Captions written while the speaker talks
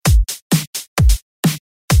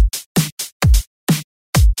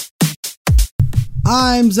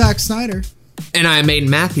I'm Zack Snyder. And I'm Aiden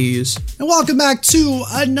Matthews. And welcome back to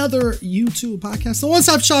another YouTube podcast, the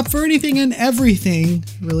one-stop shop for anything and everything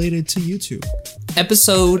related to YouTube.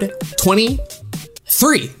 Episode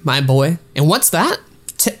 23, my boy. And what's that?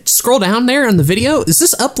 Scroll down there on the video. Is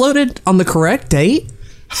this uploaded on the correct date?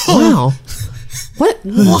 Wow.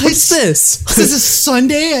 What's this? This is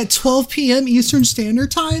Sunday at 12 p.m. Eastern Standard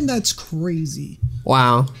Time? That's crazy.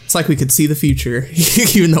 Wow. It's like we could see the future,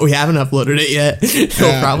 even though we haven't uploaded it yet.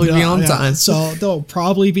 It'll probably be on time. So there'll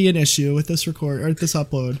probably be an issue with this record or this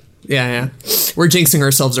upload. Yeah. We're jinxing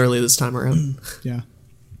ourselves early this time around. Yeah.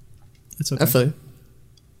 It's okay. I feel you.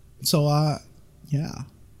 So, yeah.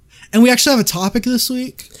 And we actually have a topic this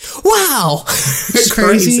week. Wow. It's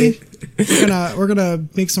crazy. We're gonna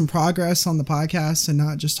make some progress on the podcast and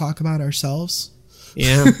not just talk about ourselves.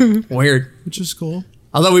 Yeah. Weird. Which is cool.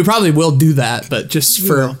 Although we probably will do that, but just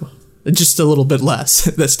for just a little bit less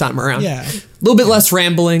this time around. Yeah. A little bit less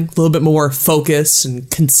rambling, a little bit more focus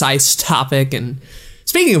and concise topic. And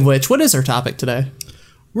speaking of which, what is our topic today?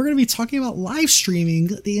 We're going to be talking about live streaming,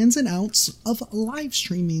 the ins and outs of live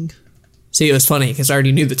streaming. See, it was funny because I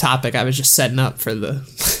already knew the topic. I was just setting up for the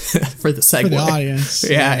for the segue. For the audience.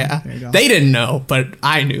 Yeah. They didn't know, but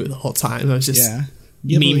I knew the whole time. I was just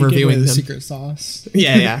me reviewing them. Secret sauce.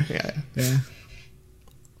 Yeah.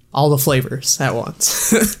 All the flavors at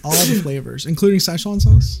once. All the flavors, including Szechuan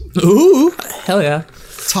sauce. Ooh, hell yeah.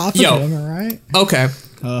 Top of it, am I right? Okay.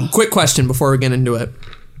 Quick question before we get into it.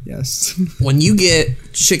 Yes. When you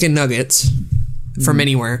get chicken nuggets from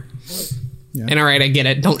anywhere, and all right, I get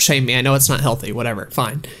it. Don't shame me. I know it's not healthy. Whatever.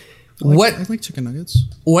 Fine. I like chicken nuggets.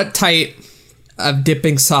 What type of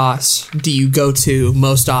dipping sauce do you go to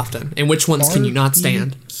most often? And which ones can you not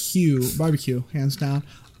stand? Barbecue, hands down.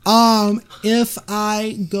 If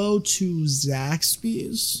I go to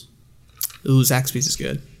Zaxby's. Ooh, Zaxby's is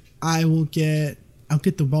good. I'll get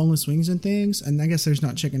the boneless wings and things, and I guess there's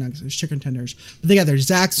not chicken nuggets, there's chicken tenders. But they got their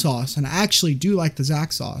Zax sauce, and I actually do like the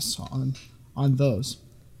Zax sauce on those.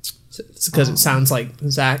 It's because it sounds like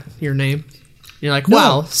Zach, your name. You're like,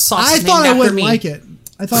 wow, sauce. I thought I wouldn't like it.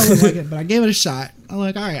 But I gave it a shot. I'm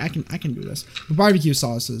like, all right, I can do this. The barbecue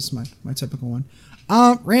sauce is my typical one.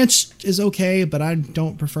 Ranch is okay, but I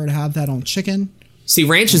don't prefer to have that on chicken. See,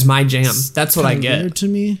 ranch is my jam. That's what I get. Weird to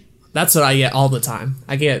me. That's what I get all the time.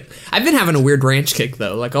 I've been having a weird ranch kick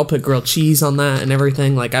though. Like I'll put grilled cheese on that and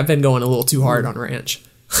everything. Like I've been going a little too hard on ranch.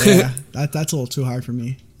 Yeah, that's a little too hard for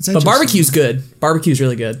me. But barbecue's good. Barbecue's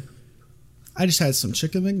really good. I just had some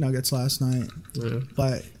chicken McNuggets last night,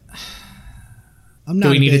 but I'm not.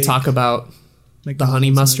 Do we need to talk about the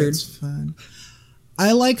honey mustard?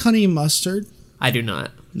 I like honey mustard. I do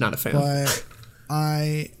not. Not a fan. But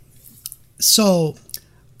I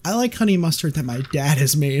like honey mustard that my dad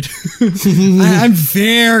has made. I'm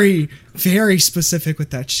very, very specific with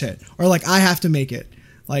that shit. Or like I have to make it.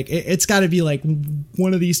 Like it's got to be like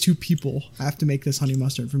one of these two people have to make this honey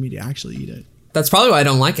mustard for me to actually eat it. That's probably why I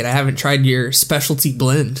don't like it. I haven't tried your specialty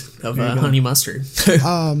blend of honey mustard.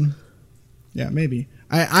 Yeah, maybe.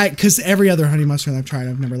 Because every other honey mustard I've tried,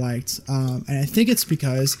 I've never liked. And I think it's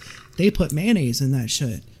because they put mayonnaise in that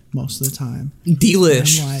shit most of the time.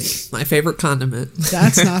 Delish. Like, my favorite condiment.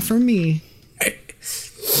 That's not for me.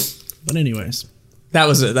 But anyways. That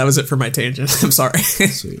was it. That was it for my tangent. I'm sorry.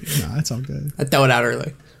 Sweet. No, that's all good. I throw it out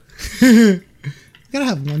early. Gotta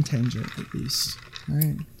have one tangent at least. All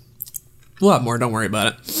right. We'll have more. Don't worry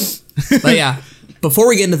about it. But yeah, before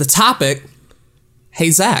we get into the topic, hey,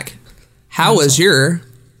 Zach, how was your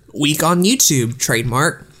week on YouTube,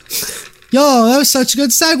 trademark? Yo, that was such a good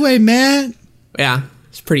segue, man. Yeah,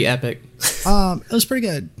 it's pretty epic. It was pretty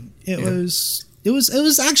good. It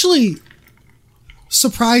was actually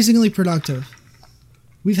surprisingly productive.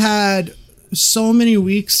 We've had so many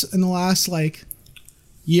weeks in the last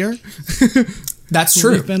year. That's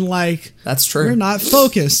true. We've been that's true. We're not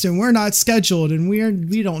focused and we're not scheduled and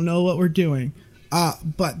we don't know what we're doing.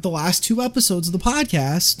 But the last 2 episodes of the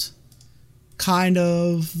podcast kind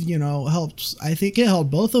of, helped. I think it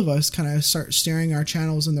helped both of us kind of start steering our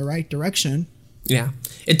channels in the right direction. Yeah.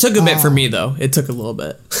 It took a bit for me though. It took a little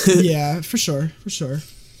bit. Yeah, for sure.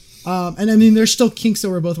 And I mean, there's still kinks that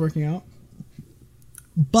we're both working out.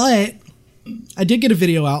 But I did get a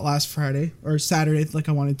video out last Friday or Saturday like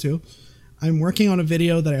I wanted to. I'm working on a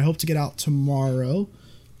video that I hope to get out tomorrow,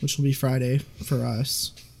 which will be Friday for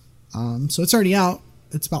us. So it's already out.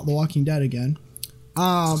 It's about The Walking Dead again.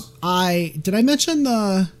 Did I mention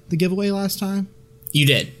the giveaway last time? You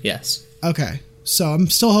did, yes. Okay. So I'm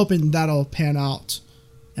still hoping that'll pan out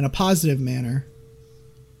in a positive manner.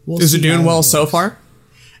 Is it doing well so far?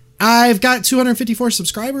 I've got 254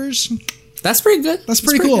 subscribers. That's pretty good. That's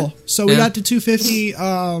pretty cool. Good. So we got to 250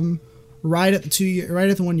 right at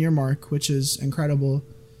the 1 year mark, which is incredible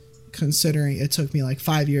considering it took me like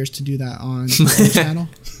 5 years to do that on the channel.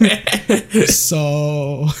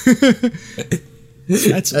 So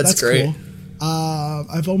that's great. Cool.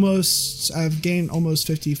 I've gained almost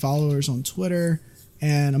 50 followers on Twitter,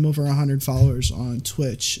 and I'm over 100 followers on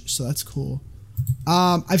Twitch. So that's cool.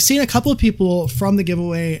 I've seen a couple of people from the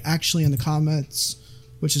giveaway actually in the comments,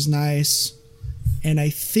 which is nice. And I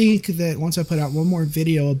think that once I put out one more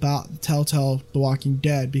video about Telltale The Walking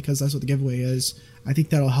Dead, because that's what the giveaway is, I think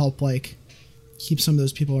that'll help like keep some of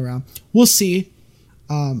those people around. We'll see.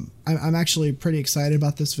 I'm actually pretty excited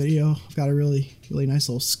about this video. I've got a really nice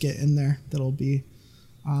little skit in there that'll be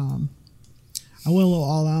I went a little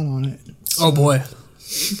all out on it. So oh boy.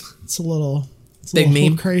 It's a little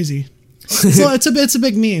meme. Crazy. It's a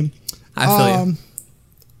big meme. I feel you.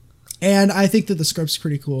 And I think that the script's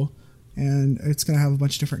pretty cool, and it's gonna have a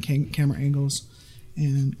bunch of different camera angles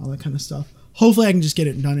and all that kind of stuff. Hopefully I can just get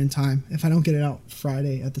it done in time. If I don't get it out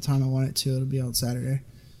Friday at the time I want it to, it'll be out Saturday.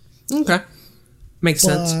 Okay. Makes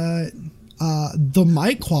sense. The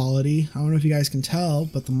mic quality, I don't know if you guys can tell,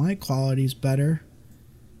 but the mic quality is better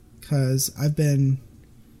because the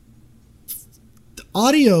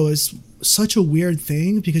audio is such a weird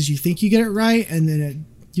thing because you think you get it right and then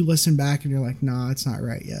you listen back and you're like, nah, it's not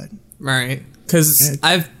right yet. Right. Because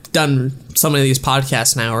I've done some of these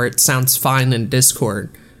podcasts now where it sounds fine in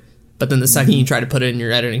Discord, but then the second you try to put it in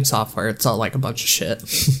your editing software, it's all like a bunch of shit.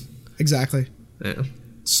 Exactly. Yeah.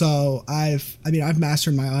 So I've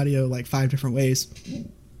mastered my audio like 5 different ways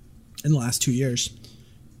in the last 2 years.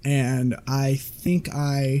 And I think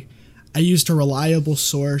I used a reliable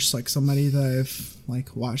source, like somebody that I've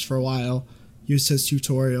like watched for a while, used his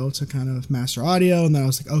tutorial to kind of master audio. And then I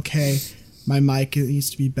was like, okay, my mic needs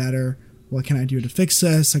to be better. What can I do to fix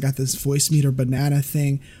this? I got this Voicemeeter banana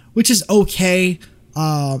thing, which is okay.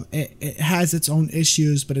 It has its own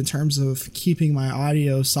issues, but in terms of keeping my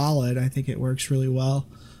audio solid, I think it works really well.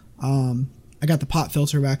 I got the pop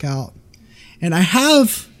filter back out, and I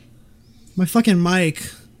have my fucking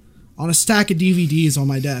mic on a stack of DVDs on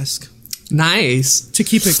my desk. Nice. To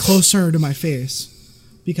keep it closer to my face,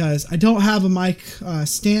 because I don't have a mic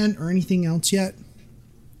stand or anything else yet.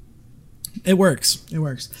 It works.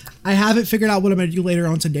 I haven't figured out what I'm going to do later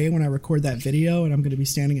on today when I record that video, and I'm going to be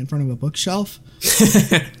standing in front of a bookshelf.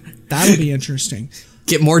 That'll be interesting.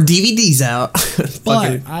 Get more DVDs out.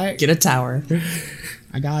 But get a tower.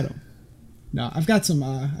 I got them. No, I've got some.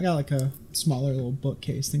 I got like a smaller little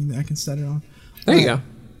bookcase thing that I can set it on. There you go.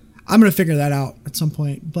 I'm going to figure that out at some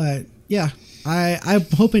point. But yeah, I'm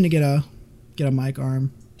hoping to get a mic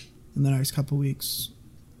arm in the next couple weeks.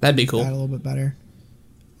 That'd be cool. Got a little bit better.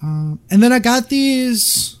 And then I got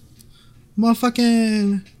these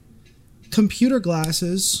motherfucking computer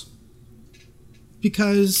glasses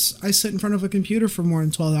because I sit in front of a computer for more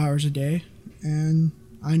than 12 hours a day, and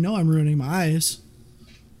I know I'm ruining my eyes.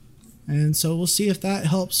 And so we'll see if that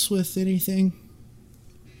helps with anything.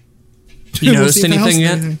 You noticed anything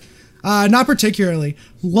yet? Not particularly.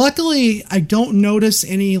 Luckily, I don't notice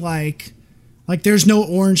any like there's no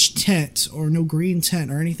orange tint or no green tint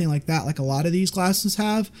or anything like that like a lot of these glasses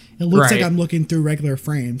have. It looks like I'm looking through regular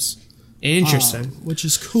frames. Interesting. Which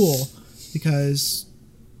is cool because,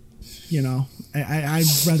 you know, I'd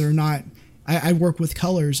rather not. I work with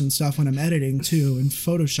colors and stuff when I'm editing too in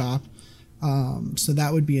Photoshop. So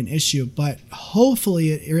that would be an issue. But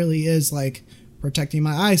hopefully it really is like protecting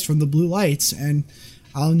my eyes from the blue lights, and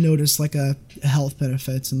I'll notice like a health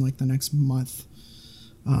benefits in like the next month.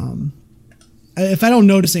 If I don't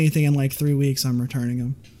notice anything in like 3 weeks, I'm returning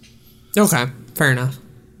them. Okay, fair enough.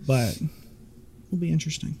 But it'll be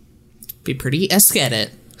interesting. Be pretty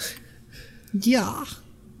aesthetic. Yeah.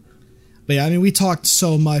 But yeah, I mean, we talked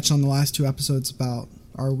so much on the last 2 episodes about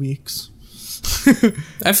our weeks.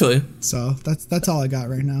 I feel you. So that's all I got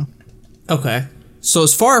right now. Okay. So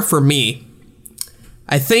as far for me,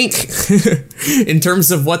 I think in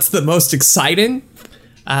terms of what's the most exciting,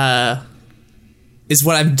 is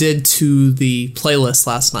what I did to the playlist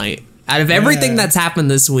last night. Out of everything that's happened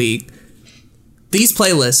this week, these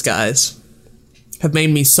playlists, guys, have made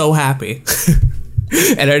me so happy.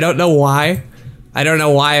 And I don't know why. I don't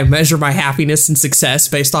know why I measure my happiness and success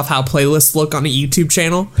based off how playlists look on a YouTube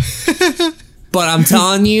channel. But I'm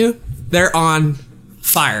telling you, they're on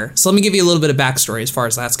fire. So let me give you a little bit of backstory as far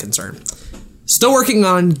as that's concerned. Still working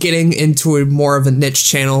on getting into a more of a niche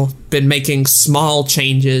channel. Been making small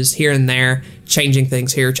changes here and there. Changing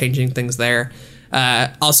things here, changing things there.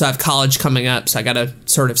 Also have college coming up, so I got to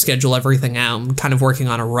sort of schedule everything out. I'm kind of working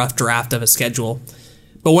on a rough draft of a schedule.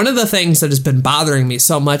 But one of the things that has been bothering me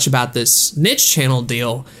so much about this niche channel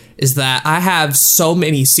deal is that I have so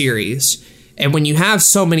many series. And when you have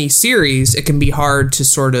so many series, it can be hard to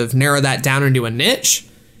sort of narrow that down into a niche.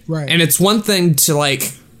 Right. And it's one thing to,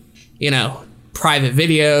 like, you know, private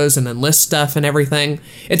videos and then list stuff and everything.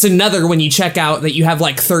 It's another when you check out that you have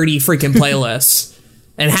like 30 freaking playlists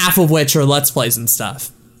and half of which are Let's Plays and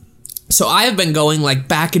stuff. So I have been going like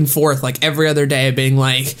back and forth like every other day being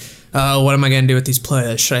like, oh, what am I going to do with these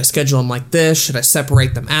playlists? Should I schedule them like this? Should I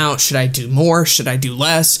separate them out? Should I do more? Should I do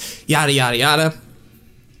less? Yada, yada, yada.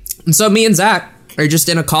 And so me and Zach are just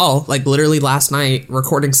in a call, like literally last night,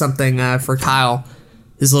 recording something for Kyle,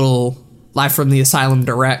 his little Live from the Asylum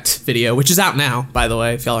Direct video, which is out now, by the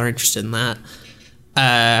way, if y'all are interested in that.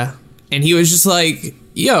 And he was just like,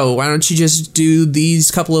 yo, why don't you just do these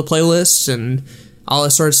couple of playlists and all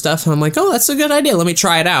this sort of stuff? And I'm like, oh, that's a good idea. Let me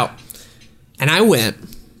try it out. And I went,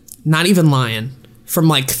 not even lying, from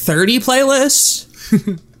like 30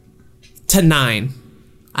 playlists to 9.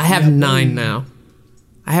 I have 9 now.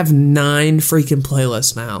 I have 9 freaking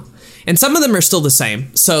playlists now. And some of them are still the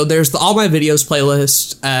same. So there's the All My Videos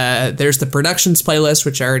playlist. There's the Productions playlist,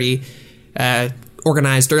 which I already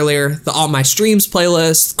organized earlier. The All My Streams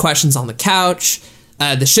playlist. Questions on the Couch.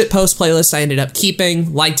 The Shitpost playlist I ended up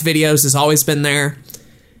keeping. Liked Videos has always been there.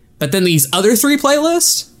 But then these other 3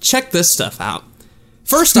 playlists, check this stuff out.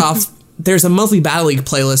 First off, there's a monthly Battle League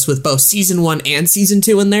playlist with both Season 1 and Season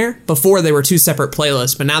 2 in there. Before, they were 2 separate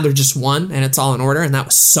playlists, but now they're just one, and it's all in order, and that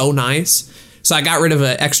was so nice. So I got rid of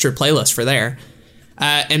an extra playlist for there.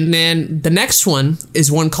 And then the next one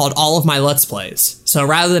is one called All of My Let's Plays. So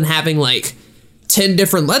rather than having like 10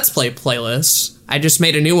 different Let's Play playlists, I just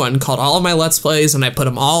made a new one called All of My Let's Plays, and I put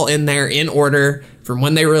them all in there in order from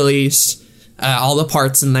when they released, all the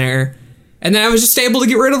parts in there. And then I was just able to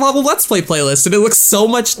get rid of all the Let's Play playlists, and it looks so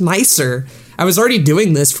much nicer. I was already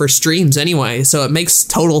doing this for streams anyway, so it makes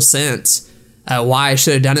total sense why I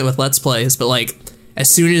should have done it with Let's Plays. But like, as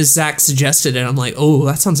soon as Zach suggested it, I'm like, oh,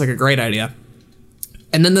 that sounds like a great idea.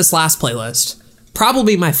 And then this last playlist,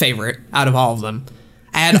 probably my favorite out of all of them.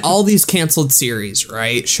 I had all these canceled series,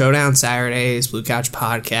 right? Showdown Saturdays, Blue Couch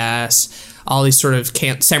Podcasts, all these sort of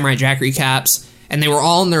Samurai Jack recaps, and they were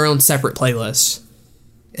all in their own separate playlists.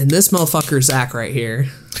 And this motherfucker, Zach, right here,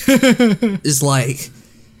 is like,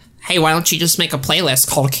 hey, why don't you just make a playlist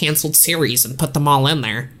called Canceled Series and put them all in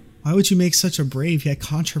there? Why would you make such a brave yet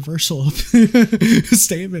controversial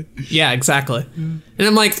statement? Yeah, exactly. And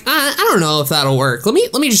I'm like, I don't know if that'll work. Let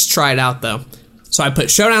me just try it out, though. So I put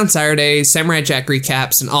Showdown Saturdays, Samurai Jack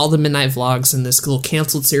recaps, and all the midnight vlogs in this little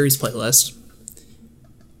Canceled Series playlist.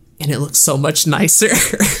 And it looks so much nicer.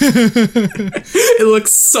 It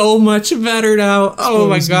looks so much better now. Oh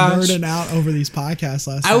my gosh. Nerding out over these podcasts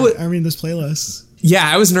last night. I mean, this playlist. Yeah,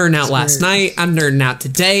 I was nerding out last night. I'm nerding out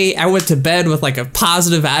today. I went to bed with like a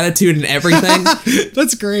positive attitude and everything.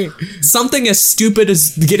 That's great. Something as stupid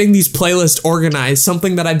as getting these playlists organized,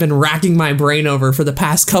 something that I've been racking my brain over for the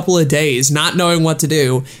past couple of days, not knowing what to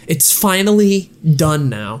do. It's finally done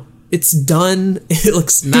now. It's done. It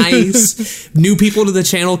looks nice. New people to the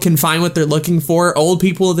channel can find what they're looking for. Old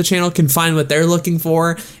people to the channel can find what they're looking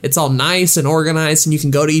for. It's all nice and organized, and you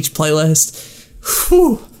can go to each playlist.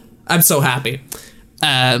 Whew. I'm so happy.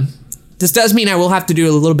 This does mean I will have to do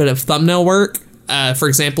a little bit of thumbnail work. For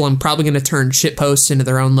example, I'm probably going to turn shitposts into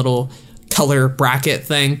their own little color bracket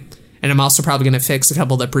thing. And I'm also probably going to fix a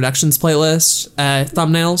couple of the Productions playlists,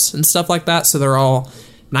 thumbnails and stuff like that. So they're all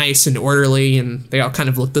nice and orderly and they all kind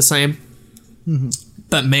of look the same. Mm-hmm.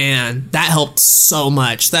 But man, that helped so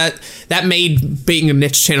much. That made being a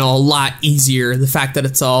niche channel a lot easier. The fact that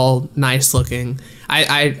it's all nice looking.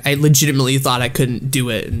 I legitimately thought I couldn't do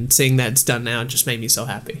it, and seeing that it's done now just made me so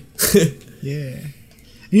happy. Yeah. And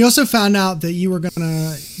you also found out that you were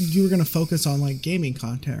gonna focus on like gaming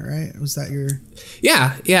content, right? Was that your?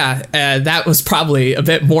 Yeah. That was probably a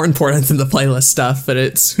bit more important than the playlist stuff, but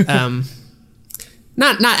it's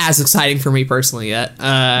not as exciting for me personally yet.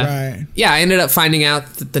 Right. Yeah, I ended up finding out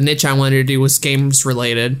that the niche I wanted to do was games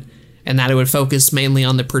related, and that it would focus mainly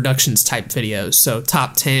on the Productions type videos. So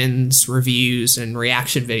top 10s, reviews, and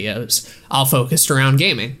reaction videos, all focused around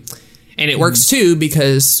gaming. And it works too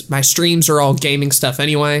because my streams are all gaming stuff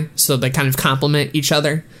anyway, so they kind of complement each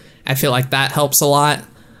other. I feel like that helps a lot.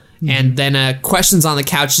 And then Questions on the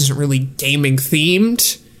Couch isn't really gaming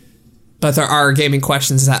themed, but there are gaming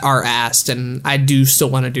questions that are asked, and I do still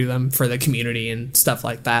want to do them for the community and stuff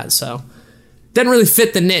like that. So doesn't really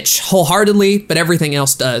fit the niche wholeheartedly, but everything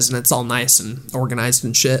else does, and it's all nice and organized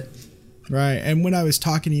and shit. Right. And when I was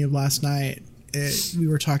talking to you last night, we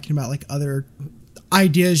were talking about like other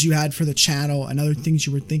ideas you had for the channel and other things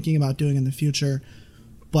you were thinking about doing in the future.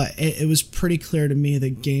 but it was pretty clear to me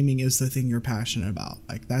that gaming is the thing you're passionate about.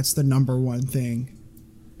 Like, that's the number one thing.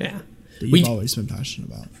 Yeah. That you've always been passionate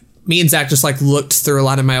about. Me and Zach just like looked through a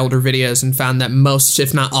lot of my older videos and found that most,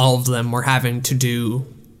 if not all of them, were having to do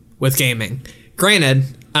with gaming. Granted,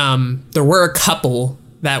 there were a couple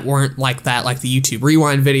that weren't like that, like the YouTube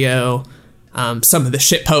Rewind video. Some of the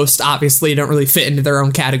shit posts obviously don't really fit into their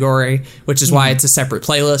own category, which is why it's a separate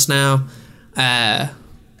playlist now.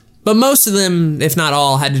 But most of them, if not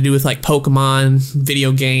all, had to do with like Pokemon,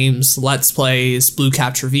 video games, Let's Plays, Blue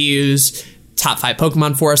Couch reviews, top 5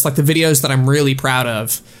 Pokemon Forest. Like the videos that I'm really proud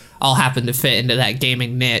of all happen to fit into that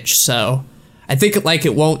gaming niche. So I think like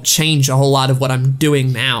it won't change a whole lot of what I'm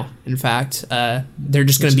doing now. In fact, they're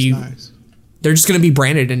just going to be they're just going to be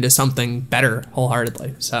branded into something better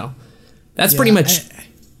wholeheartedly. So that's pretty much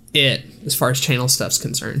it as far as channel stuff's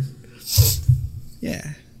concerned.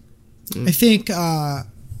 Yeah. I think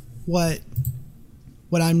what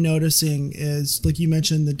I'm noticing is, like you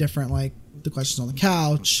mentioned, the different, like the questions on the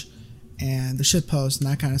couch and the shit post and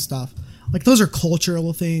that kind of stuff. Like those are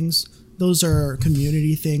cultural things. Those are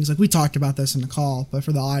community things. Like we talked about this in the call, but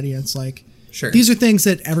for the audience, like these are things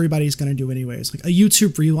that everybody's going to do anyways. Like a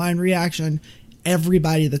YouTube Rewind reaction,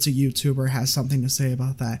 everybody that's a YouTuber has something to say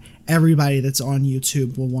about that. Everybody that's on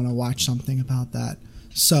YouTube will want to watch something about that.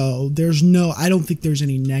 So I don't think there's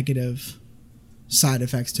any negative side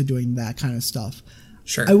effects to doing that kind of stuff.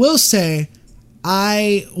 Sure. I will say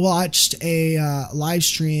I watched a live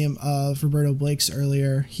stream of Roberto Blake's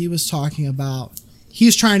earlier. He was talking about,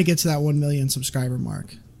 he's trying to get to that 1 million subscriber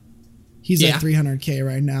mark. He's at 300K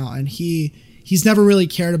right now, and he's never really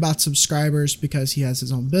cared about subscribers because he has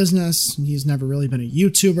his own business and he's never really been a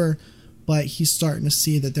YouTuber, but he's starting to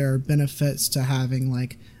see that there are benefits to having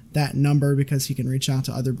like that number because he can reach out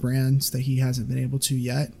to other brands that he hasn't been able to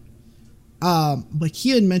yet. But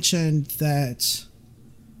he had mentioned that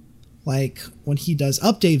like when he does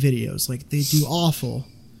update videos, like they do awful.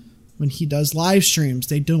 When he does live streams,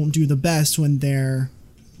 they don't do the best when they're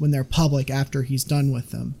public after he's done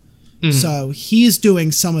with them. Mm-hmm. So he's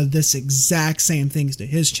doing some of this exact same things to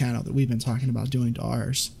his channel that we've been talking about doing to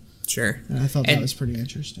ours. Sure. And I thought that was pretty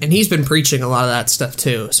interesting. And he's been preaching a lot of that stuff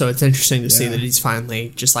too. So it's interesting to see that he's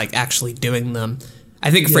finally just like actually doing them. I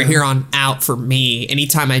think from here on out, for me,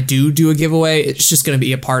 anytime I do a giveaway, it's just going to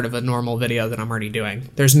be a part of a normal video that I'm already doing.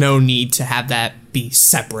 There's no need to have that be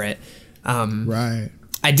separate. Right.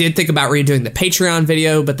 I did think about redoing the Patreon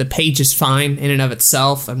video, but the page is fine in and of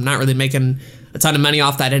itself. I'm not really making a ton of money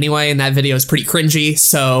off that anyway, and that video is pretty cringy,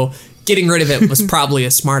 so getting rid of it was probably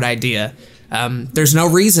a smart idea. There's no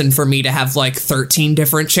reason for me to have like 13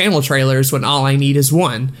 different channel trailers when all I need is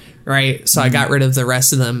one, right? So I got rid of the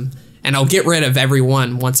rest of them. And I'll get rid of every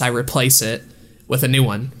one once I replace it with a new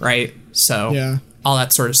one, right? So all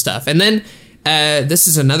that sort of stuff. And then this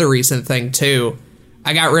is another recent thing, too.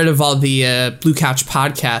 I got rid of all the Blue Couch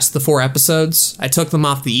podcast, the 4 episodes. I took them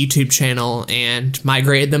off the YouTube channel and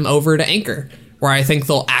migrated them over to Anchor, where I think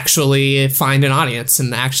they'll actually find an audience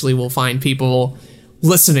and actually will find people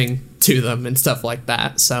listening to them and stuff like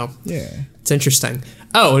that. So it's interesting.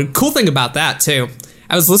 Oh, a cool thing about that, too.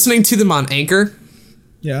 I was listening to them on Anchor.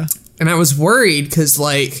 Yeah. And I was worried because,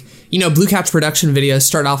 like, you know, Blue Couch production videos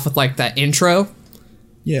start off with, like, that intro.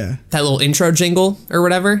 Yeah. That little intro jingle or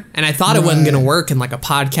whatever. And I thought it wasn't going to work in, like, a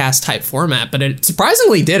podcast-type format, but it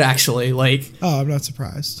surprisingly did, actually. Like, oh, I'm not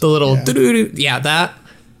surprised. The little doo-doo-doo. Yeah, that.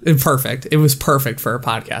 Perfect. It was perfect for a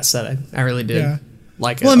podcast setting. I really did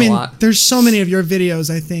like it a lot. There's so many of your videos,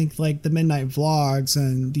 I think, like the Midnight Vlogs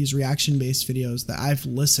and these reaction-based videos that I've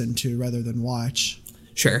listened to rather than watch.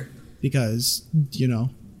 Sure. Because, you know,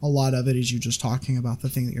 a lot of it is you just talking about the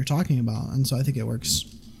thing that you're talking about. And so I think it works,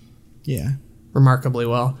 remarkably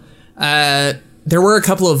well. There were a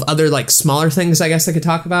couple of other, like, smaller things I guess I could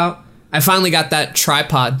talk about. I finally got that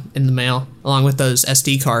tripod in the mail, along with those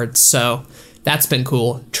SD cards, so that's been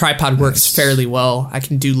cool. Tripod works fairly well. I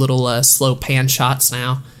can do little slow pan shots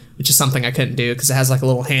now, which is something I couldn't do because it has, like, a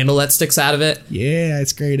little handle that sticks out of it. Yeah,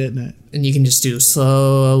 it's great, isn't it? And you can just do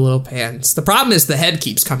slow little pans. The problem is the head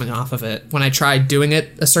keeps coming off of it when I try doing it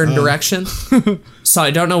a certain direction. So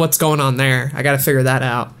I don't know what's going on there. I got to figure that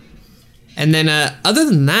out. And then other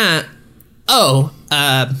than that, I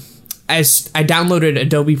downloaded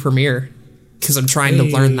Adobe Premiere because I'm trying to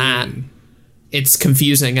learn that. It's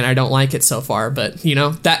confusing and I don't like it so far, but you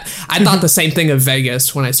know, that I thought the same thing of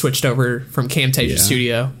Vegas when I switched over from Camtasia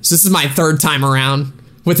Studio. So this is my 3rd time around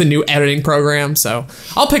with a new editing program, so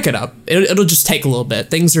I'll pick it up. It'll just take a little bit.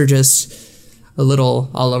 Things are just a little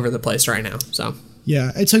all over the place right now. So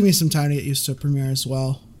yeah, it took me some time to get used to Premiere as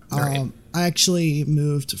well. Right. I actually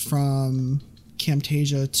moved from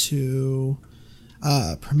Camtasia to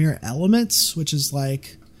Premiere Elements, which is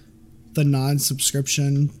like the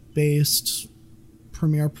non-subscription based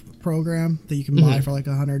Premiere program that you can buy for like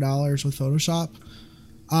 $100 with Photoshop.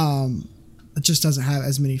 It just doesn't have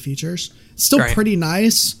as many features. It's still pretty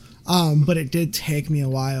nice, but it did take me a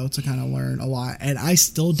while to kind of learn a lot, and I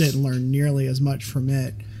still didn't learn nearly as much from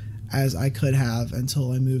it as I could have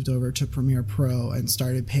until I moved over to Premiere Pro and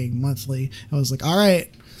started paying monthly. I was like, all right,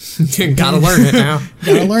 gotta learn it now.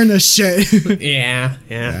 Gotta learn this shit. Yeah.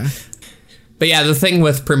 But yeah, the thing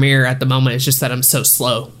with Premiere at the moment is just that I'm so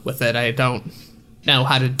slow with it. I don't know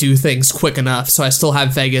how to do things quick enough, so I still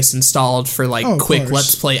have Vegas installed for like quick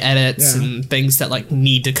Let's Play edits and things that like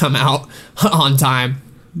need to come out on time,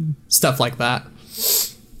 stuff like that.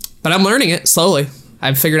 But I'm learning it slowly.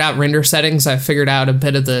 I've figured out render settings. I've figured out a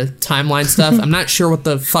bit of the timeline stuff. I'm not sure what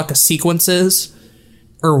the fuck a sequence is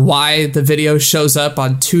or why the video shows up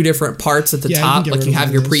on two different parts at the top. Like you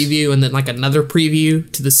have your preview and then like another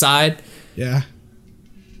preview to the side. Yeah.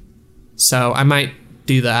 So I might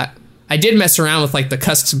do that. I did mess around with like the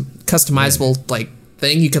customizable like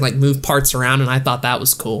thing. You can like move parts around, and I thought that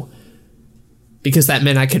was cool because that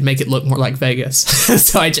meant I could make it look more like Vegas.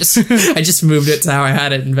 So I just moved it to how I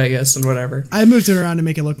had it in Vegas and whatever. I moved it around to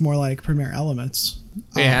make it look more like Premiere Elements.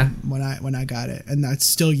 When I got it, and I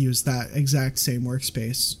still used that exact same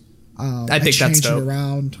workspace. I think that's dope. It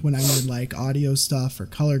around when I need like audio stuff or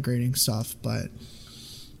color grading stuff, but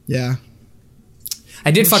yeah.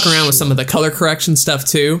 I did fuck around with some of the color correction stuff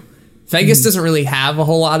too. Vegas doesn't really have a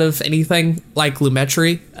whole lot of anything like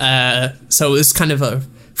Lumetri, so it's kind of a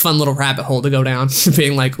fun little rabbit hole to go down,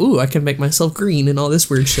 being like, ooh, I can make myself green and all this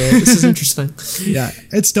weird shit. This is interesting. Yeah,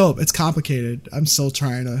 it's dope. It's complicated. I'm still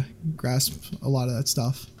trying to grasp a lot of that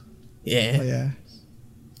stuff. Yeah. But yeah.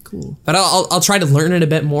 Cool. But I'll try to learn it a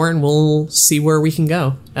bit more, and we'll see where we can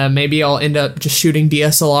go. Maybe I'll end up just shooting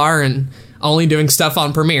DSLR and only doing stuff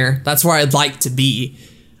on Premiere. That's where I'd like to be.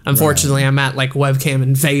 Unfortunately, I'm at like webcam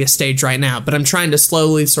and Vegas stage right now, but I'm trying to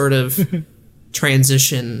slowly sort of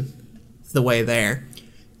transition the way there.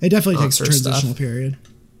 It definitely takes a transitional period.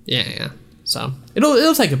 Yeah. So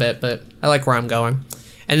it'll take a bit, but I like where I'm going.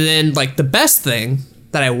 And then like the best thing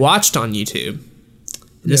that I watched on YouTube,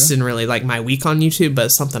 this isn't really like my week on YouTube, but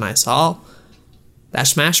it's something I saw. That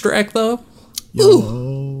Smash Direct though.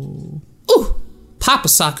 Ooh, Papa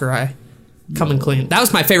Sakurai. Coming clean. That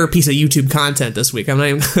was my favorite piece of YouTube content this week. I'm not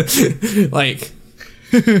even like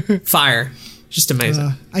fire. Just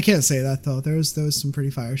amazing. I can't say that though. There was some pretty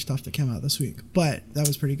fire stuff that came out this week, but that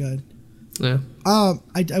was pretty good. Yeah.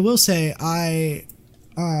 I will say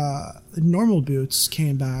Normal Boots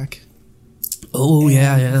came back. Oh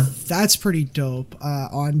yeah. That's pretty dope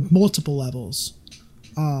on multiple levels.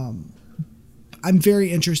 I'm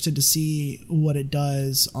very interested to see what it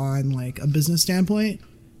does on like a business standpoint.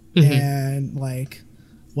 And like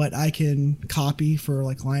what I can copy for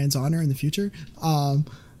like Lion's Honor in the future.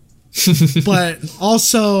 But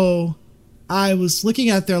also I was looking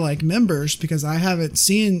at their like members because I haven't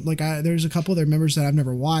seen like there's a couple of their members that I've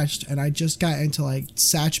never watched, and I just got into like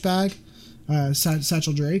Satchel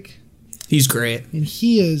Drake. He's great. And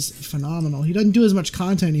he is phenomenal. He doesn't do as much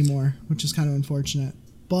content anymore, which is kind of unfortunate.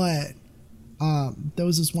 But there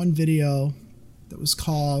was this one video that was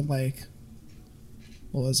called like,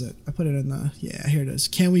 what was it? I put it in here it is.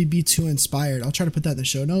 Can we be too inspired? I'll try to put that in the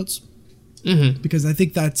show notes. Because I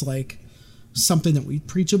think that's like something that we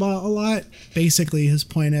preach about a lot. Basically, his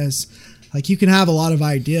point is like, you can have a lot of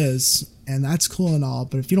ideas and that's cool and all,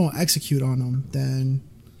 but if you don't execute on them, then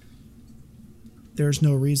there's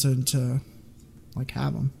no reason to like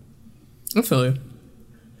have them. I feel you.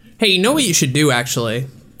 Hey, you know what you should do actually?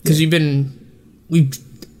 Because we've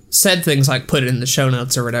said things like put it in the show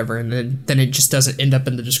notes or whatever, and then it just doesn't end up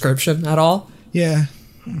in the description at all. Yeah.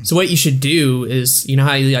 So what you should do is, you know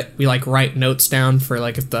how we like write notes down for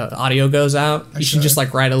like if the audio goes out? You should just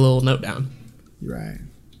like write a little note down. You're right.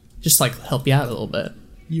 Just like help you out a little bit.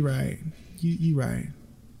 You're right. You're right.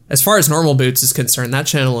 As far as Normal Boots is concerned, that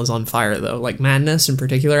channel is on fire though. Like Madness in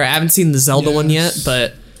particular. I haven't seen the Zelda one yet,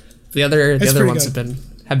 but the other ones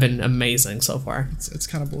have been amazing so far. It's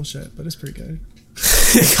kind of bullshit, but it's pretty good.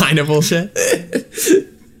 Kind of bullshit.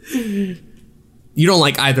 You don't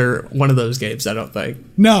like either one of those games, I don't think.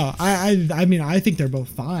 No, I mean I think they're both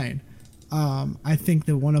fine. I think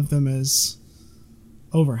that one of them is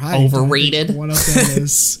overhyped. Overrated. One of them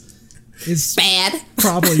is bad.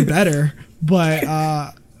 Probably better, but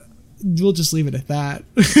we'll just leave it at that.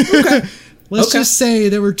 Okay. Let's just say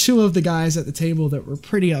there were two of the guys at the table that were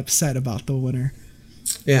pretty upset about the winner.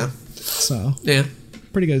 Yeah. So yeah,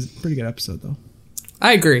 pretty good episode though.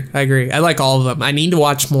 I agree. I like all of them. I need to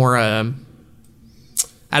watch more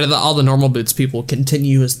Out of all the normal boots people,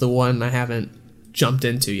 Continue is the one I haven't jumped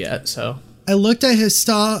into yet. So I looked at his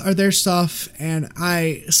stuff or their stuff, and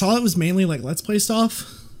I saw it was mainly like Let's Play stuff.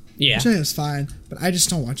 yeah, Which I think is fine, but I just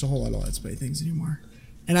don't watch a whole lot of Let's Play things anymore,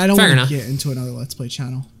 and I don't Fair want enough. to get into another Let's Play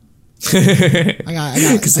channel. I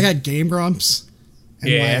got Game Grumps, and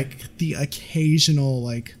Yeah. like the occasional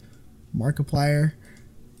like Markiplier,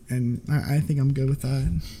 and I think I'm good with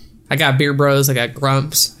that. I got Beer Bros, I got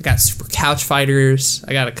Grumps, I got Super Couch Fighters,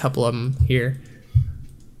 I got a couple of them here,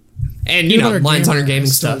 and Peanut Butter Lions Gamer Hunter Gaming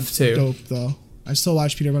is still stuff too. Dope though. I still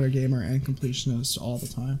watch Peanut Butter Gamer and Completionist all the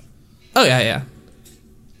time. Oh yeah.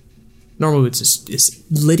 Normal Boots is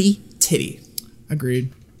litty titty.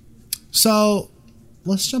 Agreed. So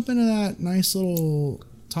let's jump into that nice little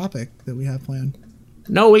topic that we have planned.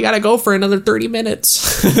 No, we gotta go for another 30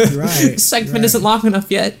 minutes. Right, Segment right. isn't long enough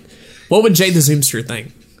yet. What would Jay the Zoomster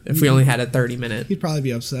think if we only had a 30-minute? He'd probably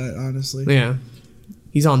be upset, honestly. Yeah.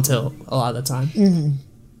 He's on tilt a lot of the time. Mm-hmm.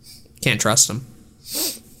 Can't trust him.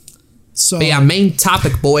 So But yeah, main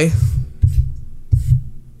topic, boy.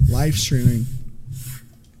 live streaming.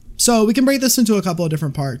 So we can break this into a couple of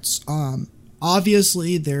different parts.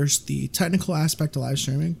 Obviously, there's the technical aspect of live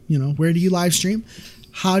streaming. You know, where do you live stream?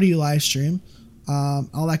 How do you live stream?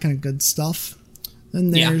 All that kind of good stuff.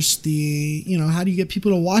 Then Yeah. there's the, you know, how do you get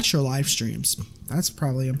people to watch your live streams? That's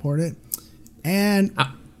probably important. And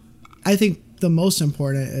I think the most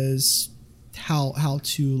important is how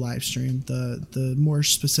to live stream. The more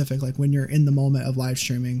specific, like when you're in the moment of live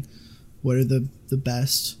streaming, what are the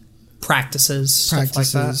best Practices, stuff like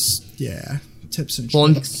that. practices? Yeah, tips and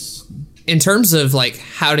Well, tricks. in terms of like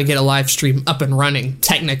how to get a live stream up and running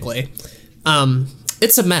technically,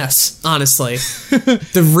 it's a mess, honestly.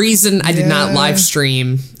 The reason I did not Yeah. live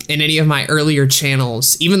stream in any of my earlier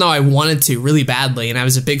channels, even though I wanted to really badly, and I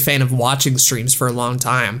was a big fan of watching streams for a long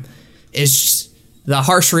time, is just the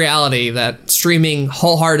harsh reality that streaming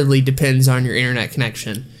wholeheartedly depends on your internet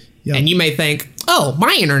connection. Yep. And you may think, oh,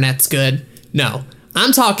 my internet's good. No,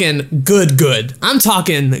 I'm talking good. I'm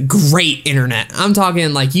talking great internet. I'm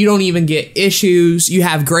talking like you don't even get issues. You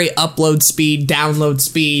have great upload speed, download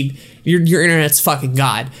speed. Your internet's fucking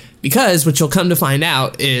god. Because what you'll come to find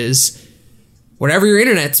out is whatever your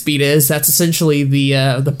internet speed is, that's essentially the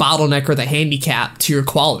bottleneck or the handicap to your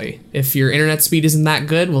quality. If your internet speed isn't that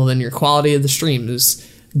good, well then your quality of the stream is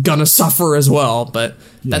gonna suffer as well. But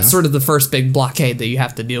that's sort of the first big blockade that you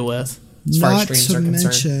have to deal with as far as Not streams to are concerned.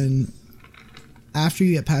 mention, after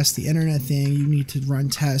you get past the internet thing, you need to run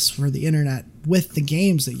tests for the internet with the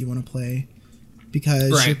games that you want to play, because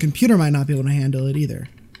your Right. computer might not be able to handle it either.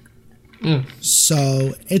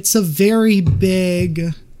 So it's a very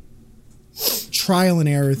big trial and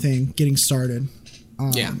error thing getting started.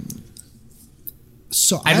 Yeah.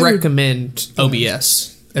 So I'd I would- recommend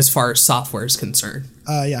OBS as far as software is concerned.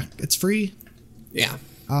 yeah, it's free. Yeah.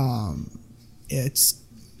 It's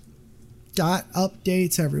got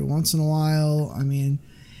updates every once in a while. I mean,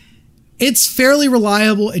 it's fairly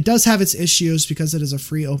reliable. It does have its issues because it is a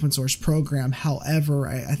free open source program. However,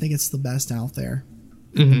 I think it's the best out there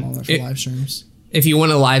at the moment for live streams. If you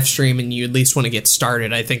want to live stream and you at least want to get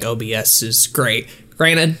started, I think OBS is great.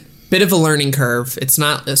 Granted, bit of a learning curve. It's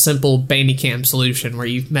not a simple Bandicam solution where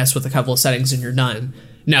you mess with a couple of settings and you're done.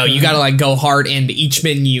 No, you got to like go hard into each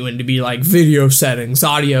menu and to be like video settings,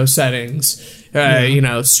 audio settings,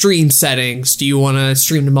 stream settings. Do you want to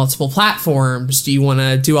stream to multiple platforms? Do you want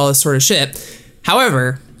to do all this sort of shit?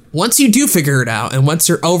 However, once you do figure it out and once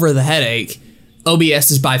you're over the headache,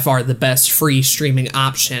 OBS is by far the best free streaming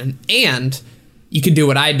option. And you can do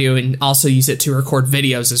what I do and also use it to record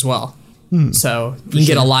videos as well. So you can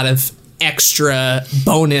get a lot of extra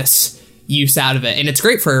bonus use out of it. And it's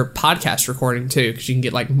great for podcast recording too, because you can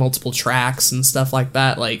get like multiple tracks and stuff like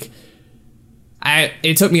that. Like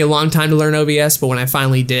it took me a long time to learn OBS, but when I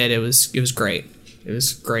finally did, it was great. It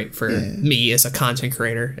was great for me as a content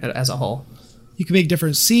creator as a whole. You can make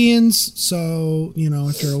different scenes. So, you know,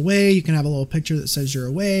 if you're away, you can have a little picture that says you're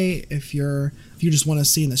away. If you just want a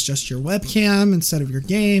scene that's just your webcam instead of your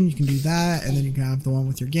game, you can do that. And then you can have the one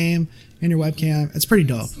with your game and your webcam. It's pretty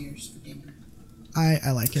dope.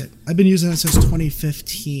 I like it. I've been using it since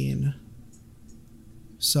 2015.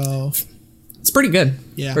 So, It's pretty good.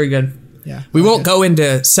 Yeah. Very good. yeah. We I like won't it. go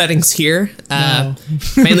into settings here, No.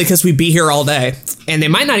 mainly because we'd be here all day, and they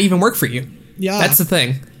might not even work for you. Yeah. That's the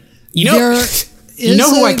thing. You know, There you know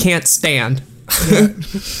is who I a- can't stand?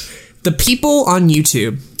 The people on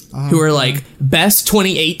YouTube who are like best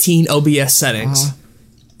 2018 OBS settings,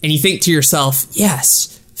 and you think to yourself,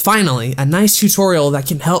 yes, finally a nice tutorial that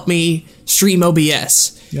can help me stream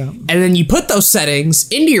OBS. Yeah. And then you put those settings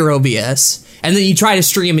into your OBS, and then you try to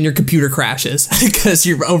stream and your computer crashes because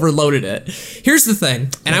you've overloaded it. Here's the thing,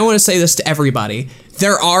 and I want to say this to everybody.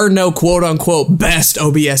 There are no quote-unquote best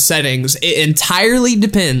OBS settings. It entirely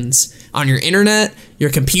depends on your internet, your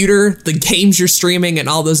computer, the games you're streaming, and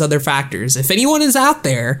all those other factors. If anyone is out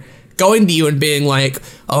there going to you and being like,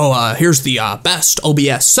 here's the best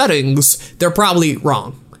OBS settings, they're probably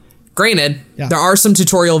wrong. Granted, there are some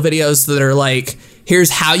tutorial videos that are like, here's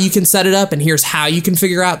how you can set it up and here's how you can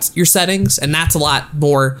figure out your settings, and that's a lot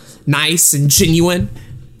more nice and genuine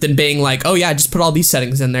than being like, oh yeah, just put all these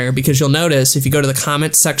settings in there, because you'll notice if you go to the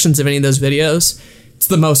comments sections of any of those videos, it's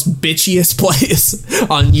the most bitchiest place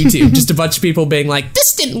on YouTube. Just a bunch of people being like,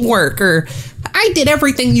 this didn't work, or I did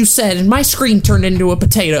everything you said and my screen turned into a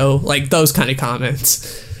potato, like those kind of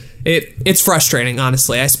comments. It's frustrating,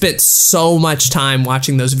 honestly. I spent so much time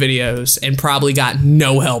watching those videos and probably got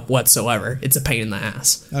no help whatsoever. It's a pain in the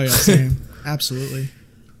ass. Oh yeah, same. Absolutely.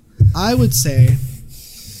 I would say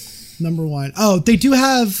number one. Oh, they do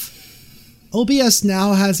have, OBS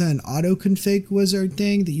now has an auto config wizard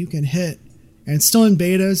thing that you can hit, and it's still in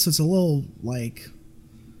beta, so it's a little like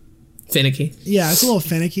finicky. Yeah, it's a little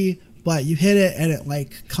finicky, but you hit it and it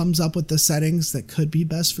like comes up with the settings that could be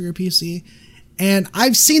best for your PC. And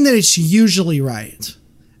I've seen that it's usually right.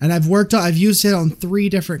 And I've used it on 3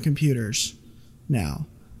 different computers now.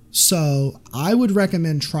 So I would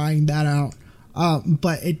recommend trying that out.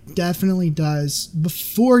 But it definitely does,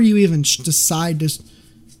 before you even decide to,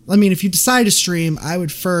 if you decide to stream, I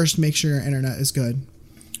would first make sure your internet is good.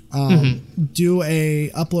 Do a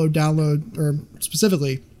upload, download, or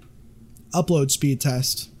specifically upload speed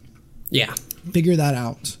test. Yeah. Figure that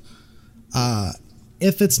out.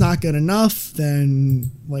 If it's not good enough, then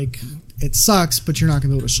like it sucks, but you're not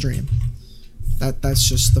gonna be able to stream. That's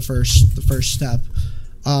just the first step.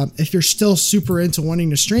 If you're still super into wanting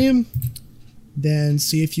to stream, then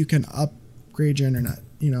see if you can upgrade your internet.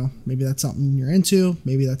 Maybe that's something you're into.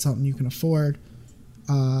 Maybe that's something you can afford.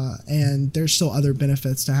 And there's still other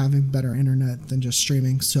benefits to having better internet than just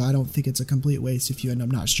streaming. So I don't think it's a complete waste if you end up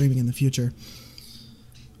not streaming in the future.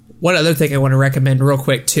 One other thing I want to recommend real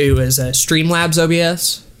quick too is Streamlabs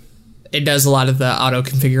OBS. It does a lot of the auto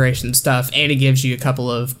configuration stuff, and it gives you a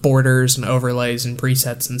couple of borders and overlays and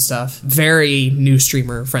presets and stuff. Very new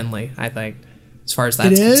streamer friendly, I think, as far as that's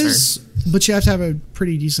concerned. It is, but you have to have a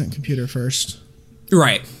pretty decent computer first.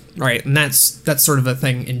 Right, and that's sort of a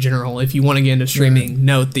thing in general. If you want to get into streaming,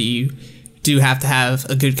 note that you do have to have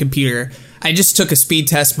a good computer. I just took a speed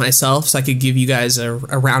test myself, so I could give you guys a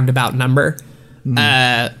roundabout number.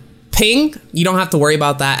 Ping, you don't have to worry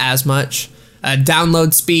about that as much.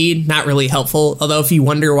 Download speed, not really helpful. Although if you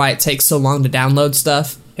wonder why it takes so long to download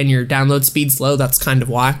stuff and your download speed's low, that's kind of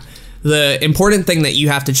why. The important thing that you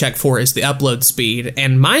have to check for is the upload speed.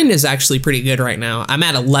 And mine is actually pretty good right now. I'm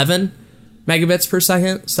at 11 megabits per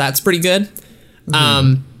second, so that's pretty good.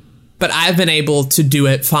 But I've been able to do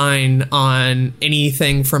it fine on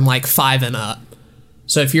anything from like 5 and up.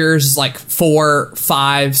 So if yours is like 4,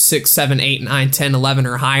 5, 6, 7, 8, 9, 10, 11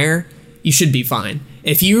 or higher, you should be fine.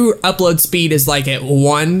 If your upload speed is like at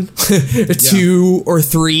 1, 2, or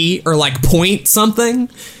 3, or like point something,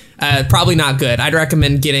 probably not good. I'd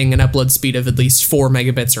recommend getting an upload speed of at least 4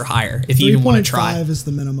 megabits or higher if you even want to try. 3.5 is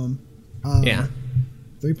the minimum.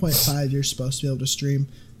 3.5 you're supposed to be able to stream.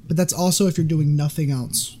 But that's also if you're doing nothing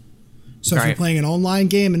else. So if you're playing an online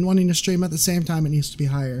game and wanting to stream at the same time, it needs to be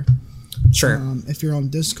higher. Sure. If you're on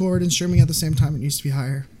Discord and streaming at the same time, it needs to be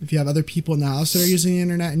higher. If you have other people in the house that are using the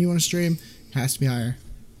internet and you want to stream, it has to be higher.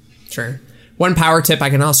 Sure. One power tip I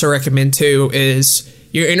can also recommend too is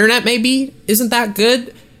your internet maybe isn't that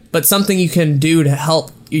good, but something you can do to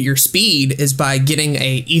help your speed is by getting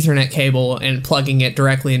a Ethernet cable and plugging it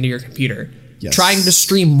directly into your computer. Yes. Trying to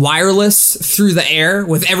stream wireless through the air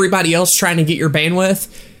with everybody else trying to get your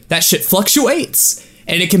bandwidth, that shit fluctuates.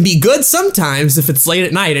 And it can be good sometimes if it's late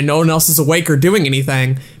at night and no one else is awake or doing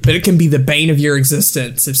anything, but it can be the bane of your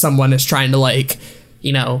existence if someone is trying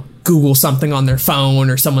to Google something on their phone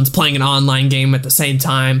or someone's playing an online game at the same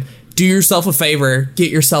time. Do yourself a favor,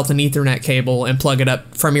 get yourself an Ethernet cable and plug it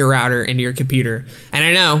up from your router into your computer. And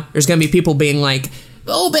I know there's going to be people being like,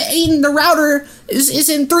 oh, but Aiden, the router is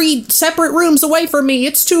in 3 separate rooms away from me.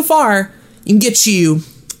 It's too far. You can get you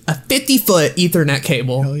a 50-foot Ethernet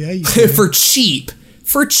cable. Hell yeah, you can.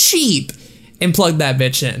 for cheap, and plug that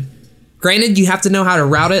bitch in. Granted, you have to know how to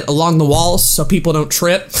route it along the walls so people don't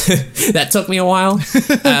trip. That took me a while,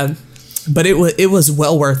 but it was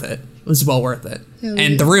well worth it. It was well worth it.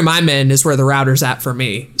 And the room I'm in is where the router's at for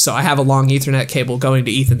me, so I have a long Ethernet cable going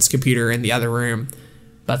to Ethan's computer in the other room.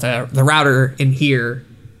 But the router in here,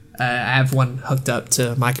 I have one hooked up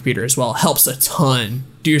to my computer as well. Helps a ton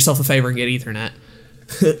do yourself a favor and get Ethernet.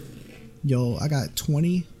 Yo, I got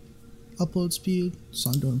 20 upload speed,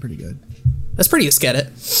 so I'm doing pretty good. That's pretty ascetic.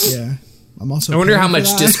 Yeah. I'm also. I wonder how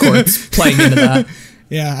much Discord's playing into that.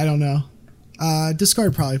 Yeah, I don't know.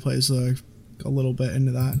 Discord probably plays a little bit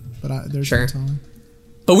into that, but there's Sure. no telling.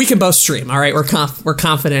 But we can both stream, all right? We're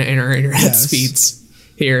confident in our internet Yes. speeds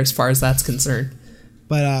here as far as that's concerned.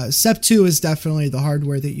 But Step 2 is definitely the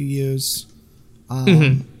hardware that you use.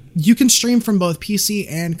 Mm-hmm. You can stream from both PC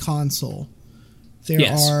and console.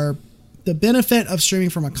 Yes. The benefit of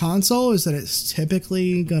streaming from a console is that it's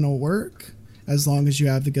typically going to work as long as you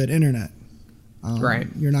have the good internet. Right.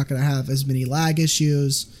 You're not going to have as many lag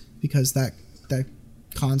issues because that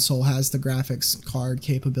console has the graphics card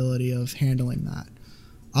capability of handling that.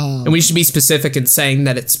 And we should be specific in saying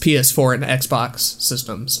that it's PS4 and Xbox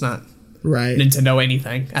systems, not Right. Nintendo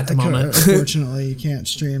anything at the moment. Unfortunately, you can't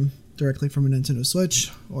stream directly from a Nintendo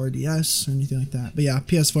Switch or DS or anything like that. But yeah,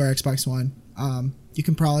 PS4, Xbox One. You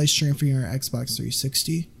can probably stream from your Xbox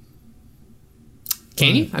 360.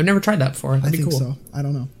 Can you? I've never tried that before. That'd I be think cool. so. I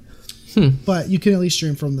don't know. But you can at least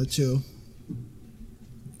stream from the two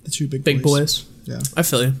big Boys. Yeah. I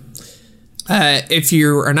feel you. If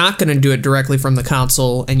you are not going to do it directly from the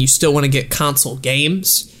console and you still want to get console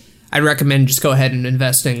games, I'd recommend just go ahead and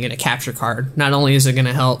investing in a capture card. Not only is it going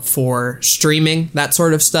to help for streaming, that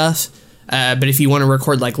sort of stuff, but if you want to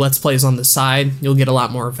record like Let's Plays on the side, you'll get a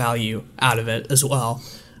lot more value out of it as well.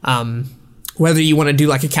 Whether you want to do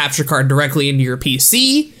like a capture card directly into your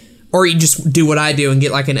PC, or you just do what I do and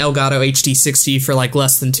get like an Elgato HD60 for like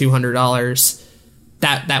less than $200,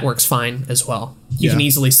 that works fine as well. You can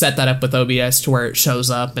easily set that up with OBS to where it shows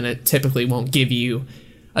up and it typically won't give you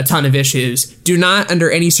a ton of issues. Do not, under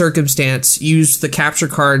any circumstance, use the capture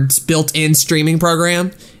card's built-in streaming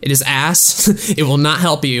program. It is ass. It will not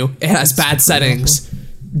help you. It has bad settings.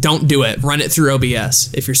 Don't do it. Run it through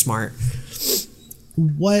OBS if you're smart.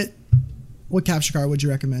 What capture card would you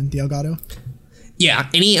recommend? The Elgato? Yeah,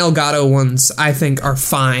 any Elgato ones I think are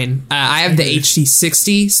fine. I have the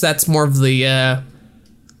HD60, so that's more of the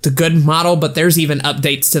good model, but there's even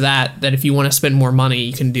updates to that if you want to spend more money,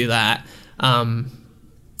 you can do that.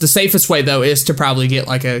 The safest way, though, is to probably get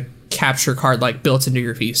like a capture card like built into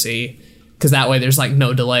your PC, because that way there's like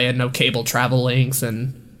no delay and no cable travel links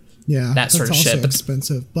and that sort of shit. That's also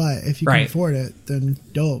expensive, but if you can afford it, then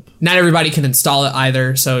dope. Not everybody can install it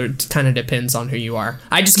either, so it kind of depends on who you are.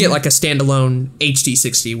 I just get like a standalone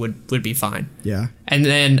HD60 would be fine. Yeah. And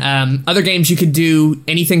then other games you could do,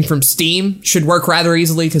 anything from Steam should work rather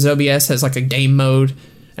easily because OBS has like a game mode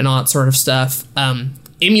and all that sort of stuff.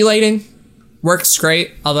 Emulating works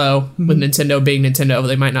great, although with Nintendo being Nintendo,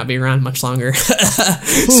 they might not be around much longer.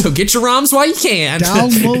 So get your ROMs while you can.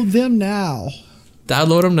 Download them now.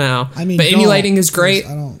 Download them now. I mean, but emulating is great.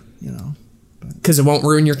 I don't, because it won't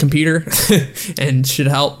ruin your computer and should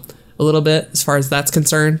help a little bit as far as that's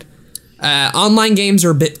concerned. Online games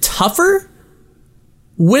are a bit tougher.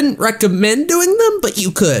 Wouldn't recommend doing them, but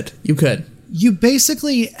you could. You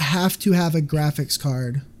basically have to have a graphics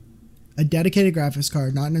card, a dedicated graphics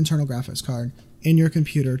card, not an internal graphics card, in your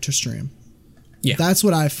computer to stream. Yeah. That's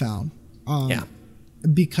what I've found. Yeah.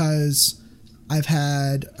 Because I've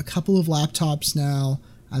had a couple of laptops now.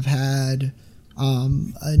 I've had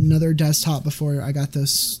another desktop before I got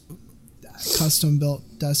this custom built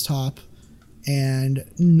desktop, and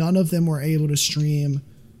none of them were able to stream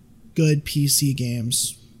good PC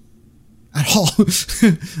games at all.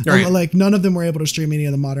 Right. Like none of them were able to stream any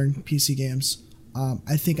of the modern PC games.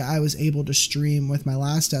 I think I was able to stream with my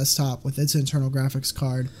last desktop with its internal graphics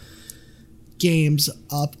card games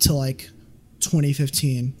up to like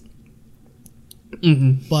 2015.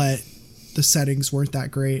 But the settings weren't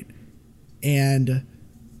that great, and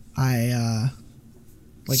I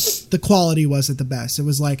like the quality wasn't the best. It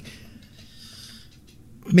was like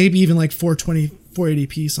maybe even like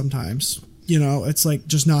 480p sometimes. It's like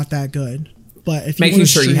just not that good. But if you making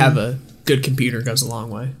sure stream, you have a good computer goes a long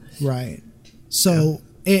way. Right. So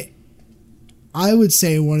I would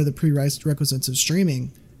say one of the prerequisites of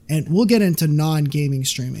streaming, and we'll get into non-gaming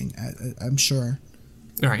streaming, I'm sure.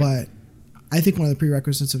 All right. But I think one of the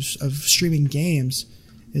prerequisites of streaming games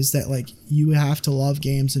is that like you have to love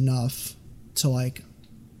games enough to like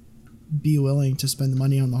be willing to spend the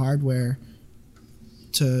money on the hardware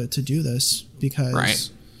to do this,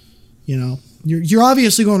 because you're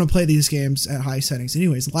obviously going to play these games at high settings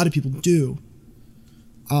anyways. A lot of people do.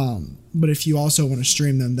 But if you also want to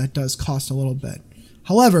stream them, that does cost a little bit.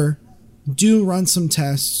 However, do run some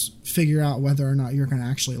tests, figure out whether or not you're going to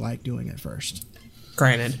actually like doing it first.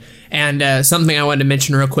 Granted. And something I wanted to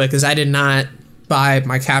mention real quick is I did not buy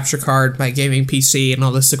my capture card, my gaming PC, and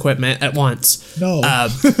all this equipment at once. No.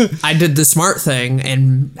 I did the smart thing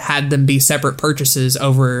and had them be separate purchases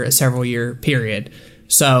over a several year period.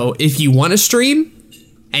 So if you want to stream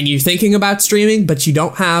and you're thinking about streaming, but you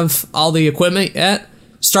don't have all the equipment yet,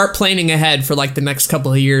 start planning ahead for like the next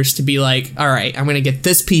couple of years to be like, all right, I'm going to get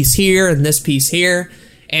this piece here and this piece here.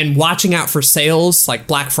 And watching out for sales like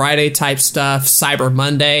Black Friday type stuff, Cyber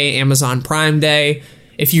Monday, Amazon Prime Day.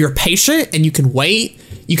 If you're patient and you can wait,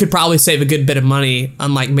 you could probably save a good bit of money,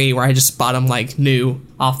 unlike me, where I just bought them like new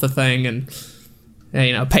off the thing and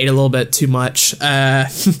paid a little bit too much.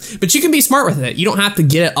 But you can be smart with it. You don't have to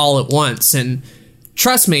get it all at once. And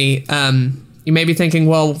trust me, you may be thinking,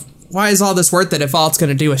 well, why is all this worth it if all it's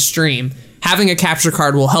going to do is stream? Having a capture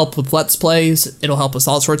card will help with Let's Plays. It'll help with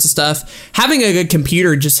all sorts of stuff. Having a good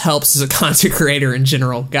computer just helps as a content creator in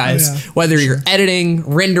general, guys. Oh, yeah. Whether you're editing,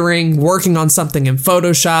 rendering, working on something in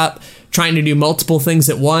Photoshop, trying to do multiple things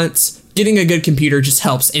at once, getting a good computer just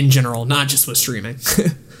helps in general, not just with streaming.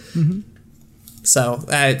 Mm-hmm. So,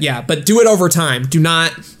 but do it over time. Do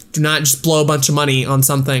not just blow a bunch of money on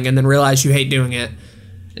something and then realize you hate doing it.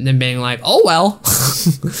 And then being like, oh, well,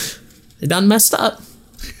 it done messed up.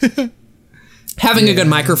 Having a good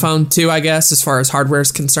microphone, too, I guess, as far as hardware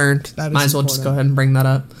is concerned. Might as well just go ahead and bring that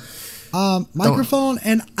up. Microphone,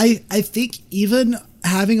 and I think even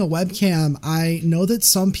having a webcam, I know that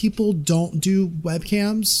some people don't do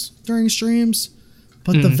webcams during streams,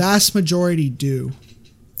 but the vast majority do.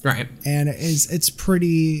 Right. And it's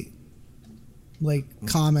pretty like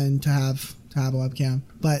common to have a webcam.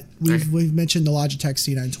 But we've mentioned the Logitech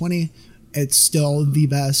C920. It's still the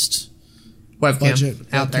best budget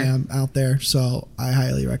webcam out there, so I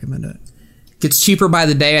highly recommend it. Gets cheaper by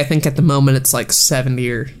the day. I think at the moment it's like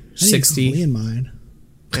 70 or 60. In mine.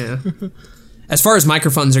 Yeah. As far as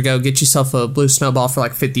microphones go, get yourself a Blue Snowball for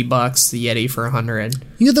like $50, the Yeti for $100.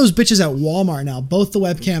 You get those bitches at Walmart now, both the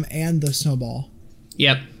webcam and the Snowball.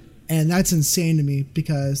 Yep. And that's insane to me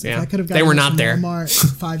because if I could have gotten they were not there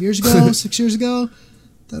Walmart 5 years ago, 6 years ago,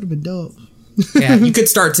 that would have been dope. Yeah, you could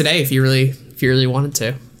start today if you really wanted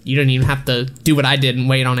to. You didn't even have to do what I did and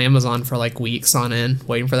wait on Amazon for like weeks on end,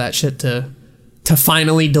 waiting for that shit to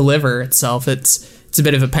finally deliver itself. It's a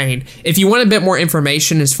bit of a pain. If you want a bit more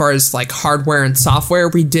information as far as like hardware and software,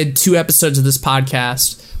 we did 2 episodes of this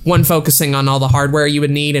podcast, one focusing on all the hardware you would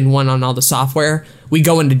need and one on all the software. We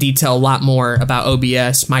go into detail a lot more about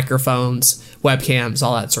OBS, microphones, webcams,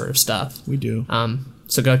 all that sort of stuff. We do.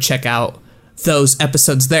 So go check out those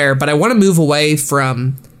episodes there. But I want to move away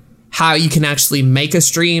from how you can actually make a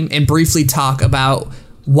stream and briefly talk about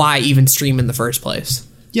why even stream in the first place.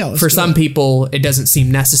 Yeah, for some people, it doesn't seem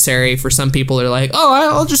necessary. For some people, they're like,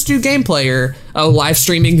 oh, I'll just do gameplay, or oh, live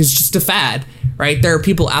streaming is just a fad, right? There are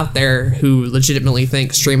people out there who legitimately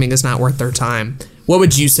think streaming is not worth their time. What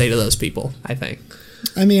would you say to those people, I think?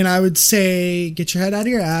 I mean, I would say get your head out of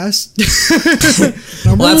your ass.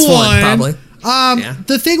 Well, that's one, probably.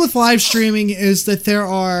 The thing with live streaming is that there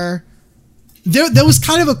was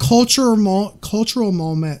kind of a cultural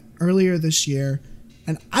moment earlier this year.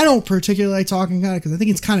 And I don't particularly like talking about it because I think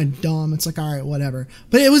it's kind of dumb. It's like, all right, whatever.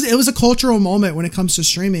 But it was a cultural moment when it comes to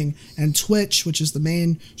streaming, and Twitch, which is the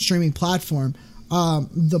main streaming platform.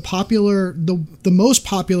 The most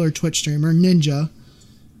popular Twitch streamer, Ninja,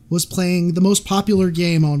 was playing the most popular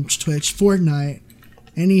game on Twitch, Fortnite,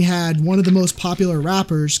 and he had one of the most popular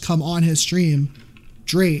rappers come on his stream,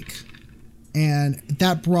 Drake, and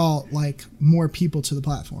that brought like more people to the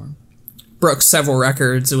platform. Broke several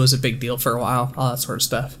records. It was a big deal for a while. All that sort of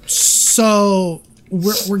stuff. So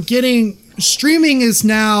we're getting streaming is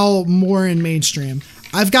now more in mainstream.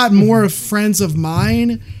 I've got more friends of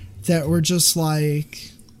mine that were just like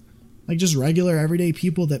just regular everyday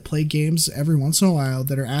people that play games every once in a while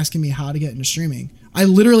that are asking me how to get into streaming. I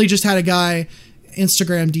literally just had a guy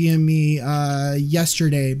Instagram DM me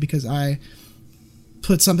yesterday because I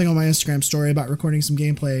put something on my Instagram story about recording some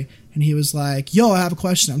gameplay, and he was like, yo, I have a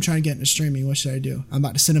question. I'm trying to get into streaming. What should I do? I'm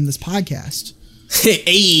about to send him this podcast.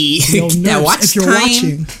 Hey, Yo, nerds, watch if you're time.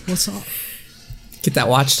 watching, what's up? Get that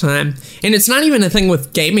watch time. And it's not even a thing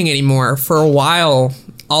with gaming anymore. For a while,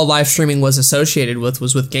 all live streaming was associated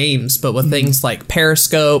was with games, but with things like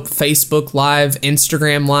Periscope, Facebook Live,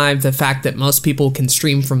 Instagram Live, the fact that most people can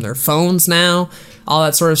stream from their phones now, all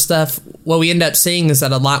that sort of stuff, what we end up seeing is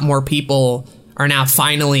that a lot more people are now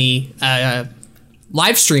finally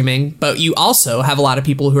live streaming, but you also have a lot of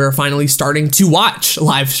people who are finally starting to watch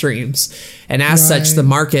live streams. And as such, the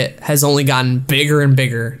market has only gotten bigger and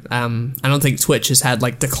bigger. I don't think Twitch has had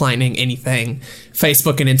like declining anything.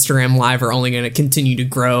 Facebook and Instagram Live are only going to continue to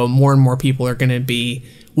grow. More and more people are going to be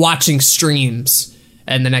watching streams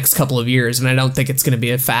in the next couple of years, and I don't think it's going to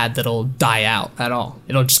be a fad that'll die out at all.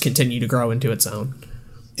 It'll just continue to grow into its own.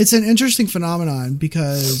 It's an interesting phenomenon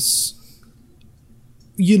because,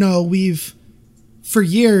 you know, for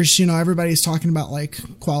years, you know, everybody's talking about like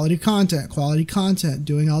quality content,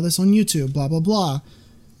 doing all this on YouTube, blah, blah, blah.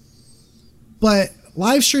 But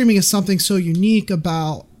live streaming is something so unique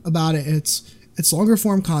about it. It's longer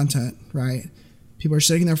form content, right? People are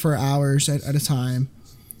sitting there for hours at a time.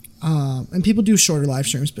 And people do shorter live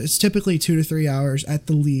streams, but it's typically 2 to 3 hours at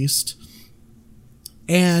the least.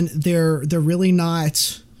 And they're really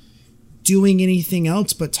not doing anything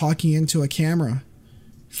else but talking into a camera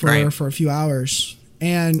for a few hours.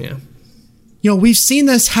 And you know, we've seen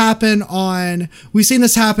this happen in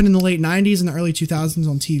the late 90s and the early 2000s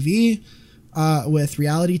on TV, with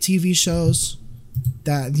reality TV shows.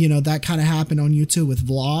 That, you know, that kind of happened on YouTube with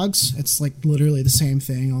vlogs. It's like literally the same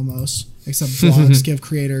thing almost, except vlogs give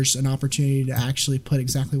creators an opportunity to actually put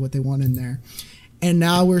exactly what they want in there. And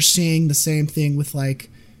now we're seeing the same thing with like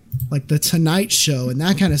the Tonight Show and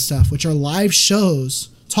that kind of stuff, which are live shows,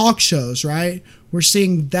 talk shows, right? We're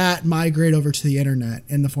seeing that migrate over to the internet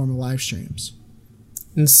in the form of live streams.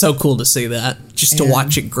 It's so cool to see that, just to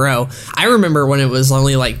watch it grow. I remember when it was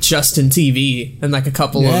only like Justin TV and like a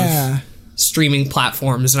couple of streaming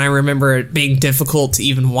platforms, and I remember it being difficult to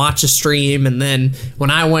even watch a stream, and then when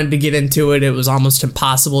I wanted to get into it, it was almost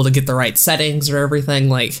impossible to get the right settings or everything.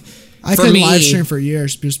 Like, I couldn't live stream for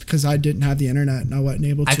years just because I didn't have the internet and I wasn't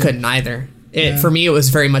able to. I couldn't either. For me, it was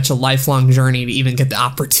very much a lifelong journey to even get the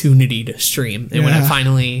opportunity to stream, and when it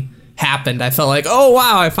finally happened, I felt like, oh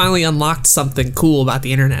wow, I finally unlocked something cool about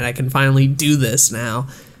the internet. I can finally do this now,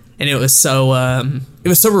 and it was so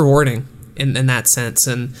rewarding in that sense.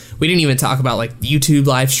 And we didn't even talk about like YouTube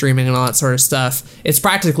live streaming and all that sort of stuff. It's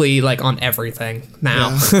practically like on everything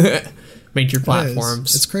now. Major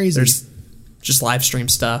platforms. It's crazy. There's just live stream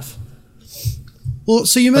stuff. Well,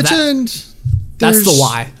 so you mentioned that's the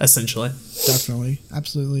why, essentially. Definitely,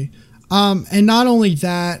 absolutely. And not only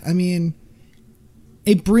that, I mean,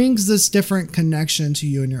 it brings this different connection to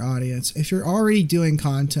you and your audience. If you're already doing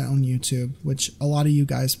content on YouTube, which a lot of you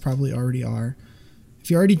guys probably already are, if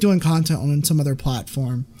you're already doing content on some other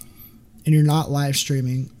platform and you're not live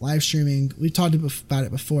streaming, we've talked about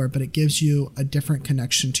it before, but it gives you a different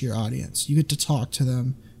connection to your audience. You get to talk to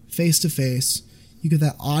them face to face. You get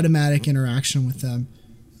that automatic interaction with them.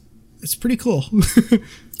 It's pretty cool.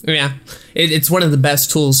 Yeah, it's one of the best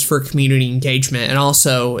tools for community engagement, and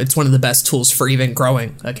also it's one of the best tools for even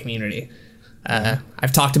growing a community.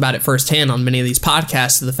 I've talked about it firsthand on many of these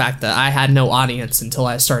podcasts, the fact that I had no audience until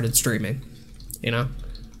I started streaming, you know?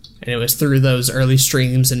 And it was through those early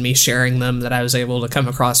streams and me sharing them that I was able to come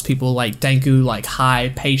across people like Denku, like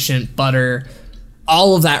High, Patient, Butter.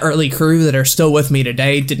 All of that early crew that are still with me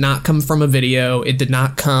today did not come from a video. It did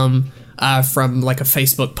not come from like a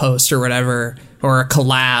Facebook post or whatever, or a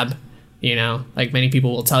collab, you know, like many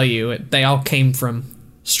people will tell you. They all came from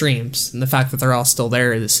streams, and the fact that they're all still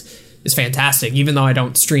there is fantastic, even though I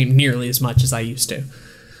don't stream nearly as much as I used to.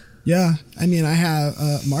 Yeah, I mean, I have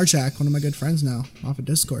Marjack, one of my good friends now, off of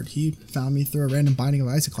Discord. He found me through a random Binding of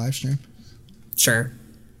Isaac live stream. Sure.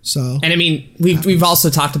 So, and I mean, we've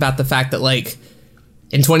also talked about the fact that like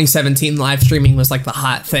in 2017, live streaming was like the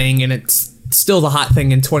hot thing, and it's still the hot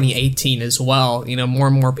thing in 2018 as well. You know, more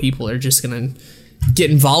and more people are just gonna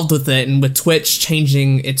get involved with it, and with Twitch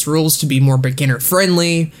changing its rules to be more beginner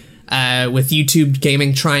friendly, with YouTube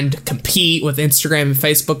gaming trying to compete with Instagram and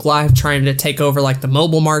Facebook Live trying to take over like the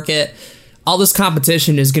mobile market, all this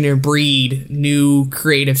competition is going to breed new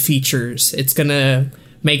creative features. It's going to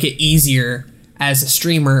make it easier as a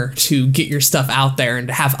streamer to get your stuff out there and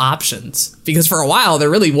to have options, because for a while there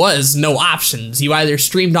really was no options. You either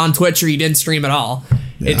streamed on Twitch or you didn't stream at all.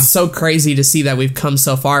 Yeah. It's so crazy to see that we've come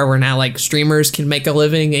so far where now like streamers can make a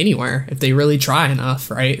living anywhere if they really try enough,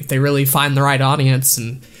 right? If they really find the right audience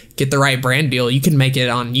and get the right brand deal, you can make it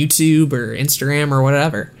on YouTube or Instagram or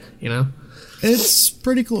whatever, you know? It's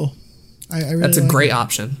pretty cool. I really That's a like great it.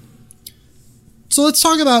 option. So let's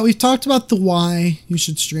talk about, we've talked about the why you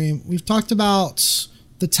should stream. We've talked about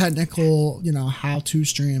the technical, you know, how to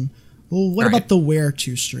stream. Well, what about the where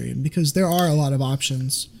to stream? Because there are a lot of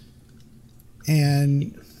options.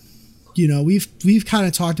 And, you know, we've kind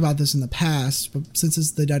of talked about this in the past, but since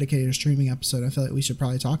it's the dedicated streaming episode, I feel like we should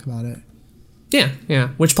probably talk about it. Yeah.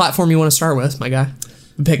 Which platform you want to start with, my guy?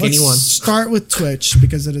 Pick any one. Start with Twitch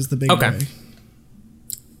because it is the big boy.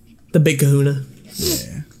 The big kahuna.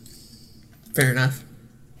 Yeah. Fair enough.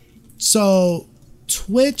 So,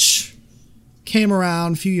 Twitch came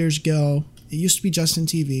around a few years ago. It used to be Justin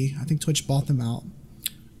TV. I think Twitch bought them out.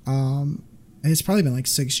 And it's probably been like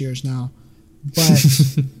 6 years now. but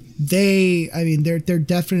they're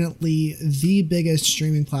definitely the biggest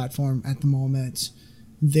streaming platform at the moment.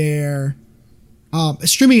 They're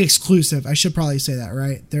streaming exclusive. I should probably say that,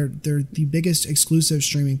 right? They're the biggest exclusive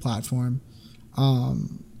streaming platform.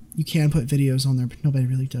 You can put videos on there, but nobody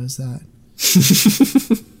really does that.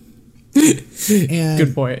 And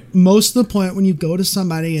good point. Most of the point when you go to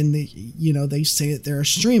somebody and they say that they're a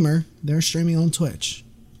streamer, they're streaming on Twitch.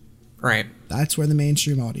 Right. That's where the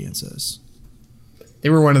mainstream audience is. They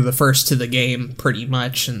were one of the first to the game, pretty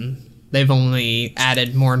much, and they've only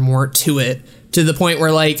added more and more to it, to the point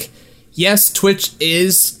where, like, yes, Twitch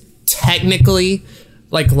is technically,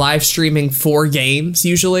 like, live streaming for games,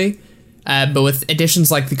 usually, but with additions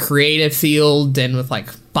like the creative field and with, like,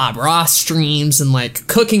 Bob Ross streams and, like,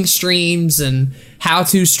 cooking streams and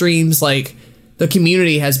how-to streams, like, the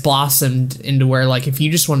community has blossomed into where, like, if you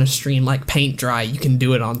just want to stream, like, paint dry, you can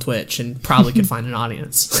do it on Twitch and probably could find an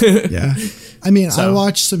audience. Yeah. I mean, I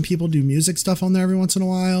watch some people do music stuff on there every once in a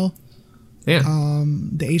while. Yeah.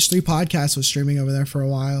 The H3 podcast was streaming over there for a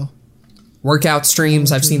while. Workout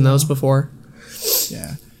streams, I've seen those before.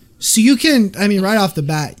 Yeah. So you can, I mean, right off the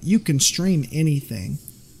bat, you can stream anything.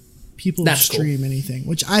 People That's stream cool. anything,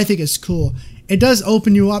 which I think is cool. It does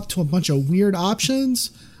open you up to a bunch of weird options,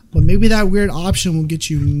 but maybe that weird option will get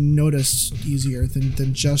you noticed easier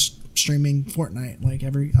than just streaming Fortnite like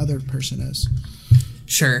every other person is.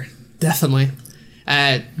 Sure, definitely.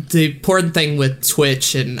 The important thing with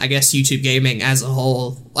Twitch and I guess YouTube gaming as a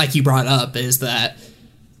whole, like you brought up, is that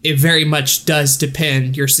it very much does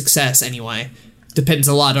depend, your success anyway, depends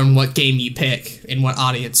a lot on what game you pick and what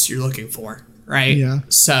audience you're looking for, right? Yeah.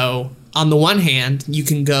 So, on the one hand, you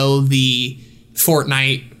can go the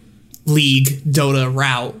Fortnite, League, Dota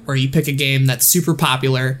route, where you pick a game that's super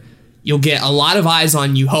popular, you'll get a lot of eyes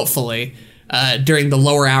on you, hopefully, during the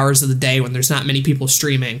lower hours of the day when there's not many people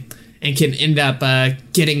streaming, and can end up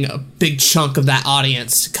getting a big chunk of that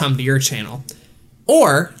audience to come to your channel.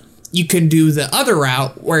 Or you can do the other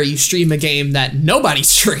route where you stream a game that nobody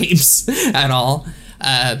streams at all.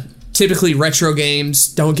 Typically retro games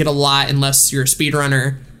don't get a lot unless you're a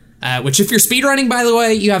speedrunner, which if you're speedrunning, by the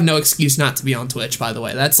way, you have no excuse not to be on Twitch, by the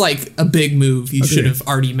way. That's like a big move you should have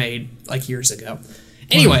already made like years ago.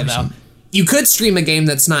 Anyway, 100%. though, you could stream a game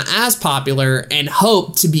that's not as popular and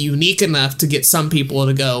hope to be unique enough to get some people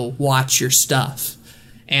to go watch your stuff.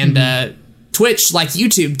 And Twitch, like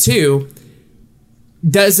YouTube too,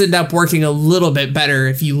 does end up working a little bit better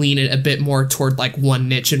if you lean it a bit more toward like one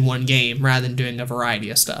niche in one game rather than doing a variety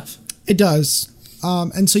of stuff. It does.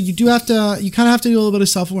 And so you kind of have to do a little bit of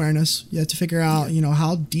self-awareness. You have to figure out,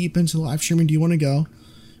 how deep into live streaming do you want to go?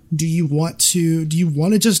 Do you want to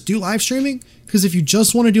just do live streaming? Because if you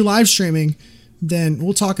just want to do live streaming, then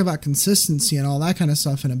we'll talk about consistency and all that kind of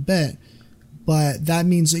stuff in a bit. But that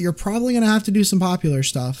means that you're probably going to have to do some popular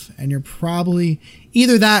stuff, and you're probably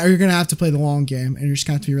either that or you're going to have to play the long game, and you're just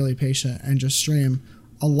going to have to be really patient and just stream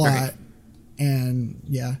a lot. Right. And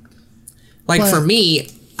yeah. Like for me,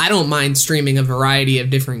 I don't mind streaming a variety of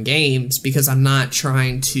different games because I'm not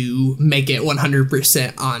trying to make it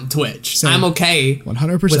 100% on Twitch. Same. I'm okay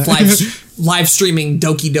 100% with live streaming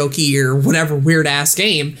Doki Doki or whatever weird ass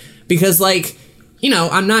game because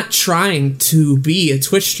I'm not trying to be a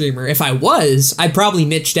Twitch streamer. If I was, I'd probably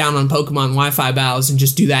niche down on Pokemon Wi-Fi battles and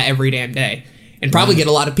just do that every damn day. And probably get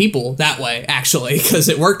a lot of people that way, actually, because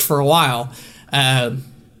it worked for a while.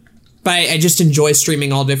 But I just enjoy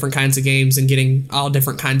streaming all different kinds of games and getting all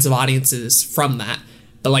different kinds of audiences from that.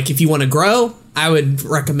 But if you want to grow, I would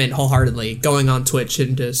recommend wholeheartedly going on Twitch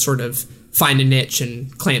and to sort of find a niche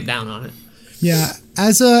and clamp down on it. Yeah,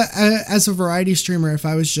 as a variety streamer, if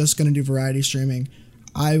I was just going to do variety streaming,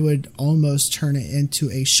 I would almost turn it into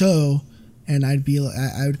a show, and I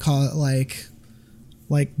would call it like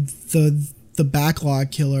the backlog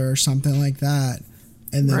killer or something like that,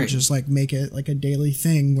 and then just make it like a daily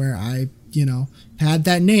thing where I had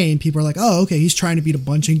that name. People are like, oh, okay, he's trying to beat a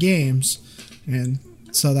bunch of games, and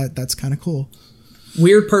so that's kind of cool.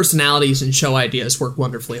 Weird personalities and show ideas work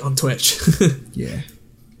wonderfully on Twitch. Yeah.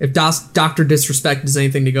 If Dr. Disrespect is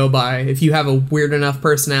anything to go by, if you have a weird enough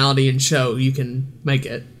personality and show, you can make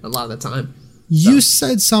it a lot of the time. You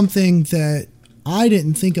said something that I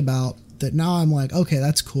didn't think about that now I'm like, okay,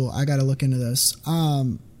 that's cool. I got to look into this.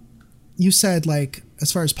 You said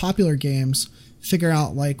as far as popular games, figure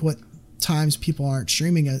out what times people aren't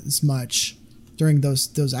streaming as much during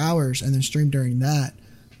those hours and then stream during that.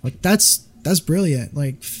 That's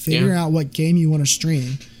brilliant. Figuring out what game you want to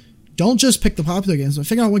stream. Don't just pick the popular games, but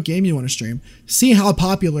figure out what game you want to stream. See how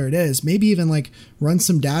popular it is. Maybe even run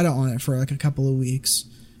some data on it for a couple of weeks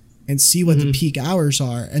and see what the peak hours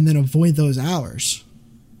are and then avoid those hours.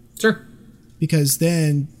 Sure. because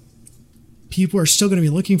then people are still going to be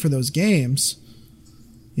looking for those games,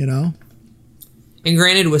 you know? And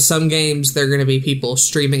granted, with some games, there are going to be people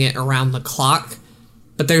streaming it around the clock.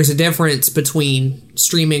 But there's a difference between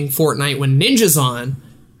streaming Fortnite when Ninja's on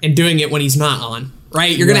and doing it when he's not on,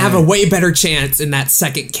 right? You're going to have a way better chance in that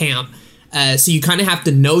second camp. So you kind of have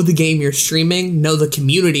to know the game you're streaming, know the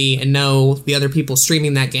community, and know the other people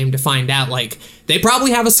streaming that game to find out. Like, they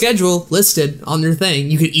probably have a schedule listed on their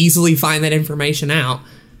thing. You could easily find that information out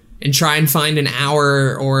and try and find an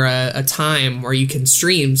hour or a time where you can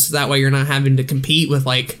stream, so that way you're not having to compete with,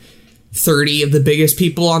 like, 30 of the biggest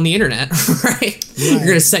people on the internet, right? You're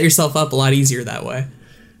going to set yourself up a lot easier that way.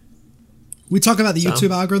 We talk about the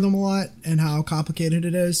YouTube algorithm a lot and how complicated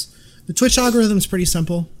it is. The Twitch algorithm is pretty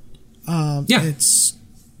simple. It's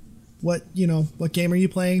what game are you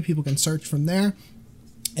playing? People can search from there.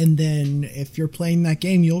 And then if you're playing that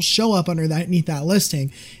game, you'll show up underneath that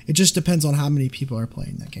listing. It just depends on how many people are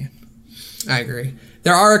playing that game. I agree.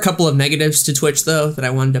 There are a couple of negatives to Twitch, though, that I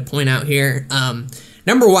wanted to point out here.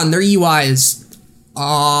 Number one, their UI is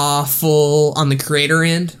awful on the creator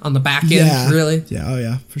end, on the back end, really. Yeah, oh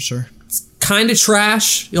yeah, for sure. It's kind of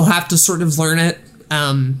trash. You'll have to sort of learn it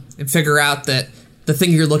and figure out that the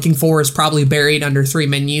thing you're looking for is probably buried under 3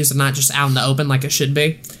 menus and not just out in the open like it should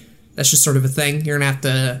be. That's just sort of a thing you're going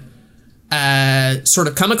to have to sort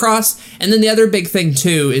of come across. And then the other big thing,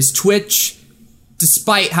 too, is Twitch,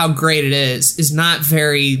 despite how great it is not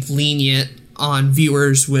very lenient on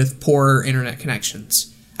viewers with poor internet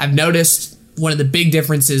connections. I've noticed one of the big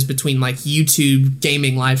differences between like YouTube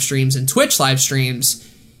gaming live streams and Twitch live streams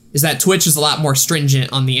is that Twitch is a lot more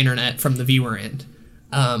stringent on the internet from the viewer end.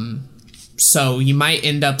 So you might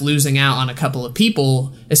end up losing out on a couple of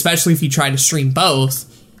people, especially if you try to stream both.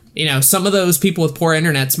 You know, some of those people with poor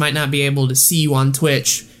internets might not be able to see you on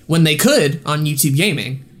Twitch when they could on YouTube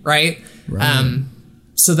gaming, right?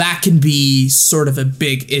 So that can be sort of a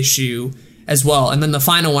big issue as well. And then the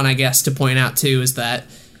final one, I guess, to point out too is that,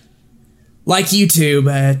 like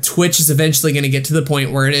YouTube, Twitch is eventually going to get to the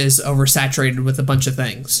point where it is oversaturated with a bunch of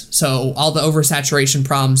things. So all the oversaturation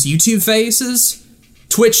problems YouTube faces,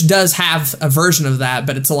 Twitch does have a version of that,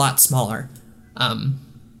 but it's a lot smaller than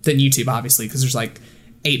YouTube, obviously, because there's like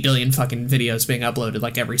 8 billion fucking videos being uploaded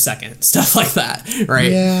like every second, stuff like that,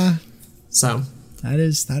 right? Yeah. So that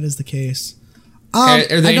is the case. I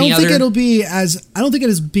don't think it'll be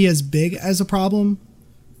as big as a problem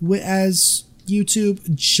as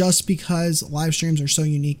YouTube, just because live streams are so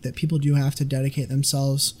unique that people do have to dedicate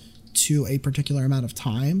themselves to a particular amount of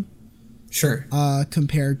time. Sure.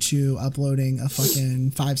 Compared to uploading a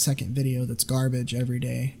fucking 5-second video that's garbage every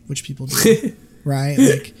day, which people do. Right?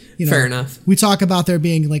 Like, fair enough. We talk about there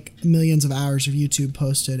being like millions of hours of YouTube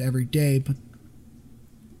posted every day, but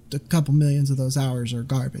a couple millions of those hours are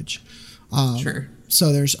garbage. Sure.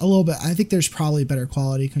 So there's a little bit, I think there's probably better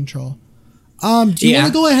quality control. Do you want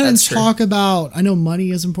to go ahead and talk about, I know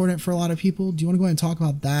money is important for a lot of people. Do you want to go ahead and talk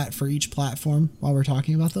about that for each platform while we're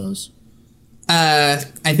talking about those? I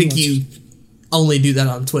think you only do that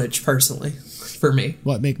on Twitch, personally, for me.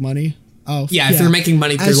 What, make money? Oh, yeah. If you're making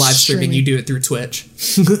money through live streaming, you do it through Twitch.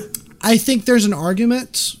 I think there's an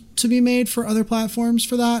argument to be made for other platforms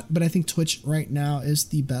for that, but I think Twitch right now is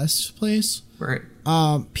the best place. Right.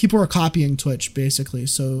 People are copying Twitch, basically.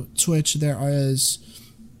 So Twitch,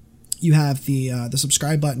 you have the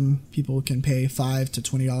subscribe button. People can pay $5 to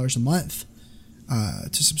 $20 a month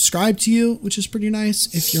to subscribe to you, which is pretty nice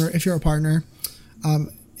if you're a partner.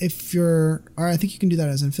 Or I think you can do that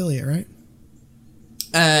as an affiliate, right?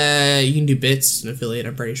 You can do bits as an affiliate,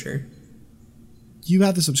 I'm pretty sure. You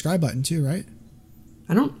have the subscribe button too, right?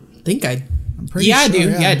 I don't think I'm pretty sure. I do.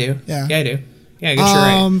 Yeah. Yeah, I do. Yeah, I do. Yeah, I guess you're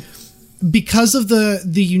right. Because of the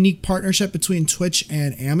unique partnership between Twitch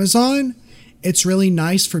and Amazon, it's really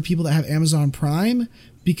nice for people that have Amazon Prime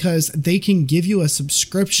because they can give you a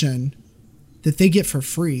subscription that they get for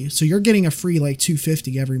free. So you're getting a free like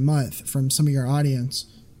 $2.50 every month from some of your audience.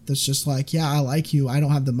 That's just like, yeah, I like you. I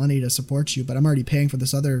don't have the money to support you, but I'm already paying for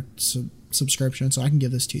this other subscription, so I can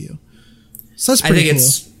give this to you. So that's pretty cool.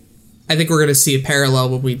 I think we're going to see a parallel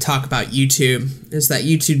when we talk about YouTube, is that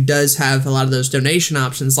YouTube does have a lot of those donation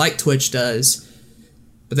options like Twitch does,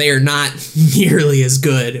 but they are not nearly as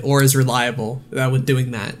good or as reliable with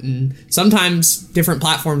doing that. And sometimes different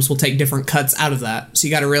platforms will take different cuts out of that. So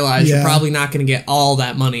you got to realize you're probably not going to get all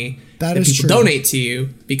that money that people donate to you,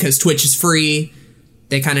 because Twitch is free.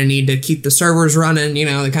 They kind of need to keep the servers running. They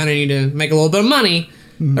kind of need to make a little bit of money.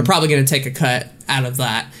 Mm-hmm. They're probably going to take a cut out of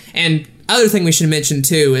that. And other thing we should mention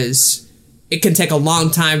too is it can take a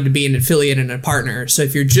long time to be an affiliate and a partner. So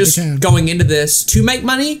if you're just going into this to make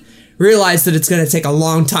money, realize that it's going to take a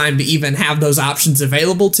long time to even have those options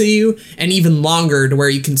available to you, and even longer to where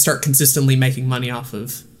you can start consistently making money off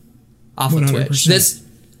of 100%. Twitch.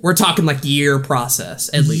 We're talking like year process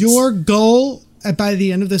at least. Your goal by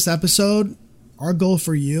the end of this episode, our goal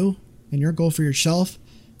for you and your goal for yourself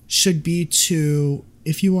should be to,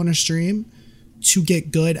 if you want to stream, to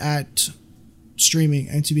get good at streaming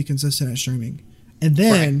and to be consistent at streaming. And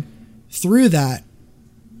then through that,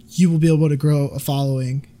 you will be able to grow a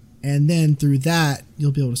following. And then through that,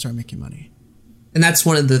 you'll be able to start making money. And that's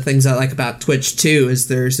one of the things I like about Twitch too, is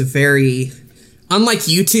there's a very, unlike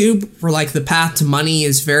YouTube, where like the path to money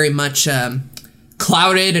is very much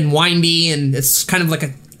clouded and windy, and it's kind of like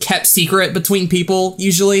a kept secret between people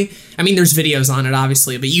usually. I mean, there's videos on it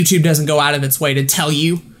obviously, but YouTube doesn't go out of its way to tell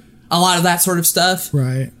you a lot of that sort of stuff.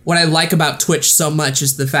 Right. What I like about Twitch so much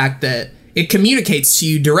is the fact that it communicates to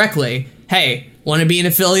you directly. Hey, want to be an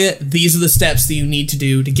affiliate? These are the steps that you need to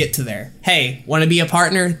do to get to there. Hey, want to be a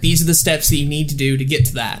partner? These are the steps that you need to do to get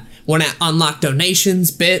to that. Want to unlock donations,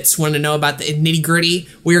 bits, want to know about the nitty gritty?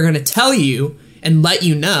 We are going to tell you and let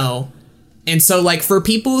you know. And so like for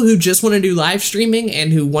people who just want to do live streaming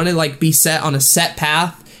and who want to like be set on a set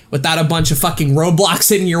path without a bunch of fucking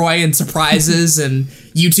roadblocks in your way and surprises and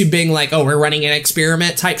YouTube being like, oh, we're running an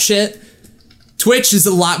experiment type shit, Twitch is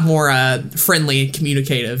a lot more friendly and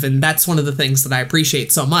communicative, and that's one of the things that I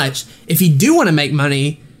appreciate so much. If you do want to make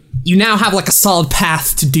money, you now have like a solid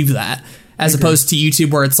path to do that, as opposed to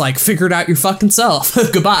YouTube where it's like, figure it out your fucking self.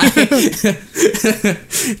 Goodbye.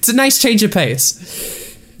 It's a nice change of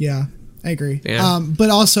pace. Yeah, I agree. Yeah. But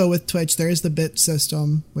also with Twitch, there is the bit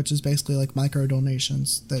system, which is basically like micro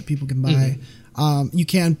donations that people can buy.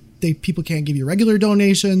 People can't give you regular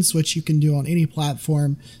donations, which you can do on any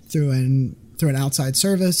platform through an outside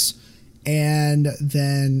service. And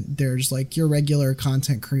then there's like your regular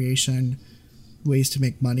content creation ways to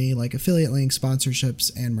make money, like affiliate links,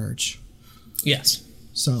 sponsorships, and merch. Yes.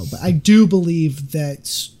 So, but I do believe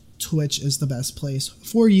that Twitch is the best place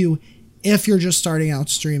for you if you're just starting out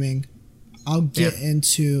streaming. I'll get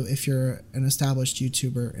into if you're an established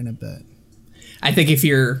YouTuber in a bit. I think if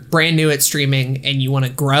you're brand new at streaming and you want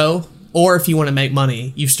to grow, or if you want to make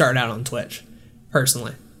money, you start out on Twitch,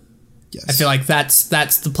 personally. Yes. I feel like that's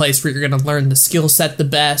the place where you're going to learn the skill set the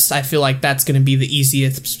best. I feel like that's going to be the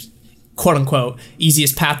easiest, quote unquote,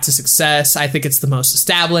 easiest path to success. I think it's the most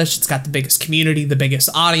established. It's got the biggest community, the biggest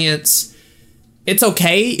audience. It's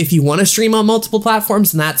okay if you want to stream on multiple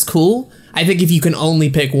platforms, and that's cool. I think if you can only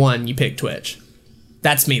pick one, you pick Twitch.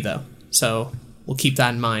 That's me, though. So we'll keep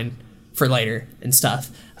that in mind for later and stuff.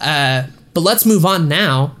 But let's move on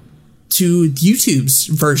now to YouTube's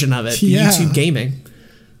version of it, the YouTube gaming.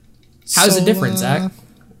 How's it different, Zach?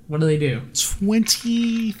 What do they do?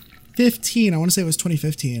 2015, I want to say it was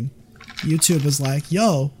 2015. YouTube was like,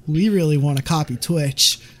 yo, we really want to copy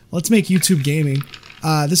Twitch. Let's make YouTube gaming.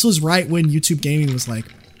 This was right when YouTube gaming was like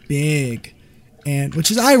big, and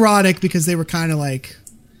which is ironic because they were kind of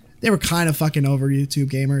fucking over YouTube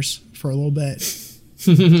gamers for a little bit.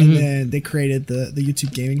 And then they created the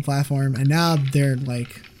YouTube gaming platform, and now they're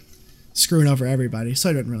like screwing over everybody, so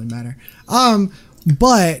it doesn't really matter.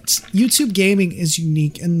 But YouTube gaming is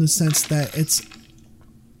unique in the sense that it's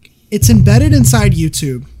embedded inside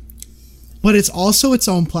YouTube, but it's also its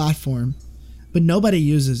own platform, but nobody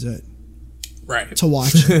uses it to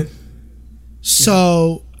watch it.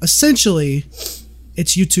 So essentially,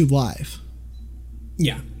 it's YouTube Live.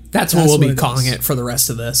 Yeah. That's what we'll be calling it for the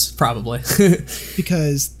rest of this, probably.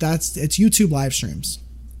 Because it's YouTube live streams.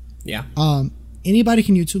 Yeah. Anybody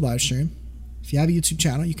can YouTube live stream. If you have a YouTube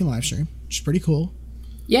channel, you can live stream, which is pretty cool.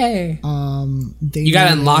 Yay. You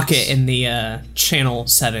gotta unlock it in the channel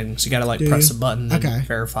settings. You gotta press a button and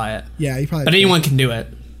verify it. Yeah, you probably. But anyone can do it.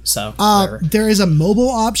 So there is a mobile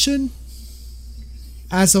option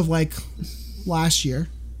as of like last year,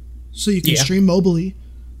 so you can stream mobilely,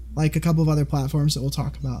 like a couple of other platforms that we'll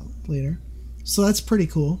talk about later. So that's pretty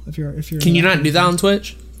cool. If you're. Can you not do that on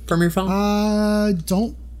Twitch from your phone?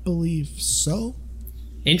 Don't believe so.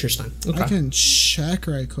 Interesting. Okay. I can check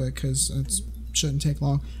right quick because it shouldn't take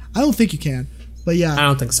long. I don't think you can, but yeah. I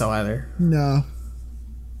don't think so either. No.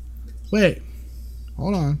 Wait.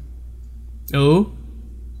 Hold on. Ooh.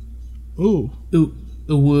 Ooh. Ooh.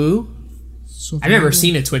 Ooh. Woo. So I've never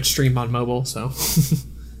seen a Twitch stream on mobile, so.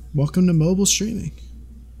 Welcome to mobile streaming.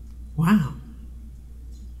 Wow.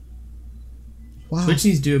 Twitch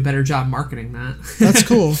needs to do a better job marketing that. That's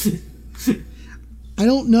cool. I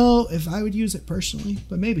don't know if I would use it personally,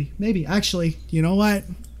 but maybe. Actually, you know what?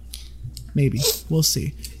 Maybe. We'll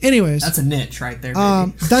see. Anyways. That's a niche right there,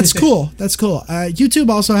 baby. That's cool. That's cool. YouTube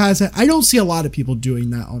also has it. I don't see a lot of people doing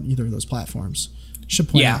that on either of those platforms. Should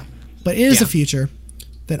point out. But it is Yeah. a feature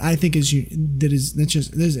that I think is that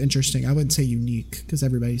is interesting. I wouldn't say unique because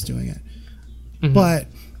everybody's doing it, but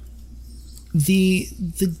the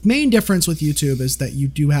main difference with YouTube is that you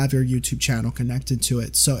do have your YouTube channel connected to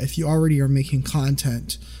it. So if you already are making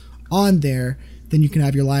content on there, then you can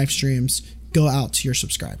have your live streams go out to your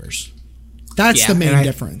subscribers. That's the main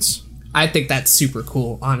difference. I think that's super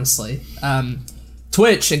cool, honestly.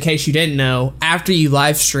 Twitch, in case you didn't know, after you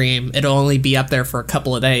live stream, it'll only be up there for a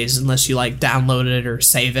couple of days unless you like download it or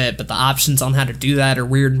save it. But the options on how to do that are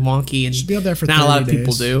weird and wonky, and Should be up there for not 30 a lot of days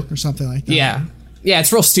people do. or something like that. Yeah. Yeah,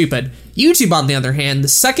 it's real stupid. YouTube, on the other hand, the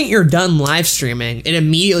second you're done live streaming, it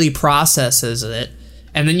immediately processes it,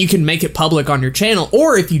 and then you can make it public on your channel.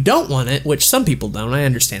 Or if you don't want it, which some people don't, I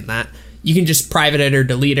understand that, you can just private it or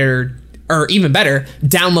delete it, or even better,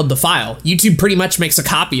 download the file. YouTube pretty much makes a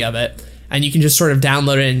copy of it, and you can just sort of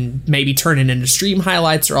download it and maybe turn it into stream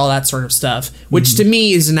highlights or all that sort of stuff, which to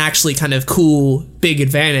me is an actually kind of cool, big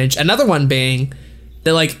advantage. Another one being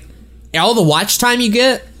that, like, all the watch time you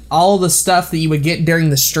get, all the stuff that you would get during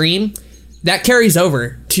the stream, that carries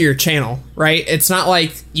over to your channel, right? It's not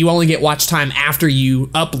like you only get watch time after you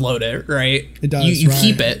upload it, right? It does, You right.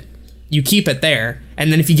 keep it. You keep it there.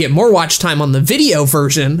 And then if you get more watch time on the video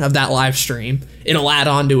version of that live stream, it'll add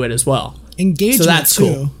on to it as well. Engagement, So that's too.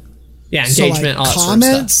 cool. Yeah, So, engagement, all like, that sort of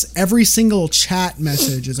comments, stuff. every single chat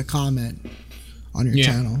message is a comment on your Yeah.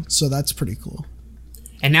 channel. So that's pretty cool.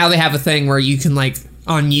 And now they have a thing where you can, like,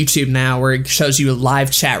 on YouTube now, where it shows you a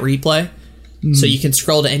live chat replay. So you can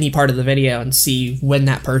scroll to any part of the video and see when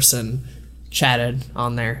that person chatted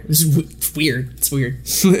on there. It's weird. It's weird.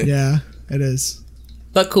 Yeah, it is.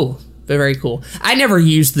 But cool. But very cool. I never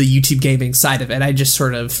used the YouTube gaming side of it. I just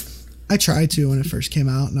sort of I tried to when it first came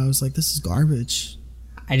out, and I was like, this is garbage.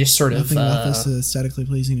 Nothing about this is aesthetically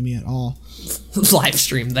pleasing to me at all. live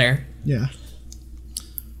streamed there. Yeah.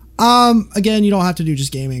 Again, you don't have to do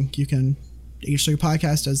just gaming. You can H3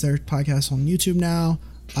 Podcast does their podcast on YouTube now.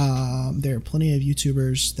 There are plenty of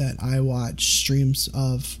YouTubers that I watch streams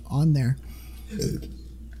of on there.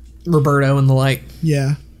 Roberto and the like.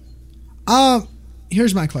 Yeah.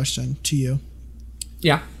 Here's my question to you.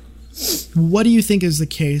 Yeah. What do you think is the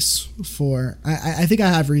case for... I think I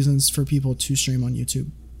have reasons for people to stream on YouTube.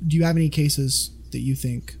 Do you have any cases that you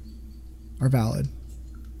think are valid?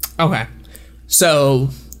 Okay. So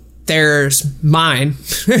there's mine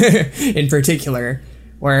in particular,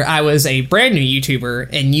 where I was a brand new YouTuber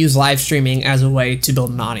and used live streaming as a way to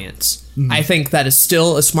build an audience. I think that is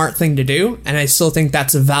still a smart thing to do, and I still think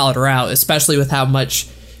that's a valid route, especially with how much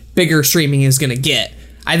bigger streaming is going to get.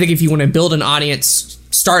 I think if you want to build an audience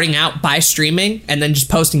starting out by streaming and then just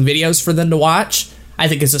posting videos for them to watch, I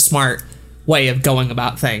think is a smart way of going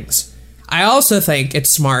about things. I also think it's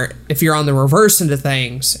smart if you're on the reverse end of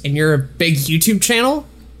things and you're a big YouTube channel,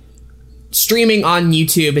 streaming on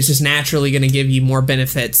YouTube is just naturally going to give you more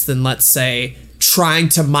benefits than, let's say, trying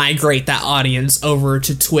to migrate that audience over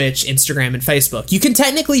to Twitch, Instagram, and Facebook. You can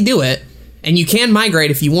technically do it, and you can migrate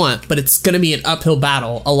if you want, but it's going to be an uphill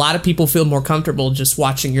battle. A lot of people feel more comfortable just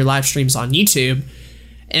watching your live streams on YouTube.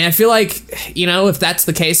 And I feel like, you know, if that's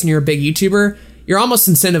the case and you're a big YouTuber, you're almost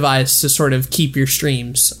incentivized to sort of keep your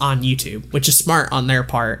streams on YouTube, which is smart on their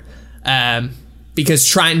part. Because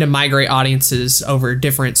trying to migrate audiences over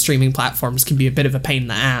different streaming platforms can be a bit of a pain in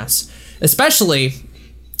the ass, especially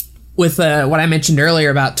with what I mentioned earlier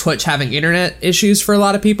about Twitch having internet issues for a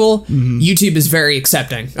lot of people. YouTube is very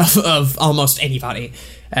accepting of almost anybody.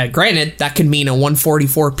 Granted, that could mean a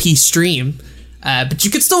 144p stream, but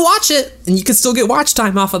you could still watch it and you could still get watch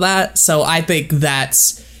time off of that. So I think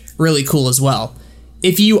that's really cool as well.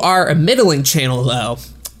 If you are a middling channel, though,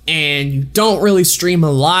 and you don't really stream a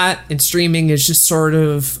lot, and streaming is just sort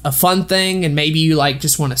of a fun thing, and maybe you like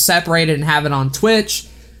just want to separate it and have it on Twitch,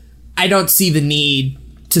 I don't see the need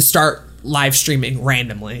to start live streaming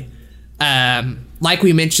randomly. Like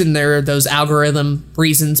we mentioned, there are those algorithm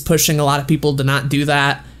reasons pushing a lot of people to not do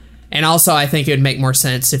that. And also, I think it would make more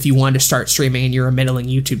sense if you wanted to start streaming and you're a middling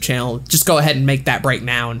YouTube channel, just go ahead and make that break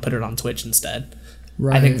now and put it on Twitch instead.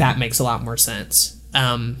 Right. I think that makes a lot more sense.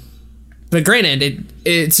 But granted,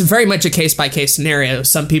 it's very much a case-by-case scenario.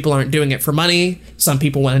 Some people aren't doing it for money. Some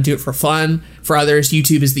people want to do it for fun. For others,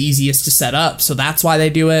 YouTube is the easiest to set up, so that's why they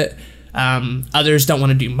do it. Others don't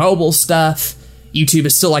want to do mobile stuff. YouTube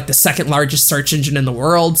is still like the second largest search engine in the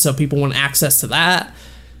world, so people want access to that.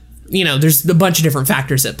 You know, there's a bunch of different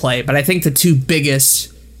factors at play, but I think the two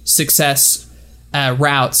biggest success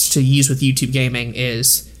routes to use with YouTube gaming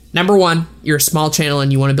is, number one, you're a small channel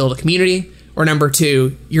and you want to build a community, or number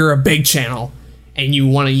two, you're a big channel and you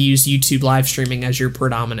want to use YouTube live streaming as your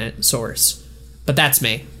predominant source. But that's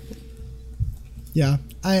me. Yeah,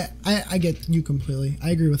 I get you completely.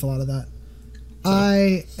 I agree with a lot of that.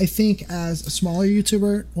 I think as a smaller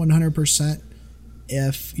YouTuber,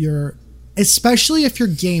 100%, especially if you're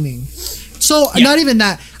gaming. So not even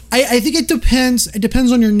that. I think it depends. It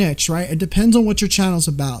depends on your niche, right? It depends on what your channel's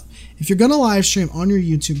about. If you're going to live stream on your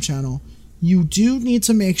YouTube channel, you do need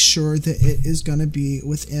to make sure that it is going to be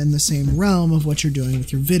within the same realm of what you're doing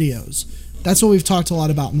with your videos. That's what we've talked a lot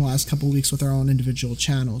about in the last couple of weeks with our own individual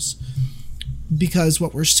channels. Because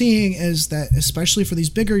what we're seeing is that, especially for these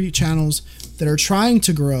bigger channels that are trying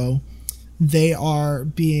to grow, they are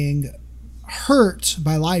being hurt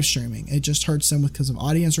by live streaming. It just hurts them because of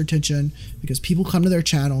audience retention, because people come to their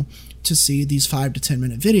channel to see these 5 to 10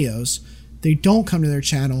 minute videos. They don't come to their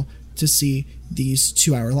channel to see these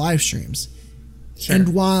 2-hour live streams. Sure.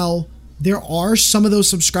 And while there are some of those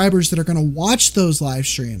subscribers that are going to watch those live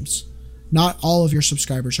streams, not all of your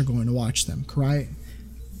subscribers are going to watch them, correct?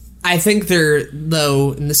 I think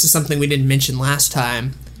though, and this is something we didn't mention last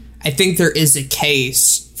time, I think there is a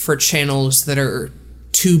case for channels that are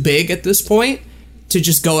too big at this point to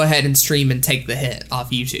just go ahead and stream and take the hit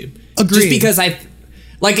off YouTube. Agreed. Just because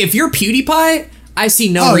if you're PewDiePie, I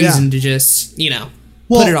see no reason to just,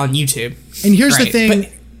 put it on YouTube. And here's the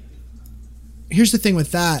thing. Here's the thing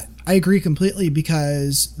with that. I agree completely,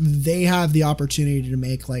 because they have the opportunity to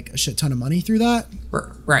make like a shit ton of money through that.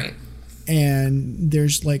 Right. And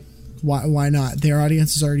there's like, why not? Their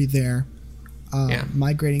audience is already there.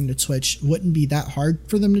 Migrating to Twitch wouldn't be that hard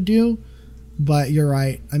for them to do. But you're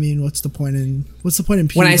right. I mean, what's the point in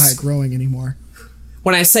PewDiePie growing anymore?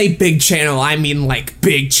 When I say big channel, I mean like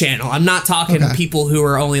big channel. I'm not talking to people who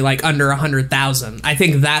are only like under 100,000. I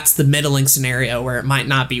think that's the middling scenario where it might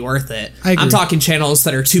not be worth it. I'm talking channels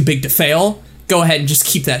that are too big to fail. Go ahead and just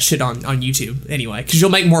keep that shit on YouTube anyway, because you'll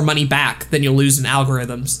make more money back than you'll lose in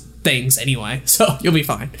algorithms things anyway. So you'll be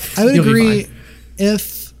fine. I would agree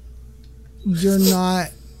if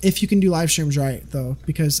you can do live streams right, though,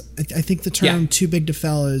 because I think the term too big to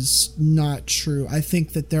fail is not true. I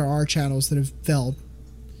think that there are channels that have failed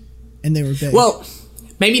and they were big. Well,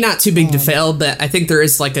 maybe not too big to fail, but I think there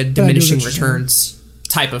is like a diminishing returns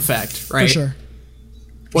type effect, right? For sure.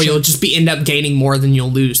 Or you'll just end up gaining more than you'll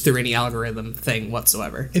lose through any algorithm thing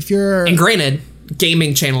whatsoever. And granted,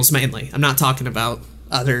 gaming channels mainly. I'm not talking about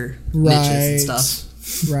other niches and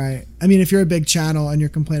stuff. Right. I mean, if you're a big channel and you're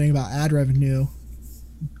complaining about ad revenue,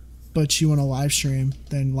 but you want to live stream,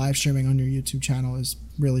 then live streaming on your YouTube channel is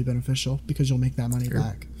really beneficial because you'll make that money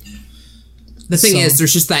back. The thing is,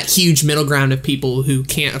 there's just that huge middle ground of people who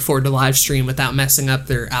can't afford to live stream without messing up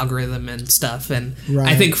their algorithm and stuff. And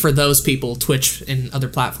I think for those people, Twitch and other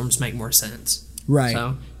platforms make more sense. Right.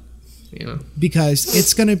 So, because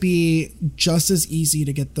it's going to be just as easy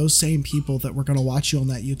to get those same people that were going to watch you on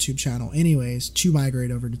that YouTube channel anyways to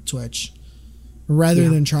migrate over to Twitch, rather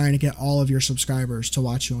than trying to get all of your subscribers to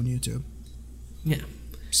watch you on YouTube. Yeah.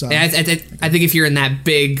 So I think if you're in that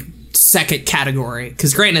big second category,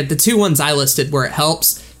 because granted, the two ones I listed where it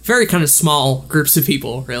helps, very kind of small groups of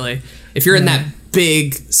people, really. If you're in that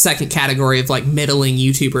big second category of like middling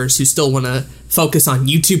YouTubers who still want to focus on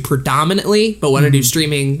YouTube predominantly, but want to do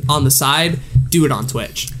streaming on the side, do it on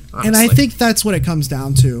Twitch. Honestly. And I think that's what it comes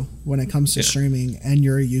down to when it comes to streaming and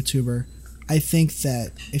you're a YouTuber. I think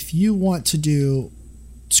that if you want to do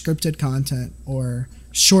scripted content or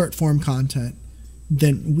short form content,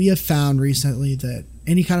 then we have found recently that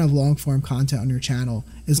any kind of long form content on your channel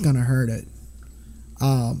is going to hurt it.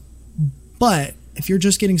 But if you're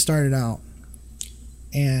just getting started out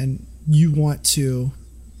and you want to,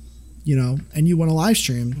 and you want to live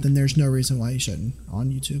stream, then there's no reason why you shouldn't on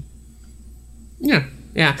YouTube. Yeah.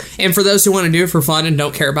 Yeah. And for those who want to do it for fun and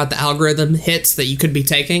don't care about the algorithm hits that you could be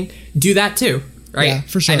taking, do that too. Right. Yeah,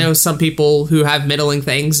 for sure. I know some people who have middling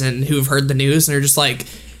things and who've heard the news and are just like,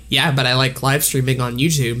 yeah, but I like live streaming on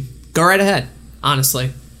YouTube. Go right ahead.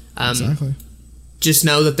 Honestly. Exactly. Just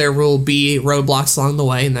know that there will be roadblocks along the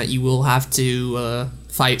way and that you will have to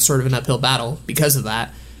fight sort of an uphill battle because of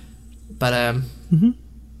that. But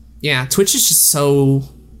yeah, Twitch is just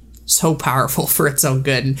so powerful for its own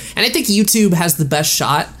good. And I think YouTube has the best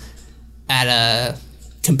shot at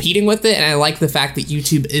competing with it. And I like the fact that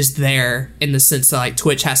YouTube is there in the sense that like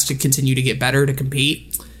Twitch has to continue to get better to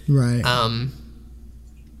compete. Right.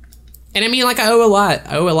 And I mean, like, I owe a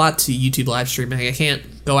lot to YouTube live streaming. I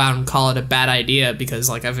can't go out and call it a bad idea because,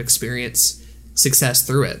 like, I've experienced success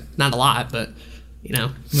through it. Not a lot, but,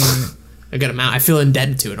 a good amount. I feel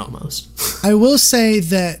indebted to it almost. I will say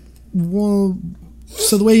that,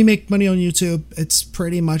 so the way you make money on YouTube, it's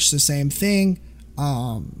pretty much the same thing.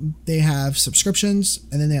 They have subscriptions,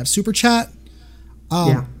 and then they have Super Chat.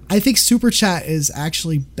 I I think Super Chat is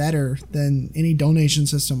actually better than any donation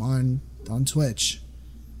system on Twitch.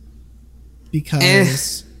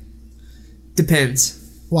 Because... Depends.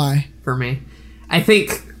 Why? For me. I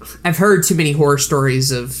think I've heard too many horror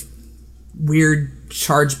stories of weird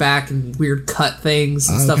chargeback and weird cut things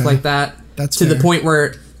and stuff like that. That's to fair. the point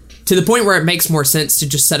where it makes more sense to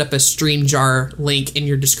just set up a StreamJar link in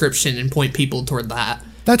your description and point people toward that.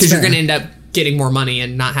 That's because you're fair. going to end up getting more money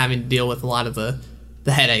and not having to deal with a lot of the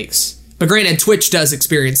headaches. But granted, Twitch does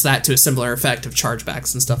experience that to a similar effect of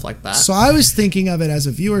chargebacks and stuff like that. So I was thinking of it as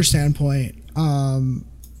a viewer standpoint, and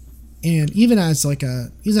even as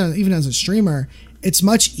even as a streamer, it's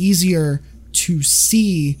much easier to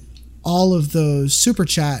see all of those super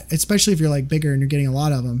chat, especially if you're like bigger and you're getting a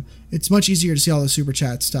lot of them. It's much easier to see all the super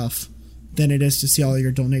chat stuff than it is to see all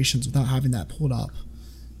your donations without having that pulled up.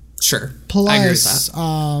 Sure. Plus, I agree with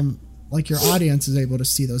that. like your audience is able to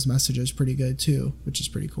see those messages pretty good too, which is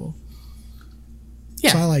pretty cool.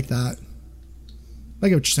 Yeah. So I like that. I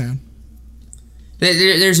get what you're saying.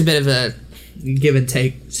 There's a bit of a give and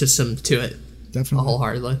take system to it. Definitely.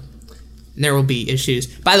 Wholeheartedly. And there will be issues.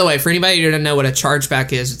 By the way, for anybody who doesn't know what a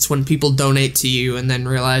chargeback is, it's when people donate to you and then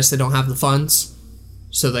realize they don't have the funds.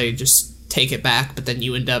 So they just take it back, but then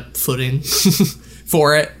you end up footing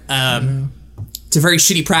for it. It's a very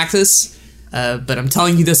shitty practice, but I'm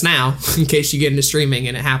telling you this now, in case you get into streaming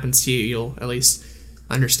and it happens to you, you'll at least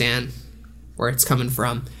understand where it's coming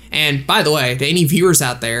from. And by the way, to any viewers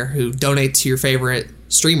out there who donate to your favorite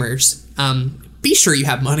streamers, be sure you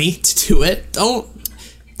have money to do it. Don't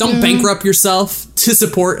bankrupt yourself to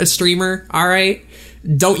support a streamer, all right?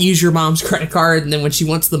 Don't use your mom's credit card and then when she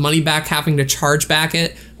wants the money back, having to charge back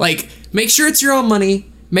it. Like, make sure it's your own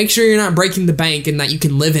money. Make sure you're not breaking the bank and that you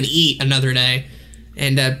can live and eat another day.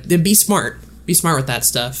 And then be smart. Be smart with that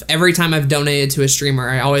stuff. Every time I've donated to a streamer,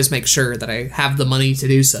 I always make sure that I have the money to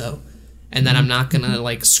do so. And that I'm not going to,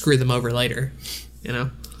 like, screw them over later, you know?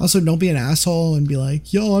 Also, don't be an asshole and be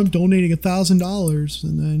like, yo, I'm donating $1,000.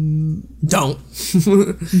 And then Don't.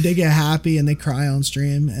 they get happy and they cry on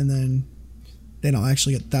stream and then they don't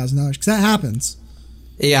actually get $1,000. Because that happens.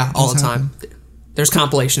 Yeah, all the time. There's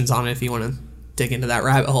compilations on it if you want to dig into that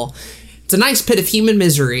rabbit hole. It's a nice pit of human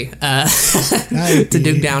misery to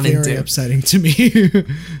dig down into. Very upsetting to me.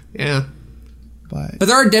 Yeah. But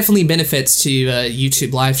there are definitely benefits to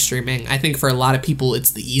YouTube live streaming. I think for a lot of people,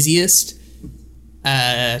 it's the easiest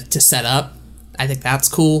to set up. I think that's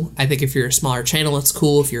cool. I think if you're a smaller channel, it's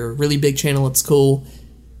cool. If you're a really big channel, it's cool.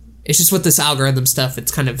 It's just with this algorithm stuff,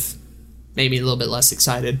 it's kind of made me a little bit less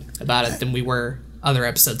excited about it than we were other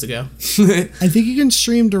episodes ago. I think you can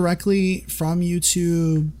stream directly from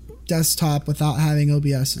YouTube desktop without having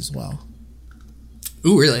OBS as well.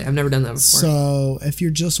 Ooh, really? I've never done that before. So if you're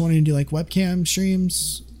just wanting to do like webcam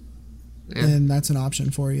streams, then that's an option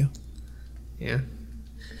for you. Yeah.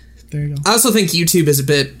 There you go. I also think YouTube is a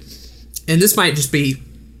bit, and this might just be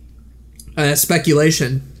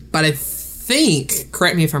speculation, but I think,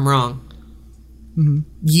 correct me if I'm wrong,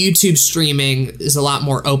 YouTube streaming is a lot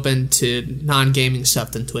more open to non-gaming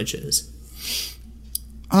stuff than Twitch is.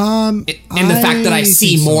 And the fact that I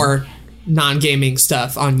see more non-gaming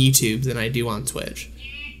stuff on YouTube than I do on Twitch.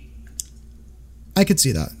 I could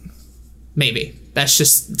see that. Maybe. That's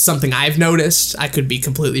just something I've noticed. I could be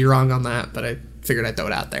completely wrong on that, but I figured I'd throw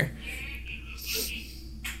it out there.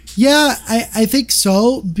 Yeah, I think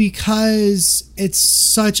so because it's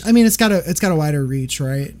such. I mean, it's got a wider reach,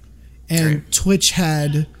 right? And Right. Twitch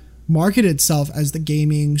had marketed itself as the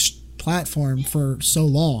gaming platform for so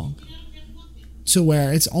long, to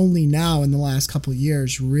where it's only now in the last couple of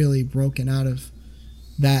years really broken out of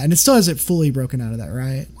that, and it still hasn't fully broken out of that,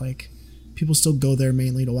 right? Like, people still go there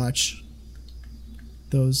mainly to watch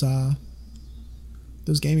those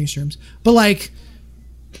gaming streams, but like,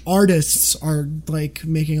 artists are like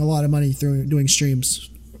making a lot of money through doing streams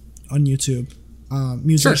on YouTube.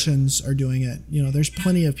 Musicians are doing it. You know, there's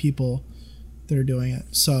plenty of people that are doing it.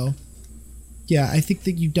 So yeah, I think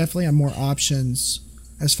that you definitely have more options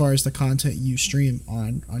as far as the content you stream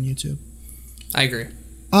on YouTube. I agree.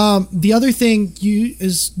 The other thing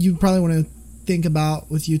you probably want to think about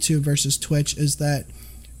with YouTube versus Twitch is that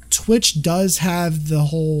Twitch does have the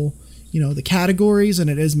whole, the categories, and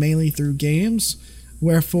it is mainly through games.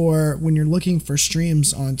 Wherefore, when you're looking for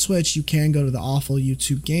streams on Twitch, you can go to the awful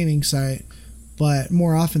YouTube gaming site. But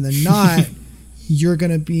more often than not,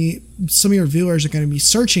 some of your viewers are going to be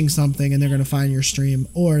searching something and they're going to find your stream,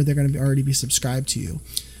 or they're going to already be subscribed to you.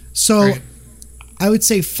 So Right. I would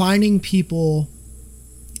say finding people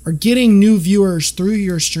or getting new viewers through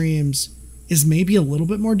your streams is maybe a little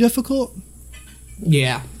bit more difficult.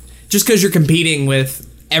 Yeah. Just because you're competing with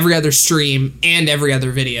every other stream and every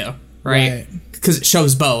other video, right? Because it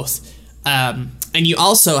shows both. And you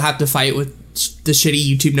also have to fight with the shitty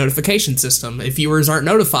YouTube notification system. If viewers aren't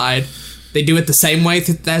notified, they do it the same way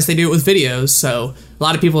as they do it with videos. So a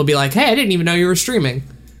lot of people will be like, hey, I didn't even know you were streaming,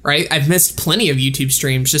 right? I've missed plenty of YouTube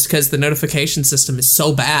streams just because the notification system is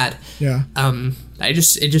so bad. Yeah. It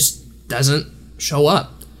just doesn't show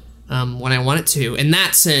up when I want it to. In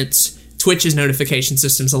that sense, Twitch's notification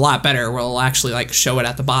system is a lot better, where it'll actually like show it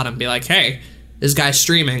at the bottom, be like, hey, this guy's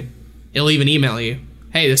streaming. It'll even email you,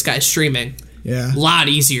 hey, this guy's streaming. Yeah. A lot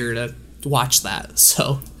easier to watch that.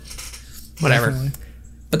 So whatever. Definitely.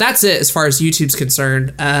 But that's it as far as YouTube's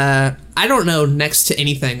concerned. I don't know next to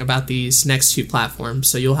anything about these next two platforms,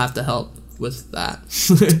 so you'll have to help with that.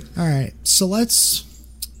 All right. So let's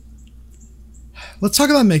talk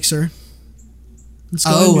about Mixer.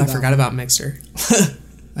 I forgot about Mixer.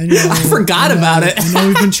 I know. I forgot about it. I know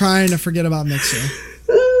we've been trying to forget about Mixer,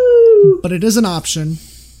 but it is an option.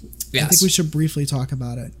 Yes. I think we should briefly talk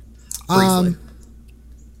about it. Briefly.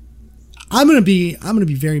 I'm gonna be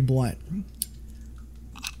very blunt.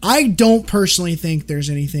 I don't personally think there's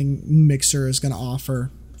anything Mixer is gonna offer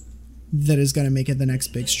that is gonna make it the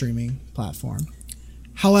next big streaming platform.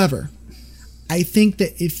 However, I think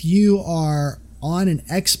that if you are on an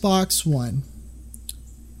Xbox One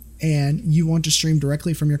and you want to stream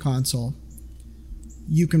directly from your console,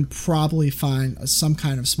 you can probably find some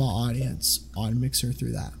kind of small audience on Mixer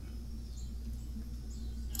through that.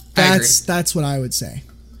 That's what I would say.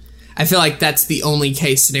 I feel like that's the only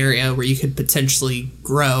case scenario where you could potentially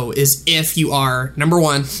grow, is if you are, number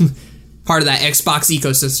one, part of that Xbox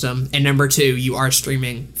ecosystem, and number two, you are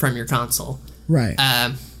streaming from your console. Right.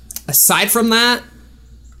 Aside from that,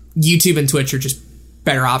 YouTube and Twitch are just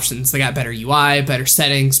better options. They got better UI, better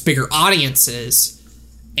settings, bigger audiences,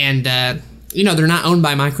 and they're not owned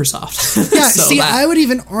by Microsoft. Yeah, so I would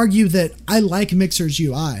even argue that I like Mixer's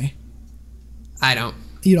UI. I don't.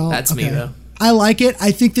 That's okay. me though. I like it.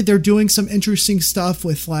 I think that they're doing some interesting stuff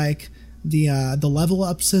with like the level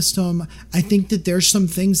up system. I think that there's some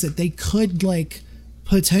things that they could like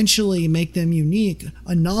potentially make them unique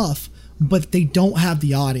enough, but they don't have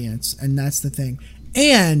the audience, and that's the thing.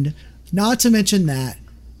 And not to mention that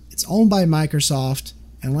it's owned by Microsoft,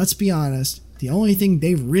 and let's be honest, the only thing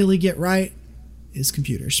they really get right is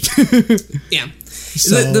computers. Yeah.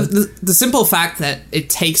 So, the simple fact that it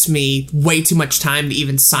takes me way too much time to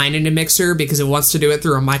even sign into Mixer because it wants to do it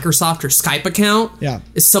through a Microsoft or Skype account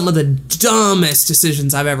is some of the dumbest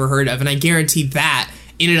decisions I've ever heard of. And I guarantee that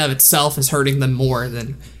in and of itself is hurting them more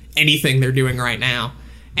than anything they're doing right now.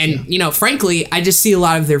 And, frankly, I just see a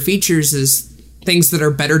lot of their features as things that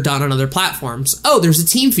are better done on other platforms. Oh, there's a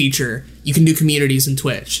team feature. You can do communities in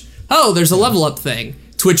Twitch. Oh, there's a level up thing.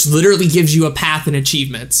 Twitch literally gives you a path and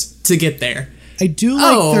achievements to get there. I do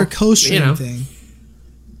like their co-stream thing.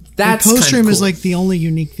 That's their co-stream cool. is like the only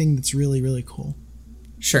unique thing that's really, really cool.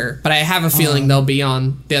 Sure, but I have a feeling they'll be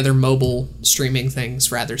on the other mobile streaming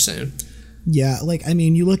things rather soon. Yeah,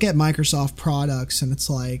 you look at Microsoft products and it's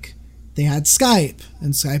like they had Skype,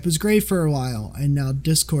 and Skype was great for a while, and now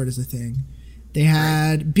Discord is a thing. They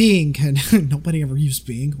had Bing, and nobody ever used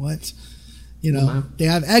Bing. What? They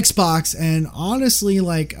have Xbox, and honestly,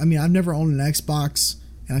 I've never owned an Xbox,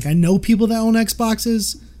 and I know people that own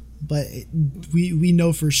Xboxes, but we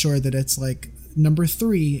know for sure that it's like number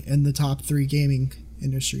 3 in the top 3 gaming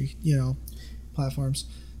industry, platforms.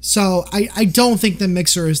 So I don't think the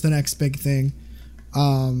Mixer is the next big thing.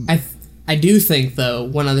 I do think, though,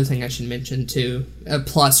 one other thing I should mention too, a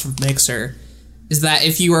plus for Mixer, is that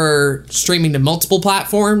if you are streaming to multiple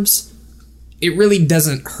platforms, it really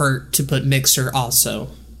doesn't hurt to put Mixer also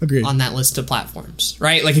on that list of platforms,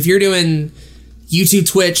 right? Like if you're doing YouTube,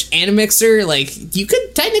 Twitch, and a Mixer, like you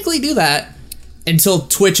could technically do that until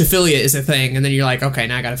Twitch affiliate is a thing, and then you're like, okay,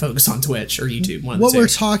 now I got to focus on Twitch or YouTube. What we're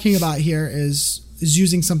talking about here is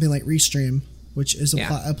using something like Restream, which is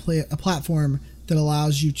a platform that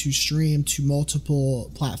allows you to stream to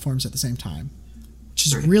multiple platforms at the same time, which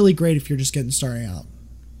is really great if you're just getting started out.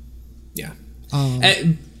 Yeah.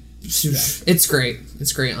 It's great.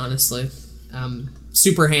 It's great, honestly.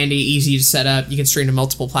 Super handy, easy to set up. You can stream to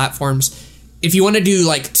multiple platforms. If you want to do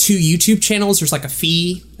like 2 YouTube channels, there's like a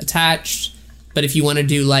fee attached. But if you want to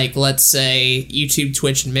do like, let's say, YouTube,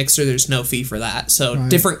 Twitch, and Mixer, there's no fee for that. So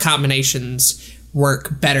different combinations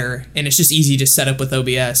work better, and it's just easy to set up with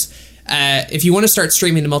OBS. If you want to start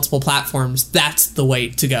streaming to multiple platforms, that's the way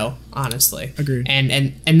to go, honestly. Agreed.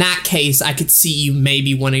 And in that case, I could see you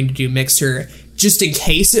maybe wanting to do Mixer just in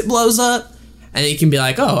case it blows up, and then you can be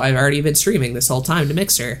like, oh, I've already been streaming this whole time to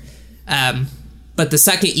Mixer. But the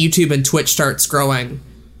second YouTube and Twitch starts growing,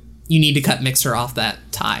 you need to cut Mixer off that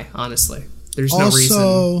tie, honestly. There's no Also,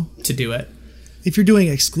 reason to do it. If you're doing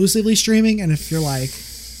exclusively streaming, and if you're like,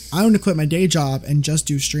 I want to quit my day job and just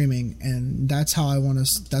do streaming, and that's how I want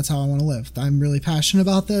to live. I'm really passionate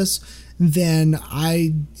about this. Then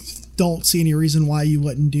I don't see any reason why you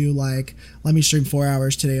wouldn't do like, let me stream 4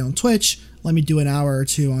 hours today on Twitch. Let me do an hour or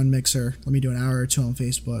two on Mixer. Let me do an hour or two on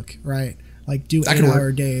Facebook, right? Like do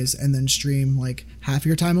 8-hour days and then stream like half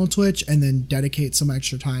your time on Twitch and then dedicate some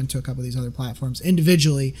extra time to a couple of these other platforms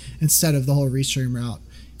individually instead of the whole restream route.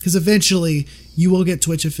 Because eventually you will get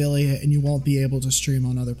Twitch affiliate and you won't be able to stream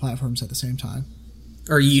on other platforms at the same time.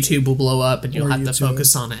 Or YouTube will blow up and you'll have to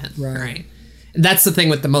focus on it. Right. And that's the thing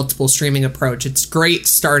with the multiple streaming approach. It's great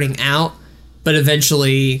starting out, but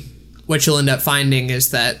eventually what you'll end up finding is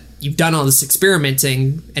that you've done all this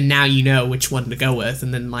experimenting and now you know which one to go with.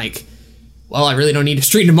 And then like, well, I really don't need to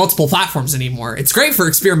stream to multiple platforms anymore. It's great for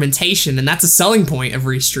experimentation, and that's a selling point of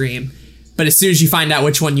Restream. But as soon as you find out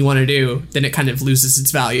which one you want to do, then it kind of loses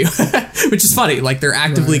its value, which is funny. Like they're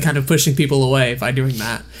actively kind of pushing people away by doing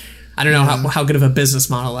that. I don't know how good of a business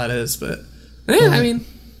model that is, but I mean,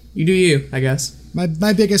 you do you, I guess.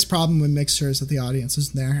 My biggest problem with Mixer is that the audience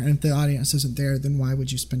isn't there, and if the audience isn't there, then why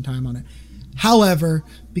would you spend time on it? However,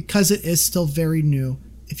 because it is still very new,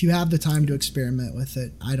 if you have the time to experiment with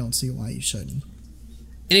it, I don't see why you shouldn't.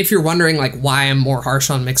 And if you're wondering like why I'm more harsh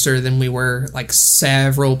on Mixer than we were like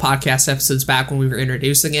several podcast episodes back when we were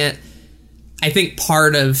introducing it, I think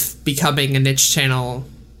part of becoming a niche channel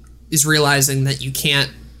is realizing that you can't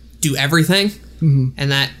do everything.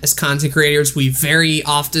 And that as content creators, we very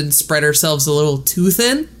often spread ourselves a little too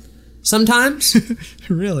thin sometimes.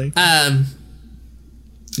 Really?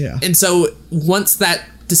 Yeah. And so once that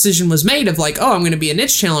decision was made of like, oh, I'm going to be a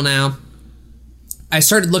niche channel now, I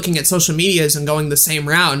started looking at social medias and going the same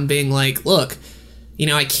route and being like, look, you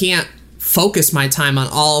know, I can't focus my time on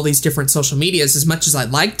all these different social medias as much as I'd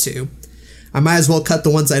like to. I might as well cut the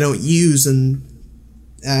ones I don't use and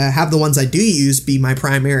have the ones I do use be my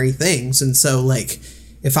primary things. And so like,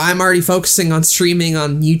 if I'm already focusing on streaming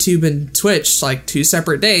on YouTube and Twitch like 2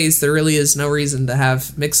 separate days, there really is no reason to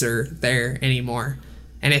have Mixer there anymore.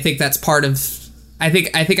 And I think that's part of, I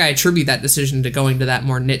think I attribute that decision to going to that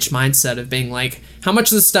more niche mindset of being like, how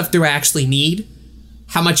much of this stuff do I actually need?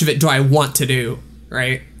 How much of it do I want to do?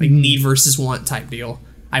 Right? Like need versus want type deal.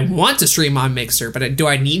 I want to stream on Mixer, but do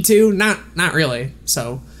I need to? Not really.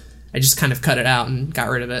 So I just kind of cut it out and got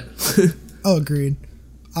rid of it. Oh, agreed.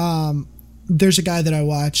 There's a guy that I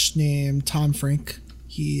watch named Tom Frank.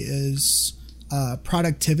 He is a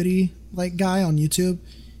productivity like guy on YouTube.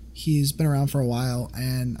 He's been around for a while,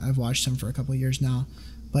 and I've watched him for a couple of years now.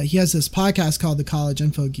 But he has this podcast called The College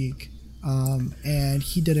Info Geek, and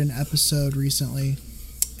he did an episode recently,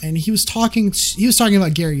 and he was talking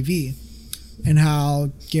about Gary Vee, and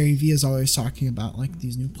how Gary Vee is always talking about like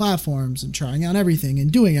these new platforms and trying out everything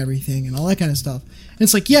and doing everything and all that kind of stuff. And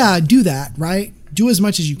it's like, yeah, do that, right? Do as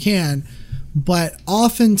much as you can, but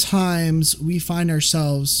oftentimes we find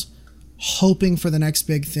ourselves hoping for the next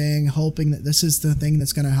big thing, hoping that this is the thing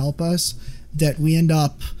that's going to help us, that we end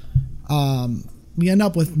up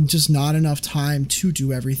with just not enough time to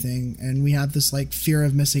do everything, and we have this like fear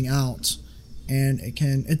of missing out, and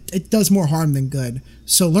it does more harm than good.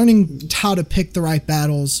 So learning how to pick the right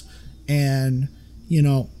battles and, you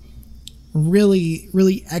know,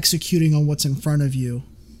 really executing on what's in front of you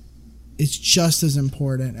is just as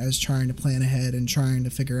important as trying to plan ahead and trying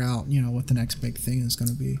to figure out, you know, what the next big thing is going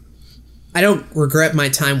to be. I don't regret my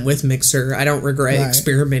time with Mixer. I don't regret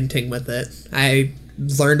experimenting with it. I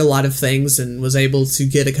learned a lot of things and was able to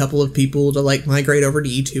get a couple of people to like migrate over to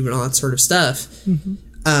YouTube and all that sort of stuff.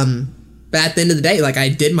 But at the end of the day, like I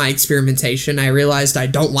did my experimentation. I realized I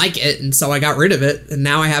don't like it, and so I got rid of it. And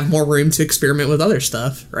now I have more room to experiment with other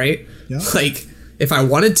stuff, right? Yeah. Like if I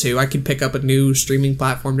wanted to, I could pick up a new streaming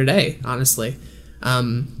platform today, honestly. But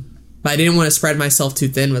I didn't want to spread myself too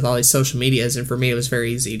thin with all these social medias. And for me, it was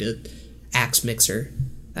very easy to axe Mixer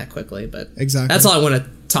that quickly. But exactly, that's all I want to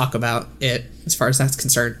talk about it as far as that's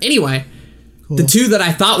concerned. Anyway, cool. The two that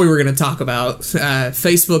I thought we were going to talk about,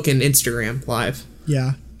 Facebook and Instagram Live.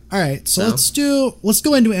 Yeah. All right, so let's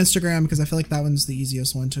go into Instagram, because I feel like that one's the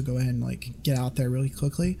easiest one to go ahead and like get out there really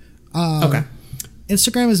quickly. Okay.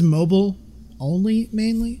 Instagram is mobile only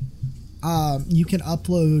mainly. You can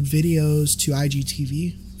upload videos to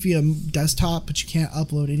IGTV via desktop, but you can't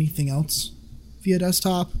upload anything else via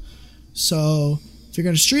desktop. So if you're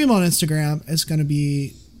going to stream on Instagram, it's going to be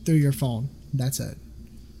through your phone. That's it.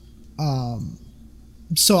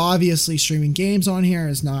 So obviously streaming games on here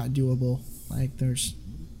is not doable. Like there's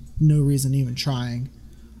no reason even trying.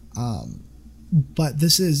 But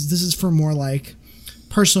this is for more like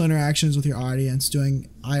personal interactions with your audience, doing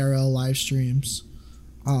IRL live streams,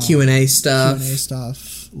 Q&A stuff,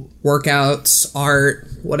 workouts, art,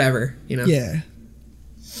 whatever, Yeah.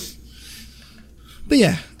 But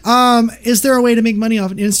yeah, is there a way to make money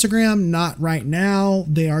off of Instagram? Not right now.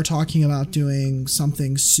 They are talking about doing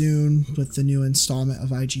something soon with the new installment of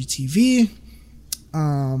IGTV.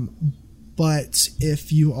 But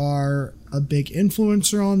if you are a big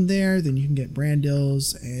influencer on there, then you can get brand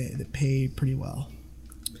deals that pay pretty well.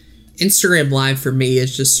 Instagram Live for me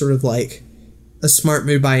is just sort of like a smart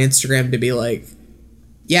move by Instagram to be like,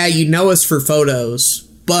 yeah, you know us for photos,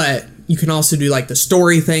 but you can also do like the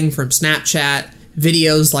story thing from Snapchat,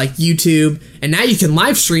 videos like YouTube, and now you can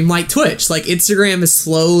live stream like Twitch. Like Instagram is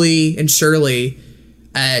slowly and surely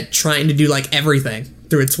trying to do like everything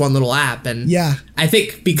through its one little app, and yeah, I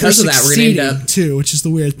think because of that we're gonna end up too, which is the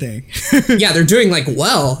weird thing. Yeah, they're doing like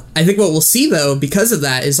well. I think what we'll see though because of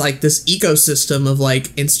that is like this ecosystem of like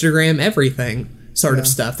Instagram everything sort of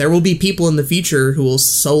stuff. There will be people in the future who will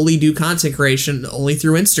solely do content creation only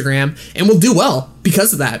through Instagram and will do well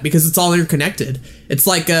because of that, because it's all interconnected. It's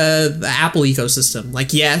like the Apple ecosystem.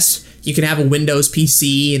 Like, yes, you can have a Windows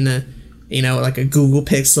PC and like a Google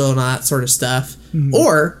Pixel and all that sort of stuff,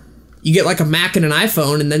 or you get like a Mac and an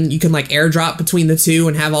iPhone, and then you can like airdrop between the two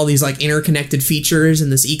and have all these like interconnected features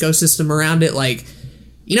and this ecosystem around it. Like,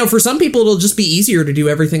 for some people, it'll just be easier to do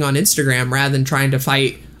everything on Instagram rather than trying to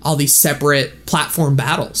fight all these separate platform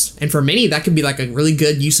battles. And for many, that could be like a really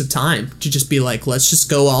good use of time to just be like, let's just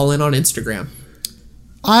go all in on Instagram.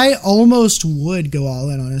 I almost would go all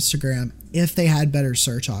in on Instagram if they had better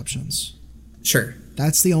search options. Sure.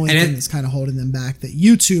 That's the only thing that's kind of holding them back, that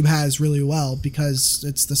YouTube has really well because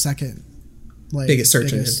it's the second biggest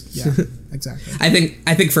search engine. Yeah, exactly. I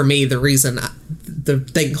think for me, the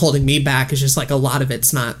thing holding me back is just like a lot of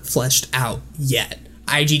it's not fleshed out yet.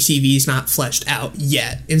 IGTV's not fleshed out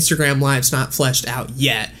yet. Instagram Live's not fleshed out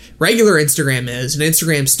yet. Regular Instagram is, and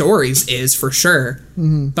Instagram Stories is for sure.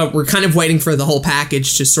 But we're kind of waiting for the whole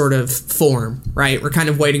package to sort of form, right? We're kind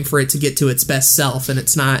of waiting for it to get to its best self, and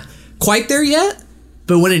it's not quite there yet.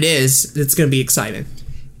 But when it is, it's going to be exciting.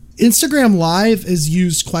 Instagram Live is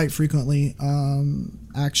used quite frequently,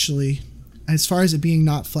 actually. As far as it being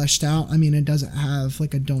not fleshed out, I mean, it doesn't have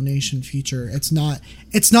like a donation feature. It's not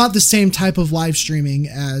the same type of live streaming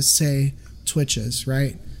as, say, Twitch is,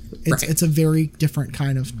 right? It's a very different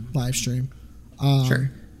kind of live stream.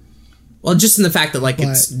 Sure. Well, just in the fact that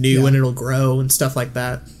it's new and it'll grow and stuff like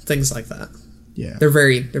that, things like that. Yeah, they're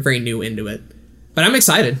very new into it. But I'm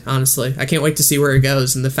excited, honestly. I can't wait to see where it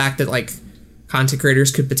goes, and the fact that like content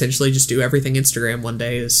creators could potentially just do everything Instagram one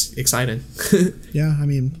day is exciting. Yeah, I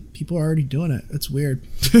mean, people are already doing it. It's weird.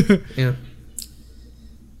 Yeah.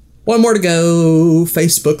 One more to go.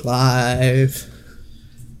 Facebook Live.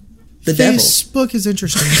 Facebook is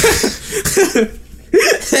interesting.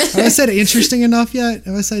 Have I said interesting enough yet?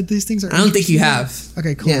 Have I said these things are? I don't think you have.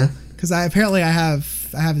 Okay, cool. Yeah. Because I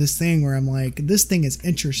have this thing where I'm like, this thing is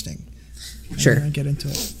interesting. Sure. I get into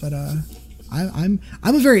it, but I'm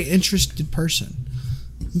a very interested person.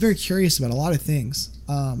 I'm very curious about a lot of things.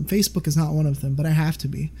 Facebook is not one of them, but I have to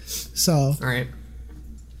be. So, all right.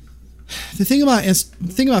 The thing about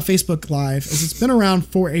Facebook Live is it's been around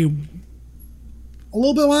for a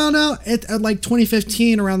little bit while now. At like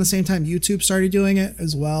 2015, around the same time YouTube started doing it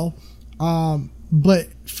as well. But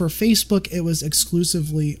for Facebook, it was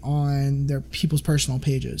exclusively on their people's personal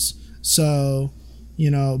pages. So,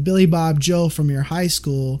 Billy Bob Joe from your high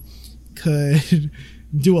school could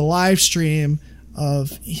do a live stream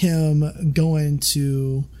of him going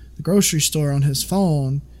to the grocery store on his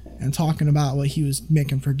phone and talking about what he was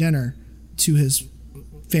making for dinner to his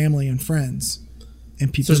family and friends,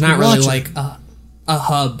 and people. So it's not really like a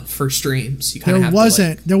hub for streams. You kind of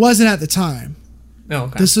there wasn't at the time. Oh,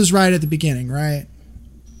 okay. This is right at the beginning, right?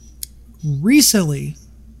 Recently,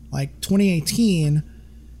 like 2018.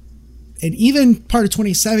 And even part of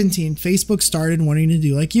 2017, Facebook started wanting to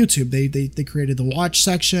do like YouTube. They created the watch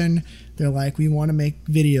section. They're like, we want to make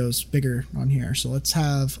videos bigger on here, so let's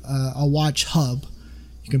have a watch hub.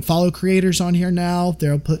 You can follow creators on here now.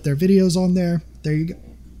 They'll put their videos on there. There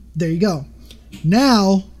you go.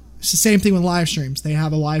 Now it's the same thing with live streams. They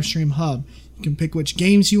have a live stream hub. You can pick which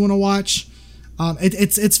games you want to watch.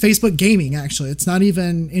 It's Facebook gaming, actually. It's not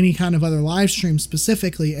even any kind of other live stream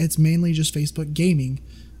specifically. It's mainly just Facebook gaming.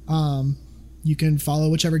 You can follow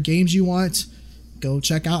whichever games you want. Go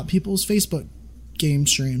check out people's Facebook game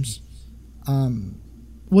streams.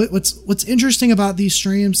 What's interesting about these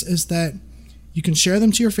streams is that you can share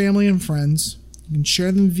them to your family and friends. You can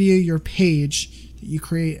share them via your page that you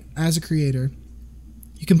create as a creator.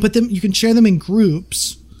 You can share them in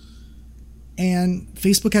groups, and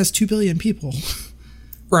Facebook has 2 billion people.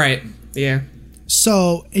 Right. Yeah.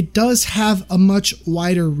 So it does have a much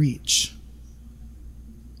wider reach.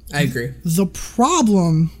 I agree. The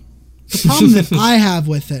problem that I have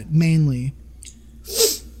with it mainly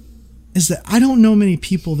is that I don't know many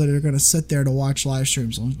people that are going to sit there to watch live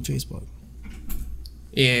streams on Facebook.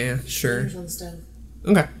 Yeah, sure.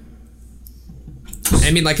 Okay.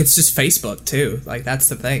 I mean, like, it's just Facebook, too. Like, that's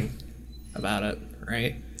the thing about it,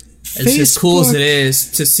 right? It's as cool as it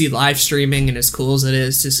is to see live streaming and as cool as it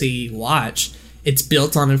is to see watch, it's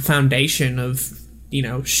built on a foundation of, you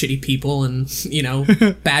know, shitty people and, you know,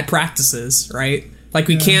 bad practices, right? Like,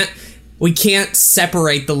 we can't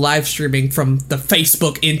separate the live streaming from the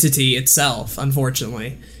Facebook entity itself,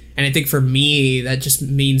 unfortunately. And I think for me, that just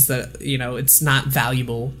means that, you know, it's not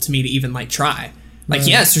valuable to me to even, like, try. Like,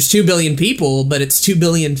 yes, there's 2 billion people, but it's 2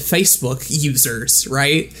 billion Facebook users,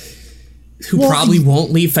 right? Who probably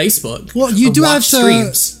won't leave Facebook. Well, you do have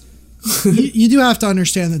to... you do have to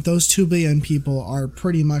understand that those 2 billion people are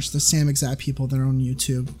pretty much the same exact people that are on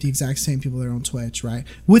YouTube, the exact same people that are on Twitch, right?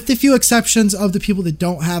 With the few exceptions of the people that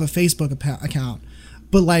don't have a Facebook account.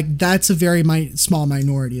 But, like, that's a very small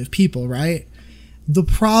minority of people, right? The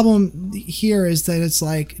problem here is that it's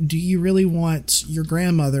like, do you really want your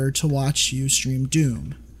grandmother to watch you stream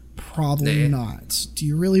Doom? Probably not. Do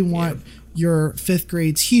you really want your 5th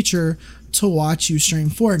grade teacher to watch you stream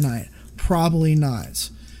Fortnite? Probably not.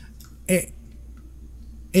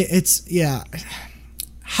 It's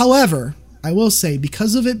However, I will say,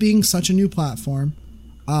 because of it being such a new platform,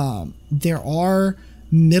 there are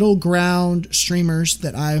middle ground streamers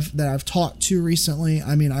that I've talked to recently.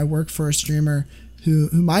 I mean, I work for a streamer who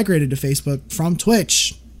migrated to Facebook from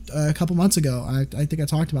Twitch a couple months ago. I think I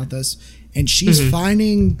talked about this, and she's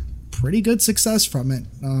finding pretty good success from it.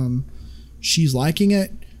 She's liking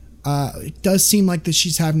it. It does seem like that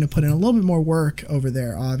she's having to put in a little bit more work over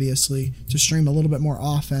there, obviously, to stream a little bit more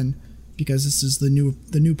often because this is the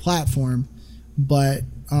new platform. But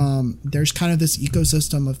there's kind of this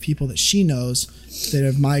ecosystem of people that she knows that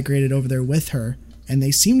have migrated over there with her, and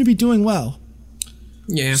they seem to be doing well.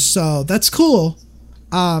 Yeah. So that's cool.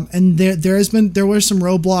 And there were some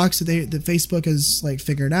roadblocks that Facebook has like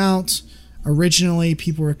figured out. Originally,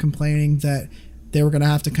 people were complaining that they were going to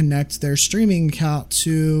have to connect their streaming account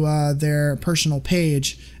to their personal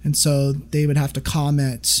page. And so they would have to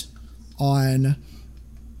comment on,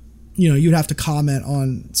 you'd have to comment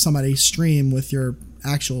on somebody's stream with your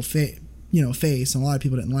actual face. And a lot of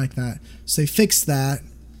people didn't like that. So they fixed that,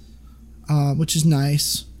 which is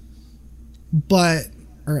nice.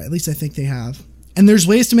 Or at least I think they have. And there's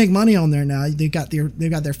ways to make money on there now. They've got their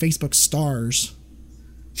Facebook stars,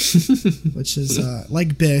 which is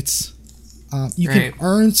like bits. You can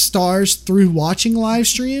earn stars through watching live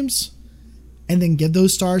streams and then give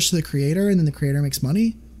those stars to the creator, and then the creator makes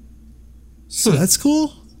money. So that's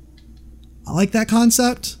cool. I like that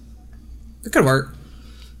concept. It could work.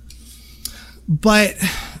 But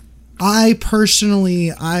I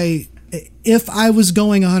personally, if I was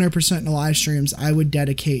going 100% into live streams, I would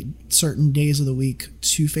dedicate certain days of the week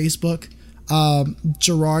to Facebook.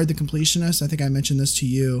 Gerard, the completionist, I think I mentioned this to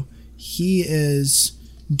you. He is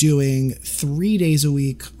doing 3 days a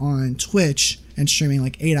week on Twitch and streaming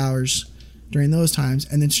like 8 hours during those times,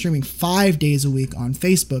 and then streaming 5 days a week on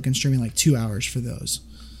Facebook and streaming like 2 hours for those.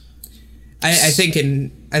 I think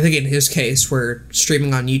in his case, where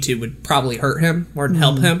streaming on YouTube would probably hurt him or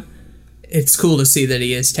help him, it's cool to see that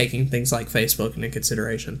he is taking things like Facebook into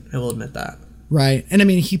consideration. I will admit that. Right. And I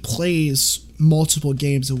mean, he plays multiple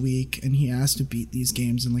games a week, and he has to beat these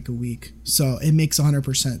games in like a week. So it makes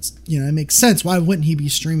 100%, it makes sense. Why wouldn't he be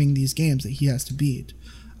streaming these games that he has to beat?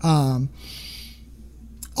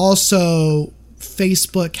 Also,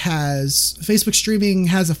 Facebook streaming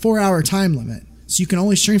has a 4-hour time limit. So you can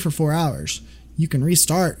only stream for 4 hours. You can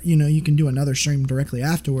restart, you can do another stream directly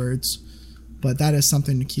afterwards, but that is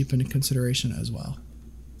something to keep into consideration as well.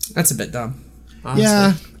 That's a bit dumb, honestly.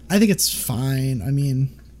 Yeah, I think it's fine. I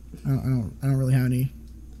mean, I don't really have any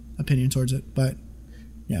opinion towards it, but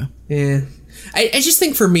yeah. Yeah. I just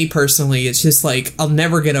think for me personally, it's just like, I'll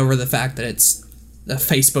never get over the fact that it's the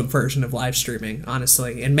Facebook version of live streaming,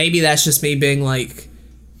 honestly. And maybe that's just me being like,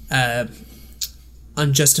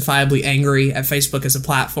 unjustifiably angry at Facebook as a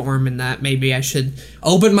platform, and that maybe I should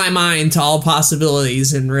open my mind to all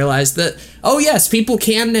possibilities and realize that, oh yes, people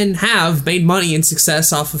can and have made money and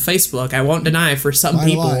success off of Facebook. I won't deny, for some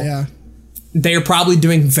people, they're probably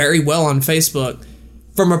doing very well on Facebook.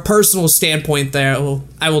 From a personal standpoint, though,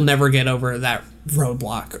 I will never get over that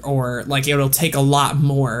roadblock, or like it'll take a lot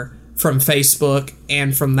more from Facebook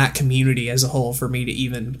and from that community as a whole for me to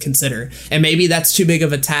even consider. And maybe that's too big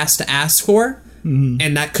of a task to ask for,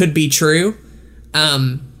 and that could be true.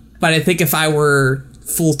 But I think if I were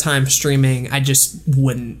full-time streaming, I just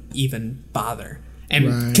wouldn't even bother.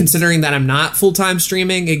 And considering that I'm not full-time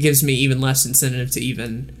streaming, it gives me even less incentive to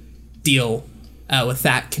even deal with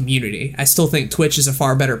that community. I still think Twitch is a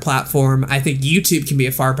far better platform. I think YouTube can be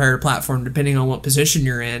a far better platform depending on what position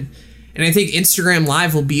you're in. And I think Instagram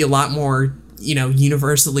Live will be a lot more,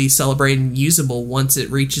 universally celebrated and usable once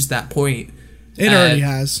it reaches that point. It already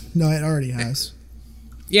has. No, it already has.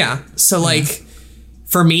 Yeah. So,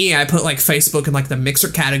 for me, I put, Facebook in, the mixer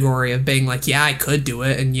category of being yeah, I could do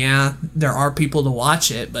it. And, yeah, there are people to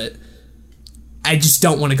watch it. But I just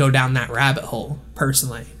don't want to go down that rabbit hole,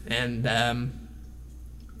 personally. And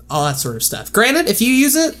all that sort of stuff. Granted, if you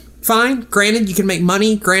use it, fine. Granted, you can make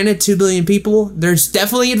money. Granted, 2 billion people. There's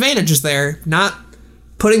definitely advantages there. Not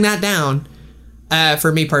putting that down.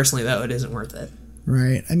 For me personally, though, it isn't worth it.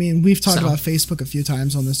 Right. I mean, we've talked about Facebook a few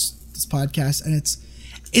times on this podcast, and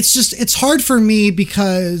it's hard for me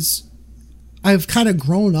because I've kind of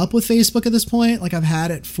grown up with Facebook at this point. I've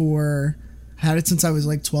had it since I was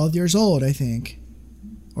 12 years old, I think.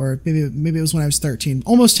 Or maybe it was when I was 13.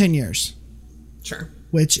 Almost 10 years. Sure.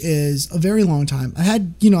 Which is a very long time.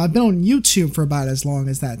 I've been on YouTube for about as long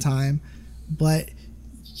as that time, but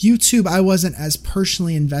YouTube I wasn't as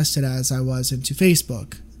personally invested as I was into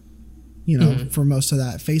Facebook, for most of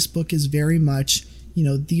that. Facebook is very much,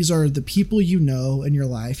 these are the people in your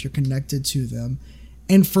life, you're connected to them.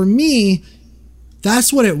 And for me,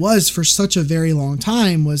 that's what it was for such a very long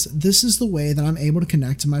time, was this is the way that I'm able to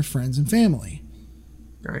connect to my friends and family.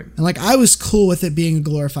 Right. And I was cool with it being a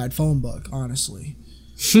glorified phone book, honestly.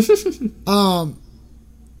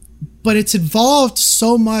 But it's evolved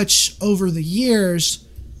so much over the years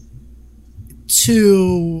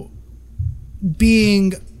to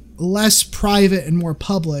being less private and more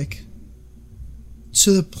public,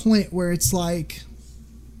 to the point where it's I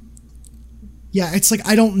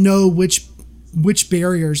don't know which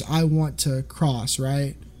barriers I want to cross,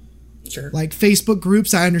 right? Sure. Facebook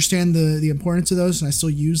groups, I understand the importance of those, and I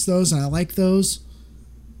still use those, and I like those.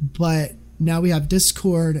 But now we have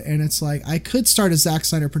Discord, and it's I could start a Zack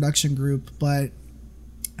Snyder production group, but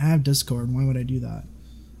I have Discord. Why would I do that?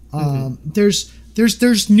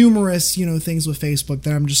 There's numerous, things with Facebook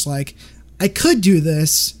that I'm just I could do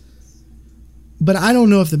this, but I don't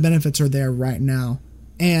know if the benefits are there right now.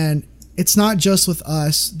 And it's not just with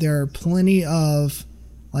us. There are plenty of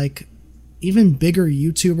even bigger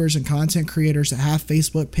YouTubers and content creators that have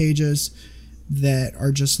Facebook pages that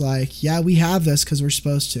are just yeah, we have this because we're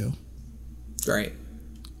supposed to. Right.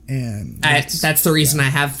 And that's the reason I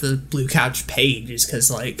have the Blue Couch page, is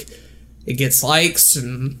because it gets likes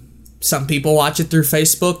and some people watch it through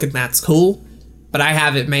Facebook, and that's cool. But I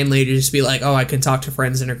have it mainly to just be oh, I can talk to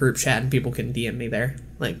friends in a group chat and people can DM me there.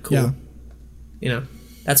 Cool. Yeah.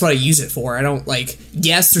 That's what I use it for. I don't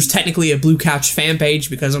yes, there's technically a Blue Couch fan page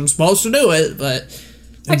because I'm supposed to do it, but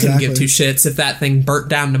I couldn't give two shits if that thing burnt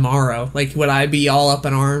down tomorrow. Would I be all up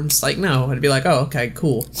in arms? No, I'd be oh, okay,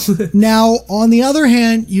 cool. Now, on the other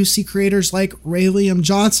hand, you see creators like Ray Liam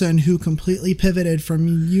Johnson, who completely pivoted from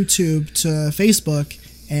YouTube to Facebook,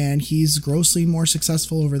 and he's grossly more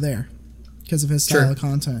successful over there because of his style of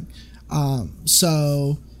content.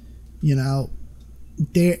 So,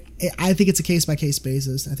 I think it's a case-by-case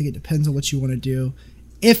basis. I think it depends on what you want to do.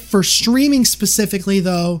 If for streaming specifically,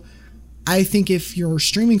 though, I think if you're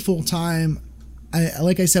streaming full-time,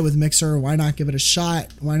 like I said with Mixer, why not give it a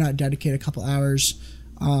shot? Why not dedicate a couple hours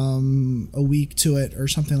a week to it or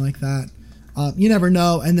something like that? You never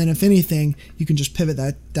know. And then if anything, you can just pivot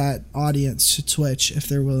that audience to Twitch if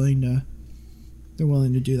they're willing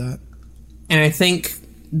to do that. And I think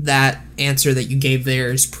that answer that you gave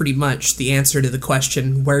there is pretty much the answer to the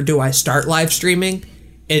question, where do I start live streaming?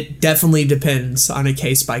 It definitely depends on a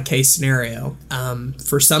case-by-case scenario.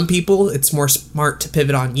 For some people, it's more smart to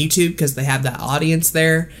pivot on YouTube because they have that audience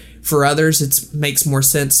there. For others, it makes more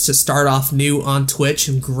sense to start off new on Twitch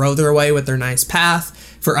and grow their way with their nice path.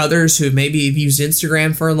 For others who maybe have used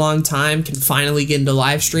Instagram for a long time can finally get into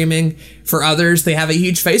live streaming. For others, they have a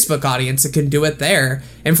huge Facebook audience that can do it there.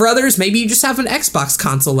 And for others, maybe you just have an Xbox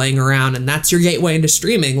console laying around and that's your gateway into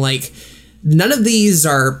streaming. None of these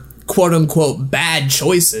are quote-unquote bad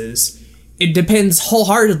choices. It depends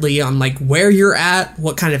wholeheartedly on where you're at,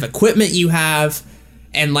 what kind of equipment you have,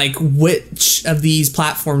 and which of these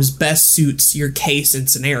platforms best suits your case and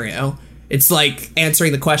scenario. It's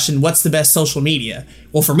answering the question, what's the best social media?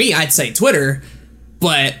 Well, for me, I'd say Twitter,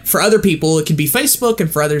 but for other people, it could be Facebook, and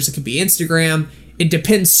for others, it could be Instagram. it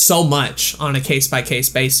depends so much on a case-by-case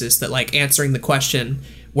basis that, like, answering the question,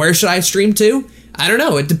 where should I stream to? I don't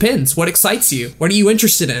know. It depends. What excites you? What are you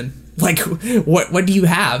interested in? Like, what do you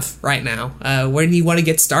have right now? When do you want to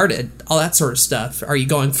get started? All that sort of stuff. Are you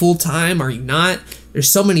going full-time? Are you not? There's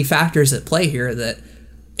so many factors at play here that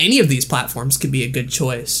any of these platforms could be a good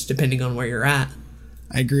choice, depending on where you're at.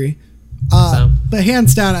 I agree. But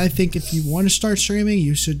hands down, I think if you want to start streaming,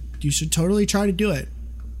 you should totally try to do it.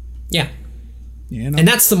 Yeah. You know? And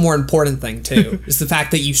that's the more important thing, too, is the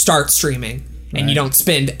fact that you start streaming and you don't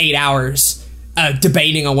spend 8 hours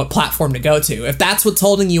debating on what platform to go to. If that's what's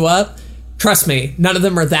holding you up, trust me, none of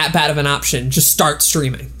them are that bad of an option. Just start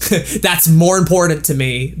streaming. That's more important to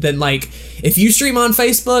me than, like, if you stream on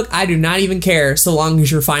Facebook, I do not even care so long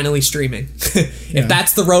as you're finally streaming. If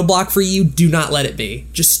that's the roadblock for you, do not let it be.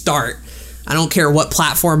 Just start. I don't care what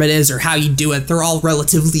platform it is or how you do it. They're all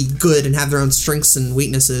relatively good and have their own strengths and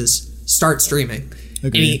weaknesses. Start streaming.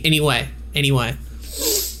 Anyway.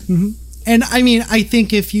 Mm-hmm. And I mean, I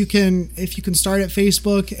think if you can start at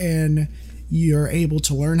Facebook and you're able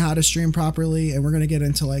to learn how to stream properly, and we're going to get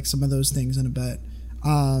into like some of those things in a bit,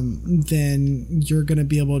 then you're going to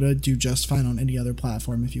be able to do just fine on any other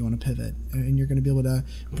platform if you want to pivot, and you're going to be able to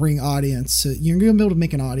bring audience. You're going to be able to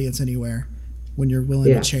make an audience anywhere when you're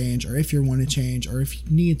willing to change, or if you want to change, or if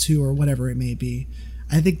you need to, or whatever it may be.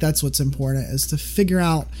 I think that's what's important, is to figure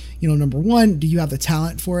out, number one, do you have the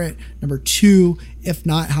talent for it? Number two, if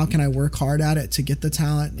not, how can I work hard at it to get the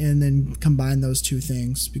talent, and then combine those two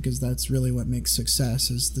things, because that's really what makes success,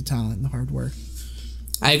 is the talent and the hard work.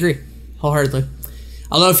 I agree wholeheartedly.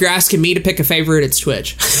 Although if you're asking me to pick a favorite, it's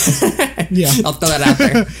Twitch. Yeah. I'll throw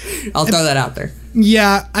that out there.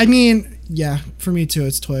 Yeah, I mean, yeah, for me too,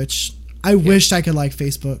 it's Twitch. I wished I could like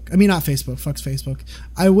Facebook. I mean, not Facebook. Fuck's Facebook.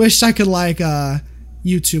 I wish I could like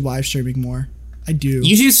YouTube live streaming more. I do.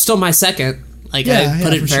 YouTube's still my second. Like, I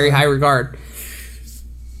put it in very high regard.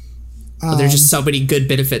 But there's just so many good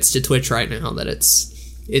benefits to Twitch right now that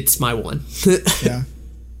it's my one. Yeah,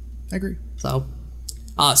 I agree. So,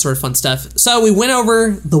 sort of fun stuff. So we went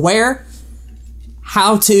over the where,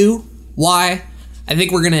 how to, why. I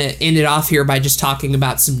think we're going to end it off here by just talking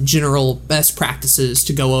about some general best practices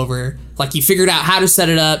to go over. Like, you figured out how to set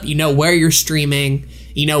it up, you know where you're streaming,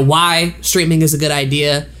 you know why streaming is a good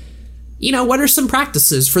idea. What are some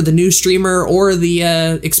practices for the new streamer or the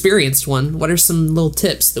experienced one? What are some little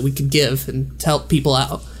tips that we could give and to help people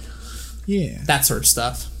out? Yeah. That sort of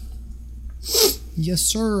stuff. Yes,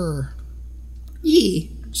 sir. Yeah.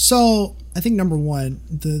 So, I think number one,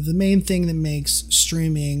 the main thing that makes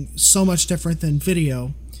streaming so much different than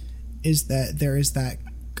video is that there is that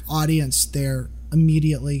audience there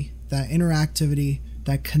immediately, that interactivity,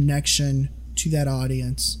 that connection to that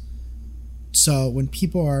audience. So when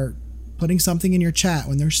people are putting something in your chat,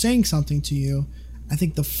 when they're saying something to you, I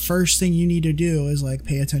think the first thing you need to do is like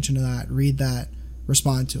pay attention to that, read that,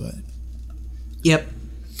 respond to it. Yep.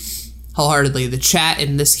 Wholeheartedly. The chat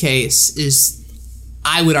in this case is,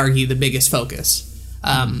 I would argue, the biggest focus.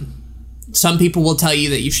 Some people will tell you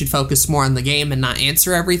that you should focus more on the game and not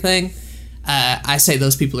answer everything. I say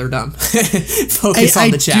those people are dumb. Focus on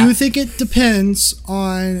the chat. I do think it depends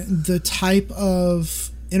on the type of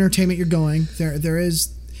entertainment you're going. There's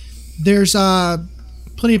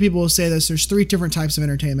plenty of people will say this. There's 3 different types of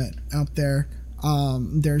entertainment out there.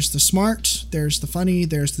 There's the smart, there's the funny,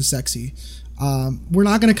 there's the sexy. We're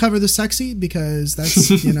not going to cover the sexy because that's,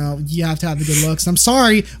 you have to have the good looks. I'm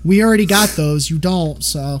sorry, we already got those. You don't,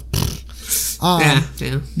 so.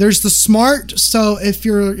 There's the smart. So if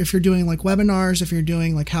you're doing like webinars, if you're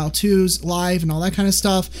doing like how-tos live and all that kind of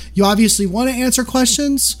stuff, you obviously want to answer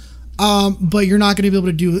questions, but you're not going to be able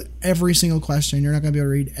to do every single question. You're not going to be able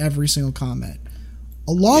to read every single comment.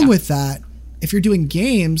 Along with that, if you're doing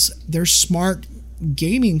games, there's smart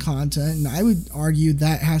gaming content, and I would argue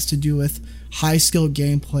that has to do with high skill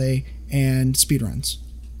gameplay and speedruns.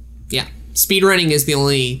 Yeah, speedrunning is the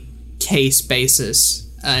only case basis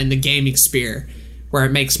in the gaming sphere where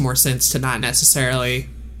it makes more sense to not necessarily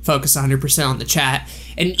focus 100% on the chat.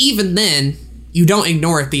 And even then, you don't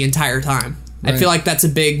ignore it the entire time. Right. I feel like that's a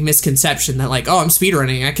big misconception that like, oh, I'm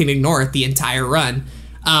speedrunning, I can ignore it the entire run.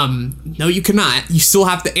 No, you cannot. You still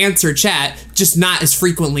have to answer chat, just not as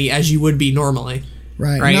frequently as you would be normally.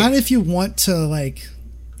 Right. Not if you want to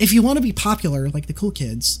if you want to be popular like the cool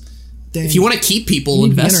kids. Then if you want to keep people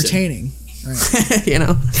invested. Be entertaining. Right.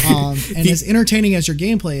 And as entertaining as your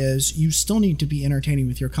gameplay is, you still need to be entertaining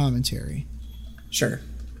with your commentary. Sure.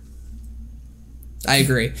 I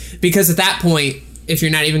agree. Because at that point, if you're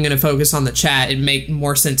not even going to focus on the chat, it'd make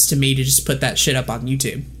more sense to me to just put that shit up on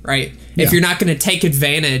YouTube, right? Yeah. If you're not going to take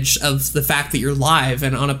advantage of the fact that you're live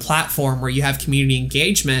and on a platform where you have community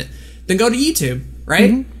engagement, then go to YouTube, right?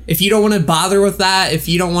 Mm-hmm. If you don't want to bother with that, if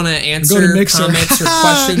you don't want to answer comments or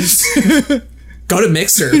questions, go to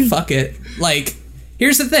Mixer. Fuck it. Like,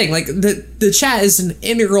 here's the thing. Like, the chat is an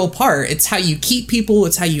integral part. It's how you keep people.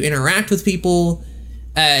 It's how you interact with people.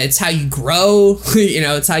 It's how you grow,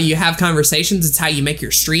 it's how you have conversations. It's how you make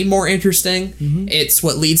your stream more interesting. Mm-hmm. It's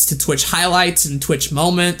what leads to Twitch highlights and Twitch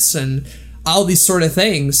moments and all these sort of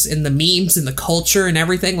things, and the memes and the culture and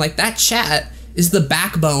everything. Like, that chat is the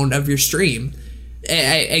backbone of your stream.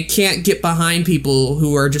 I can't get behind people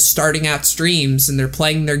who are just starting out streams and they're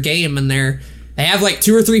playing their game and they have like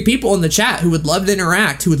 2 or 3 people in the chat who would love to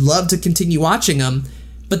interact, who would love to continue watching them,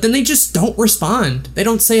 but then they just don't respond. They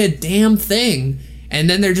don't say a damn thing. And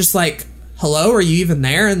then they're just like, hello, are you even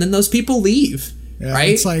there? And then those people leave,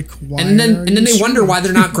 right? It's like, why and then they wonder why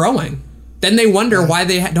they're not growing. Then they wonder why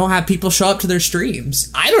they don't have people show up to their streams.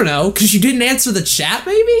 I don't know, because you didn't answer the chat,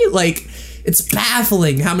 maybe? Like, it's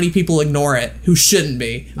baffling how many people ignore it who shouldn't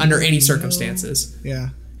be under any circumstances.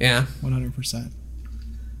 Yeah. Yeah. 100%.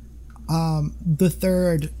 The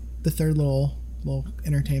third little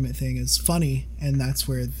entertainment thing is funny, and that's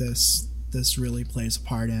where this really plays a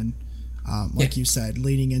part in. Like you said,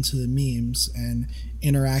 leading into the memes and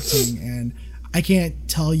interacting. And I can't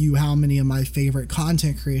tell you how many of my favorite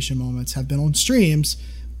content creation moments have been on streams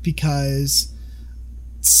because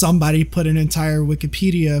somebody put an entire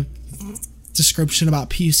Wikipedia description about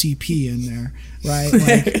PCP in there, right?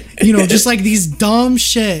 Like, just like these dumb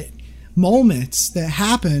shit moments that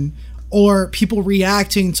happen, or people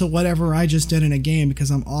reacting to whatever I just did in a game because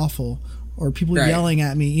I'm awful. Or people yelling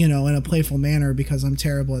at me, in a playful manner because I'm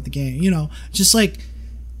terrible at the game, just like,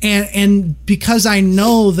 and because I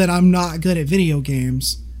know that I'm not good at video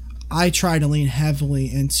games, I try to lean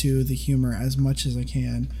heavily into the humor as much as I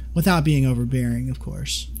can without being overbearing, of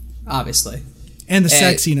course. Obviously. And the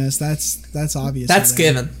sexiness, that's obvious. That's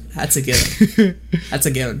given. That's a given. That's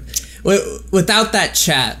a given. Without that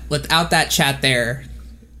chat there,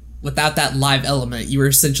 without that live element, you were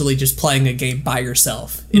essentially just playing a game by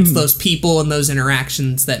yourself. It's those people and those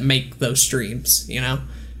interactions that make those streams,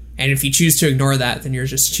 And if you choose to ignore that, then you're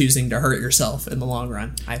just choosing to hurt yourself in the long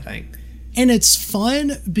run, I think. And it's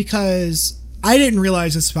fun because I didn't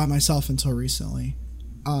realize this about myself until recently.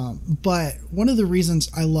 But one of the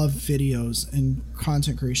reasons I love videos and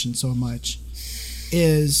content creation so much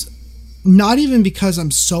is not even because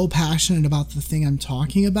I'm so passionate about the thing I'm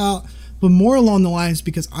talking about, but more along the lines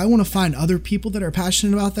because I want to find other people that are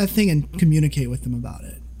passionate about that thing and communicate with them about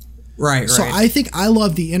it. Right. So I think I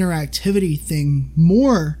love the interactivity thing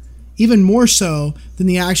even more so than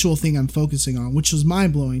the actual thing I'm focusing on, which was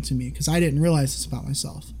mind-blowing to me because I didn't realize this about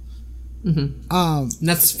myself. Mm-hmm. And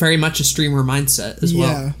that's very much a streamer mindset as well.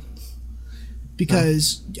 Yeah.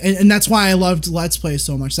 Because, and that's why I loved Let's Play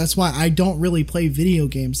so much. That's why I don't really play video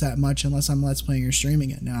games that much unless I'm Let's Playing or streaming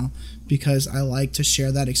it now, because I like to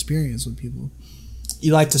share that experience with people.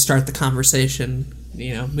 You like to start the conversation,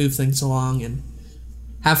 move things along and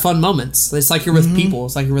have fun moments. It's like you're with people.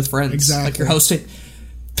 It's like you're with friends. Exactly. Like you're hosting.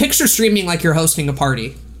 Picture streaming like you're hosting a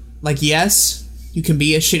party. Like, yes, you can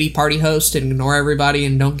be a shitty party host and ignore everybody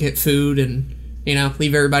and don't get food and,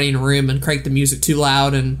 leave everybody in a room and crank the music too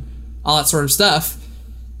loud and all that sort of stuff.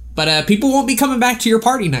 But people won't be coming back to your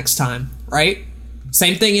party next time, right?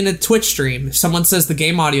 Same thing in a Twitch stream. If someone says the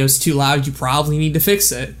game audio is too loud, you probably need to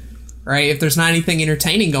fix it, right? If there's not anything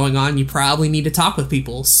entertaining going on, you probably need to talk with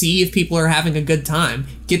people. See if people are having a good time.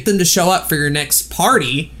 Get them to show up for your next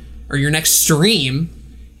party or your next stream.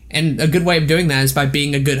 And a good way of doing that is by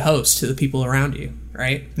being a good host to the people around you,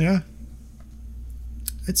 right? Yeah.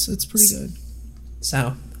 It's pretty good.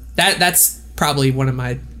 So that's probably one of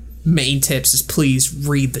my main tips is please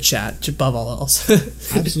read the chat above all else.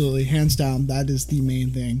 Absolutely. Hands down. That is the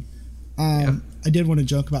main thing. I did want to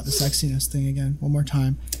joke about the sexiness thing again one more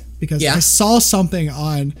time because I saw something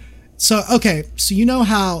on. So you know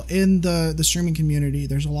how in the streaming community,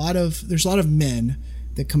 there's a lot of men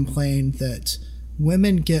that complain that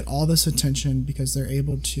women get all this attention because they're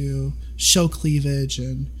able to show cleavage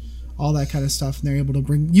and all that kind of stuff, and they're able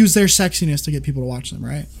to use their sexiness to get people to watch them,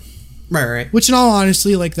 right? Right. Which in all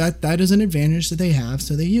honesty, like that is an advantage that they have,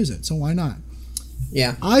 so they use it. So why not?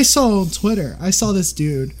 Yeah. I saw on Twitter, this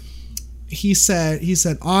dude. He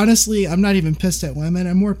said, honestly, I'm not even pissed at women.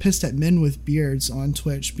 I'm more pissed at men with beards on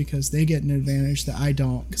Twitch because they get an advantage that I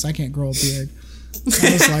don't because I can't grow a beard.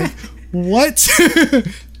 I was like, what?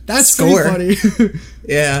 That's pretty funny.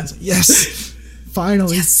 Yeah. Yes.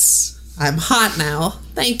 Finally. Yes. I'm hot now.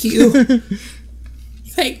 Thank you.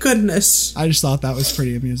 Thank goodness. I just thought that was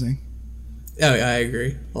pretty amusing. Oh, yeah, I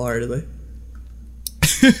agree wholeheartedly.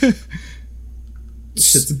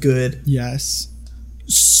 Shit's good. Yes.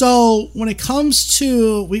 So when it comes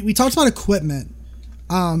to, we talked about equipment,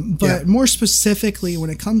 but more specifically when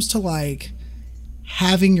it comes to like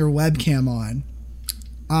having your webcam on,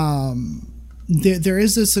 there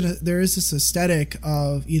is this aesthetic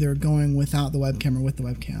of either going without the webcam or with the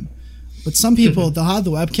webcam. But some people, they'll have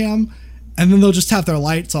the webcam and then they'll just have their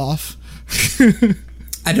lights off.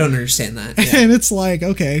 I don't understand that. Yeah. And it's like,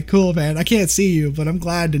 okay, cool, man. I can't see you, but I'm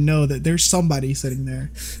glad to know that there's somebody sitting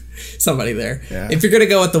there. Somebody there. Yeah. If you're going to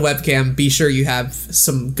go with the webcam, be sure you have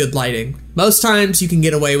some good lighting. Most times you can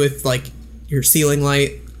get away with like your ceiling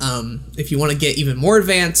light. If you want to get even more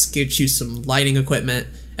advanced, get you some lighting equipment.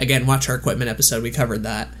 Again, watch our equipment episode. We covered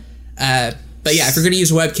that. But yeah, if you're going to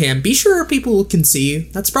use a webcam, be sure people can see you.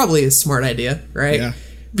 That's probably a smart idea, right? Yeah.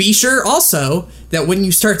 Be sure also that when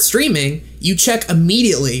you start streaming, you check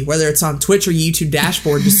immediately, whether it's on Twitch or YouTube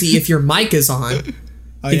dashboard, to see if your mic is on.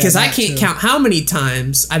 Because I can't count how many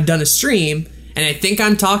times I've done a stream and I think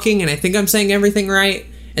I'm talking and I think I'm saying everything right.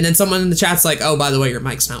 And then someone in the chat's like, oh, by the way, your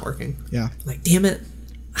mic's not working. Yeah. I'm like, damn it.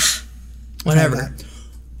 Whatever.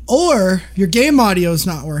 Or your game audio is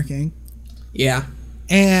not working. Yeah.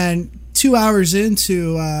 And 2 hours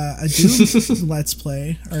into a Doom Let's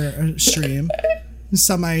Play or a stream,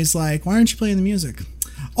 somebody's like, why aren't you playing the music?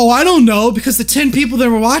 Oh, I don't know, because the 10 people that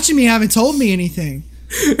were watching me haven't told me anything.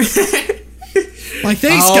 Like,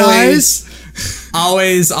 thanks, guys.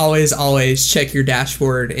 Always check your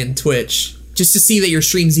dashboard in Twitch just to see that your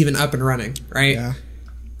stream's even up and running, right? Yeah.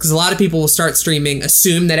 Because a lot of people will start streaming,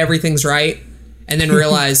 assume that everything's right, and then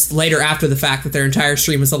realize later after the fact that their entire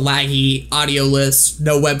stream was a laggy, audio-less,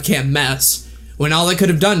 no webcam mess, when all they could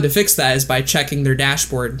have done to fix that is by checking their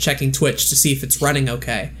dashboard and checking Twitch to see if it's running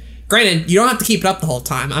okay. Granted, you don't have to keep it up the whole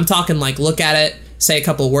time. I'm talking like look at it, say a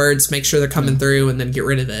couple of words, make sure they're coming through, and then get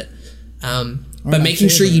rid of it. But making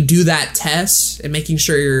sure you do that test and making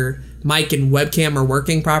sure your mic and webcam are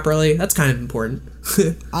working properly, that's kind of important.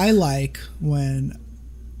 I like when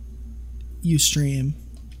you stream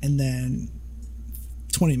and then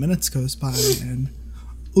 20 minutes goes by and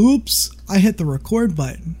oops, I hit the record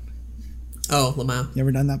button. Oh, Lamau. You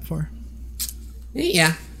ever done that before?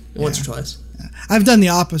 Yeah. Once or twice. Yeah. I've done the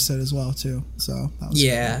opposite as well too. So that was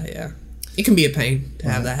yeah. It can be a pain to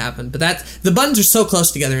have that happen, but the buttons are so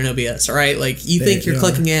close together in OBS, all right? Like you think you're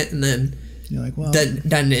clicking it, and then you're like, well,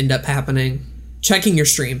 doesn't end up happening. Checking your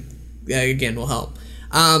stream again will help.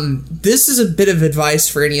 This is a bit of advice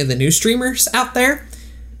for any of the new streamers out there.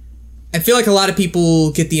 I feel like a lot of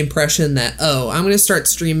people get the impression that, oh, I'm going to start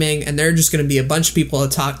streaming, and they're just going to be a bunch of people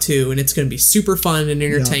to talk to, and it's going to be super fun and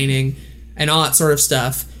entertaining and all that sort of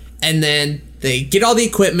stuff. And then they get all the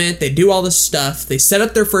equipment, they do all this stuff, they set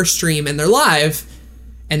up their first stream, and they're live,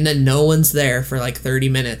 and then no one's there for like 30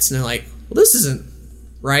 minutes. And they're like, well, this isn't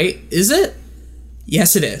right, is it?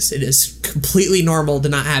 Yes, it is. It is completely normal to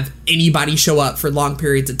not have anybody show up for long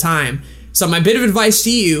periods of time. So my bit of advice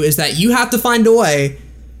to you is that you have to find a way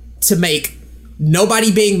to make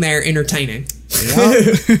nobody being there entertaining.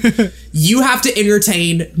 Yep. You have to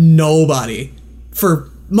entertain nobody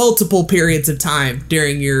for multiple periods of time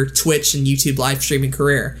during your Twitch and YouTube live streaming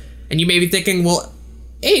career. And you may be thinking, well,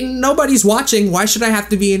 hey, nobody's watching. Why should I have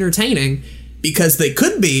to be entertaining? Because they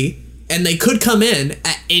could be, and they could come in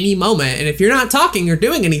at any moment. And if you're not talking or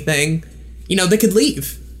doing anything, they could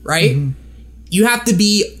leave, right? Mm-hmm. You have to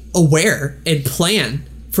be aware and plan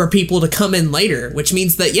for people to come in later, which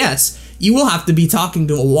means that, yes, you will have to be talking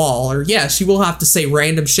to a wall, or yes, you will have to say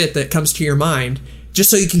random shit that comes to your mind just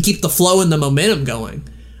so you can keep the flow and the momentum going.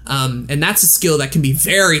 And that's a skill that can be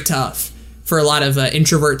very tough for a lot of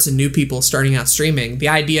introverts and new people starting out streaming. The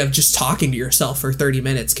idea of just talking to yourself for 30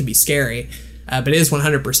 minutes can be scary, but it is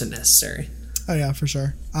 100% necessary. Oh, yeah, for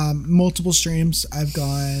sure. Multiple streams, I've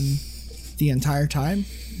gone the entire time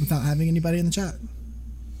without having anybody in the chat.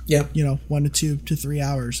 Yeah. 1 to 2 to 3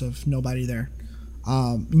 hours of nobody there.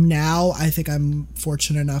 Now, I think I'm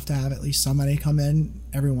fortunate enough to have at least somebody come in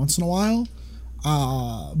every once in a while.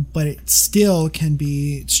 But it still can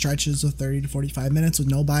be stretches of 30 to 45 minutes with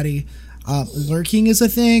nobody. Lurking is a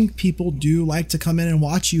thing. People do like to come in and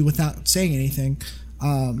watch you without saying anything.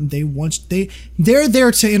 They're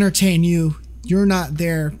there to entertain you. You're not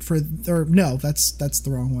there that's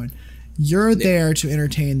the wrong one. You're there to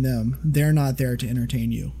entertain them. They're not there to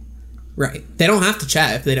entertain you. Right. They don't have to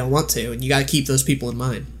chat if they don't want to, and you got to keep those people in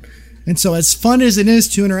mind. And so as fun as it is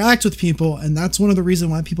to interact with people, and that's one of the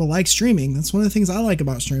reasons why people like streaming, that's one of the things I like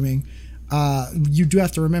about streaming, you do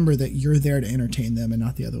have to remember that you're there to entertain them and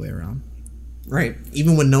not the other way around. Right.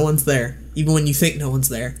 Even when no one's there. even when you think no one's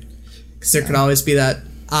there. Because there could always be that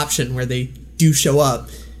option where they do show up,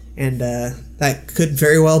 and that could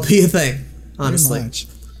very well be a thing, honestly.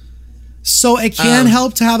 So it can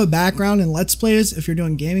help to have a background in Let's Plays if you're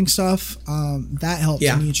doing gaming stuff. That helped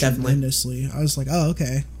me tremendously. I was like, oh,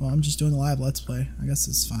 okay. Well, I'm just doing a live Let's Play. I guess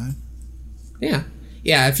it's fine. Yeah.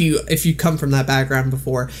 Yeah, if you come from that background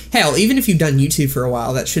before. Hell, even if you've done YouTube for a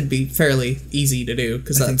while, that should be fairly easy to do,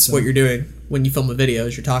 because that's what you're doing when you film a video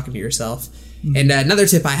is you're talking to yourself. Mm-hmm. And another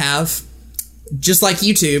tip I have, just like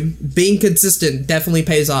YouTube, being consistent definitely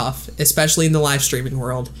pays off, especially in the live streaming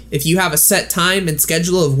world. If you have a set time and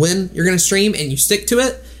schedule of when you're going to stream and you stick to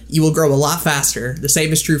it, you will grow a lot faster. The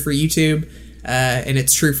same is true for YouTube, and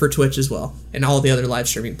it's true for Twitch as well, and all the other live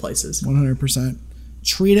streaming places. 100%.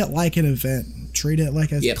 Treat it like an event. Treat it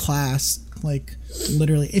like a class. Like,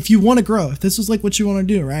 literally, if you want to grow, if this is like what you want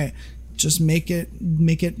to do, right? Just make it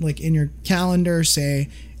like in your calendar, say,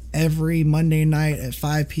 every Monday night at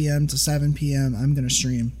 5 p.m. to 7 p.m. I'm going to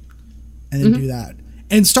stream, and then do that.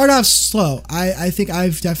 And start off slow. I think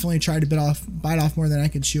I've definitely tried to bite off more than I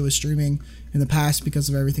could chew with streaming in the past because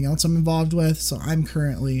of everything else I'm involved with. So I'm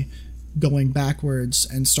currently going backwards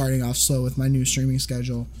and starting off slow with my new streaming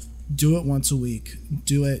schedule. Do it once a week.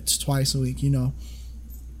 Do it twice a week,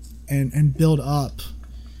 and build up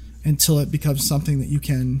until it becomes something that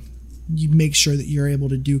you make sure that you're able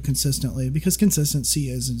to do consistently, because consistency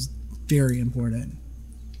is very important.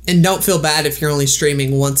 And don't feel bad if you're only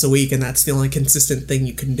streaming once a week and that's the only consistent thing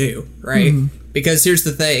you can do, right? Mm-hmm. Because here's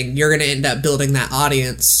the thing, you're going to end up building that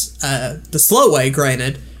audience the slow way,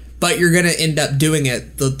 granted, but you're going to end up doing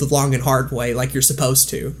it the long and hard way like you're supposed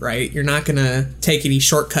to, right? You're not going to take any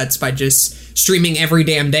shortcuts by just streaming every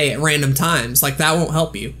damn day at random times. Like, that won't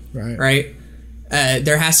help you, right?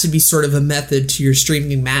 There has to be sort of a method to your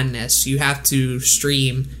streaming madness. You have to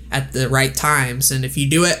stream at the right times, and if you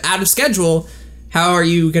do it out of schedule, how are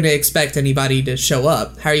you going to expect anybody to show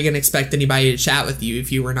up? How are you going to expect anybody to chat with you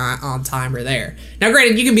if you were not on time or there? Now,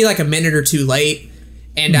 granted, you can be like a minute or two late,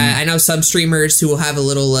 and I know some streamers who will have a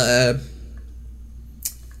little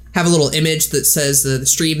image that says the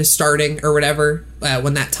stream is starting or whatever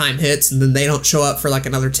when that time hits, and then they don't show up for like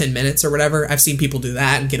another 10 minutes or whatever. I've seen people do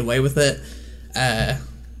that and get away with it.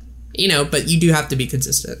 But you do have to be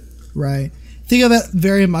consistent. Right. Think of it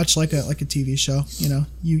very much like a TV show.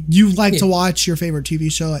 You like to watch your favorite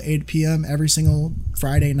TV show at 8 p.m. every single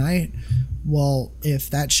Friday night. Well, if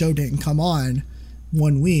that show didn't come on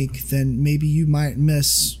one week, then maybe you might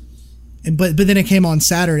miss. But then it came on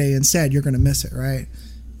Saturday instead. You're going to miss it, right?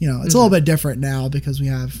 It's a little bit different now because we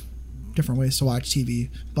have different ways to watch TV.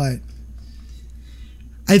 But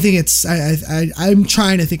I think I'm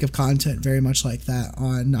trying to think of content very much like that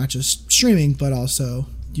on not just streaming, but also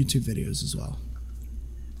YouTube videos as well.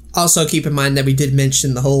 Also, keep in mind that we did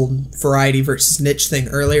mention the whole variety versus niche thing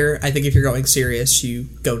earlier. I think if you're going serious, you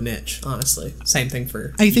go niche, honestly. Same thing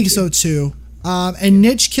for I think so, too. And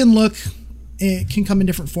niche it can come in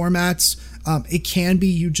different formats. It can be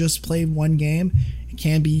you just play one game. It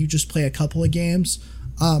can be you just play a couple of games.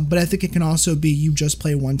 But I think it can also be you just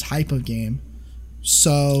play one type of game.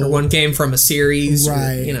 Or one game from a series,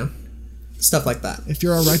 right? Or, stuff like that. If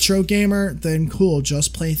you're a retro gamer, then cool,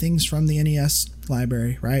 just play things from the NES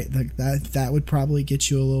library, right? Like that would probably get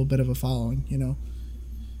you a little bit of a following,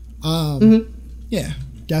 Yeah,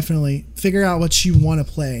 definitely figure out what you want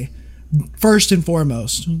to play first and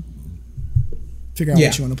foremost. Figure out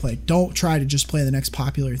what you want to play. Don't try to just play the next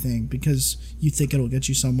popular thing because you think it'll get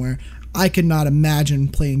you somewhere. I could not imagine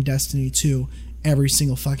playing Destiny 2 every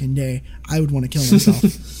single fucking day. I would want to kill myself.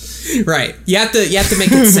 Right. You have to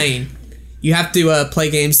make it sane. You have to play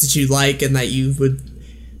games that you like and that you would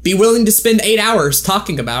be willing to spend 8 hours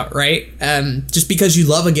talking about, right? Just because you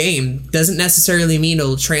love a game doesn't necessarily mean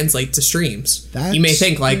it'll translate to streams. That's you may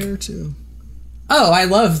think like, too. Oh, I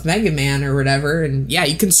love Mega Man or whatever, and yeah,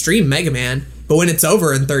 you can stream Mega Man, but when it's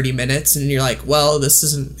over in 30 minutes and you're like, well, this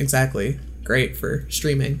isn't exactly great for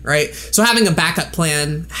streaming, right? So having a backup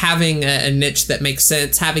plan, having a niche that makes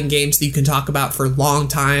sense, having games that you can talk about for a long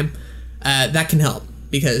time, that can help,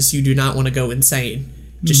 because you do not want to go insane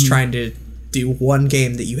just trying to do one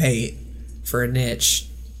game that you hate for a niche.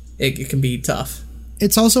 It can be tough.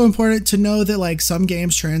 It's also important to know that like some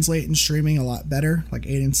games translate in streaming a lot better. Like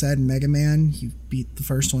Aiden said, Mega Man, you beat the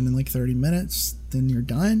first one in like 30 minutes, then you're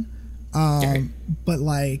done. But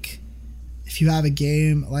like if you have a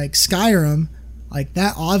game like Skyrim, like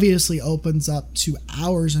that obviously opens up to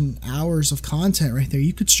hours and hours of content right there.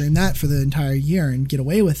 You could stream that for the entire year and get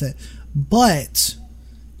away with it. But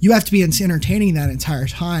you have to be entertaining that entire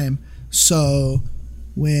time. So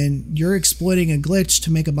when you're exploiting a glitch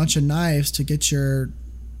to make a bunch of knives to get your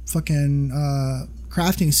fucking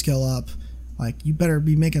crafting skill up, like you better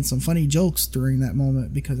be making some funny jokes during that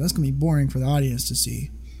moment because that's gonna be boring for the audience to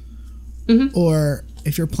see. Mm-hmm. Or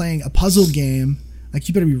if you're playing a puzzle game, like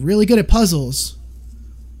you better be really good at puzzles.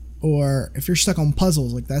 Or if you're stuck on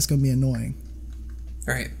puzzles, like that's gonna be annoying.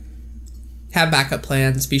 All right. Have backup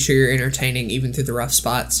plans. Be sure you're entertaining even through the rough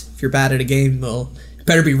spots. If you're bad at a game, well, you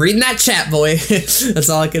better be reading that chat, boy. That's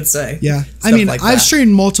all I can say. Yeah. I mean, I've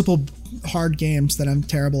streamed multiple hard games that I'm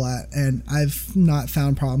terrible at, and I've not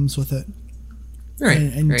found problems with it. Right.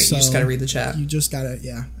 And so you just got to read the chat. You just got to,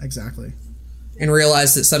 yeah, exactly. And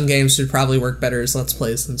realize that some games would probably work better as Let's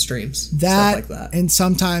Plays than streams. Stuff like that. And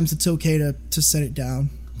sometimes it's okay to set it down.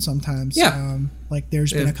 Sometimes. Yeah. Like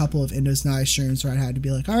there's been a couple of Endos Nye streams where I had to be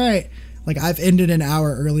like, all right, like I've ended an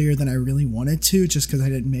hour earlier than I really wanted to just because I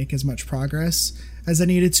didn't make as much progress as I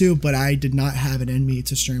needed to, but I did not have it in me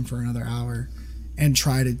to stream for another hour and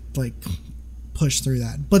try to like push through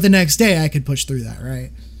that. But the next day I could push through that, right?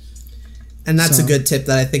 And that's a good tip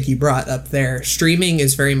that I think you brought up there. Streaming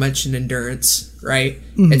is very much an endurance, right?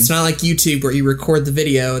 Mm-hmm. It's not like YouTube where you record the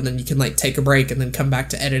video and then you can like take a break and then come back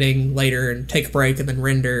to editing later and take a break and then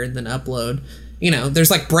render and then upload. You know, there's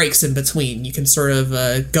like breaks in between. You can sort of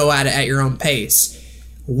go at it at your own pace.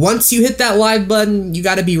 Once you hit that live button, you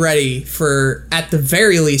got to be ready for, at the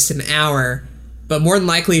very least, an hour. But more than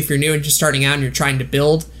likely, if you're new and just starting out and you're trying to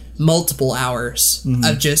build, multiple hours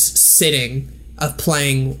of just sitting, of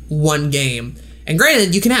playing one game. And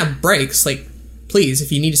granted, you can have breaks. Like, please,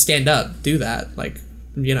 if you need to stand up, do that. Like,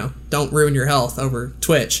 you know, don't ruin your health over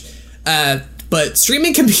Twitch. But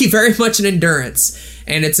streaming can be very much an endurance.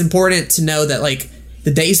 And it's important to know that, like,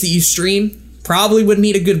 the days that you stream probably would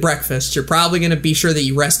need a good breakfast. You're probably going to be sure that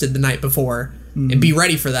you rested the night before and be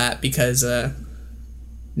ready for that because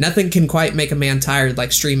nothing can quite make a man tired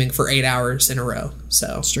like streaming for 8 hours in a row.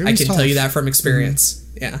 So I can tell you that from experience.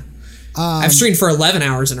 Yeah. I've streamed for 11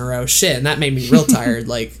 hours in a row. Shit, and that made me real tired.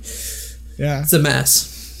 Like, yeah, it's a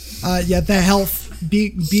mess. Yeah, the health,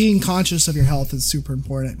 being conscious of your health is super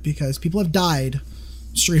important because people have died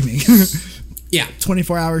streaming. Yeah.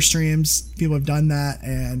 24-hour streams, people have done that.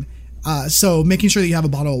 And so making sure that you have a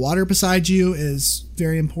bottle of water beside you is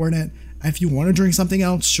very important. If you want to drink something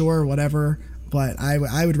else, sure, whatever. But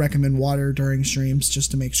I would recommend water during streams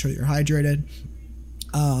just to make sure that you're hydrated.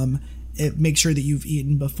 Make sure that you've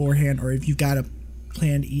eaten beforehand, or if you've got a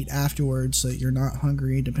plan to eat afterwards so that you're not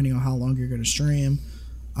hungry depending on how long you're going to stream.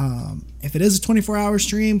 If it is a 24-hour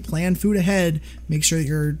stream, plan food ahead. Make sure that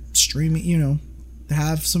you're streaming, you know,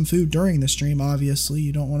 have some food during the stream. Obviously,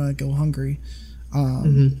 you don't want to go hungry.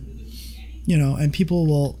 You know, and people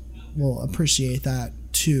will appreciate that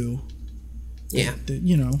too. Yeah.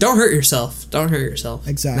 You know, don't hurt yourself. Don't hurt yourself.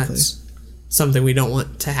 Exactly. That's something we don't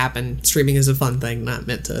want to happen. Streaming is a fun thing, not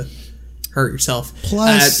meant to hurt yourself.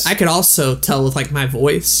 Plus, I could also tell with like my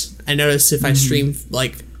voice. I notice if I stream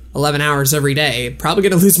like 11 hours every day, probably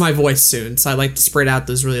going to lose my voice soon. So I like to spread out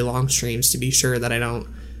those really long streams to be sure that I don't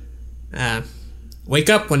wake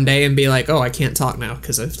up one day and be like, oh, I can't talk now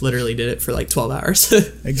because I've literally did it for like 12 hours.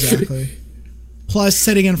 Exactly. Plus,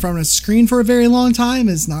 sitting in front of a screen for a very long time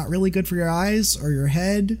is not really good for your eyes or your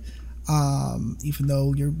head, even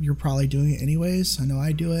though you're probably doing it anyways. I know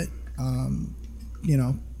I do it. You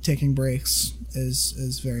know, taking breaks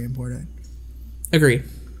is very important. Agreed.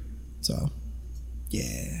 So,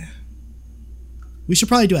 yeah. We should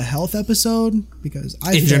probably do a health episode because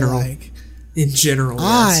I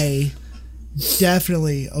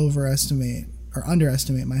definitely overestimate or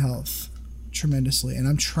underestimate my health tremendously, and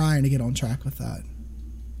I'm trying to get on track with that.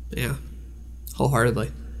 Yeah,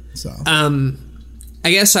 wholeheartedly. So,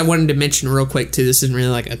 I guess I wanted to mention real quick too. This isn't really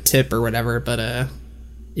like a tip or whatever, but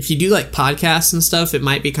if you do like podcasts and stuff, it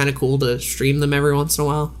might be kind of cool to stream them every once in a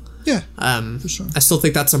while. Yeah, for sure. I still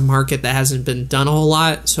think that's a market that hasn't been done a whole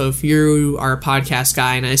lot. So if you are a podcast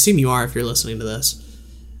guy, and I assume you are if you're listening to this,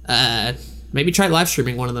 maybe try live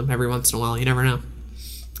streaming one of them every once in a while. You never know.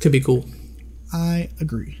 Could be cool. I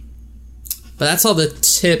agree. But that's all the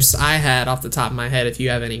tips I had off the top of my head. If you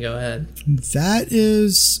have any, go ahead. That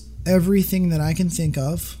is everything that I can think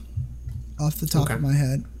of off the top of my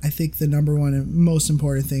head. I think the number one and most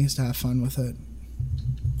important thing is to have fun with it.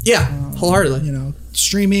 Yeah, wholeheartedly. You know,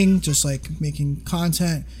 streaming, just like making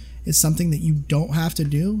content, is something that you don't have to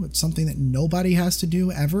do. It's something that nobody has to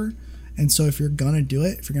do ever. And so if you're going to do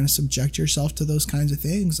it, if you're going to subject yourself to those kinds of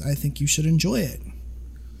things, I think you should enjoy it.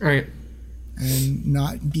 All right. And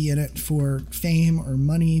not be in it for fame or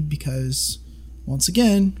money because, once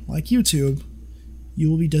again, like YouTube,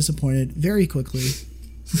 you will be disappointed very quickly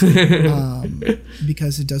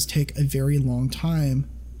because it does take a very long time,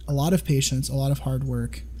 a lot of patience, a lot of hard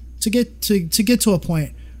work to get to a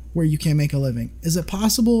point where you can't make a living. Is it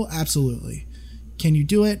possible? Absolutely. Can you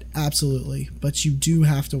do it? Absolutely. But you do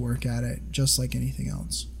have to work at it, just like anything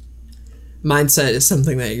else. Mindset is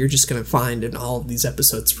something that you're just going to find in all of these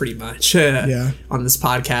episodes pretty much on this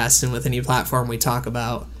podcast and with any platform we talk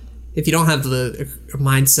about. If you don't have the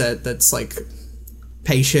mindset that's like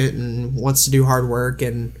patient and wants to do hard work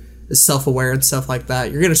and is self-aware and stuff like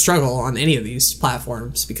that, you're going to struggle on any of these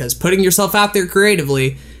platforms, because putting yourself out there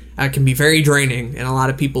creatively can be very draining, and a lot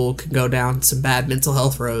of people can go down some bad mental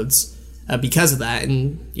health roads because of that.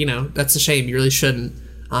 And, you know, that's a shame. You really shouldn't,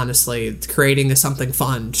 honestly. Creating is something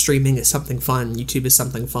fun. Streaming is something fun. YouTube is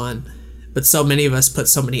something fun. But so many of us put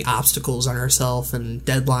so many obstacles on ourselves and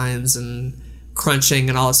deadlines and crunching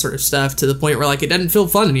and all this sort of stuff to the point where, like, it doesn't feel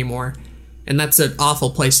fun anymore. And that's an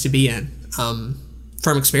awful place to be in.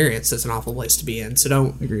 From experience, it's an awful place to be in. So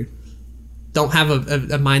don't have a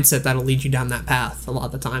mindset that'll lead you down that path a lot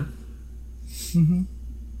of the time. Mm-hmm.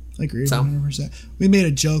 Agreed, 100%. We made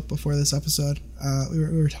a joke before this episode. We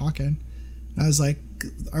were talking. And I was like,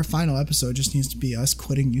 our final episode just needs to be us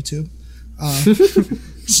quitting YouTube.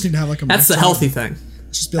 Just need to have like a. That's the healthy thing.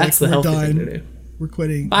 Just be like, we're done. We're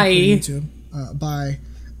quitting. Bye. YouTube. Bye.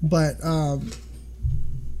 But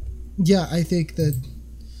yeah, I think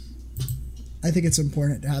it's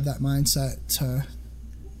important to have that mindset to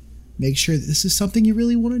make sure that this is something you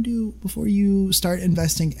really want to do before you start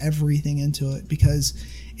investing everything into it, because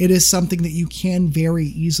it is something that you can very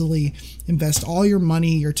easily invest all your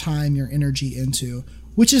money, your time, your energy into,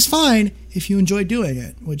 which is fine if you enjoy doing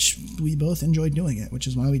it, which we both enjoy doing it, which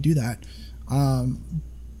is why we do that.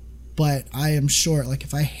 But I am sure, like,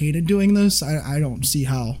 if I hated doing this, I don't see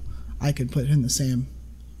how I could put in the same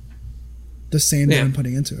that I'm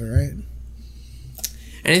putting into it, right?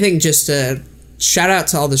 And I think just shout out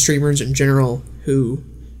to all the streamers in general who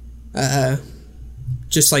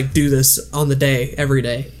just like do this on the day, every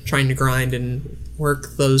day, trying to grind and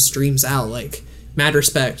work those streams out. Like, mad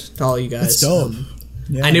respect to all you guys. That's dope.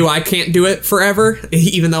 I knew I can't do it forever,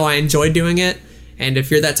 even though I enjoy doing it. And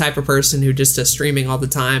if you're that type of person who just does streaming all the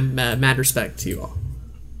time, mad respect to you all.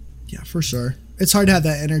 Yeah, for sure. It's hard to have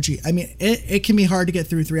that energy. I mean, it can be hard to get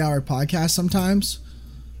through 3-hour podcasts sometimes.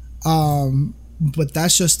 But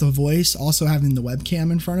that's just the voice. Also having the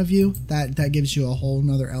webcam in front of you, that gives you a whole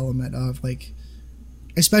nother element of, like,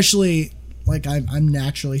 especially, like, I'm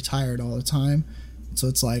naturally tired all the time. So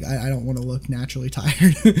it's like, I don't want to look naturally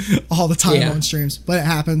tired all the time on streams, but it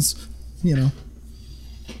happens, you know.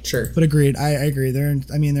 Sure. But agreed. I agree.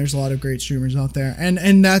 There's a lot of great streamers out there.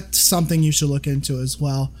 And that's something you should look into as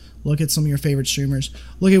well. Look at some of your favorite streamers.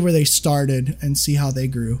 Look at where they started and see how they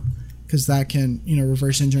grew. Because that can, you know,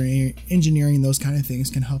 reverse engineering, those kind of things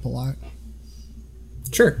can help a lot.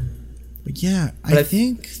 Sure. But yeah, I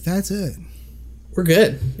think that's it. We're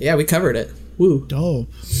good. Yeah, we covered it. Woo. Dope.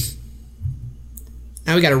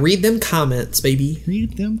 Now we got to read them comments, baby.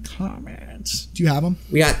 Read them comments. Do you have them?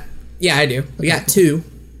 Yeah, I do. We got two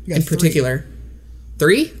in particular.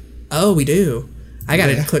 3? Oh, we do. I got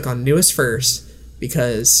to click on newest first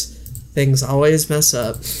because things always mess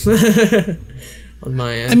up on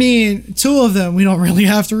my end. I mean, 2 of them we don't really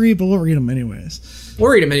have to read, but we'll read them anyways.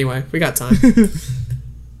 We'll read them anyway. We got time.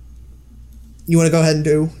 You want to go ahead and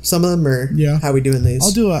do some of them, or how we doing these?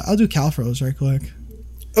 I'll do Calfros right quick.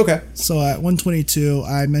 Okay. So at 122,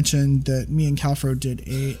 I mentioned that me and Calfro did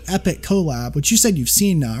a epic collab, which you said you've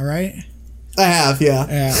seen now, right? I have, yeah.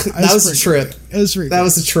 That was a trip. It was pretty That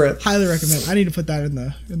was a trip. Highly recommend. I need to put that in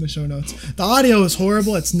the show notes. The audio is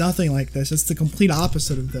horrible. It's nothing like this. It's the complete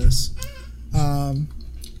opposite of this.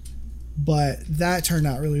 But that turned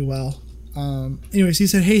out really well. Anyways, he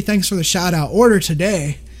said, "Hey, thanks for the shout out. Order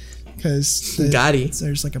today." Because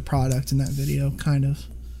there's like a product in that video, kind of.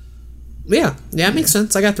 Yeah, it makes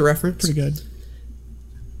sense. I got the reference. Pretty good.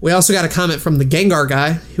 We also got a comment from the Gengar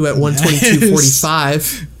guy, who at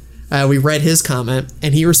 122.45, we read his comment,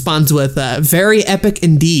 and he responds with, very epic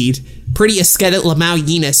indeed. Pretty aesthetic Lamau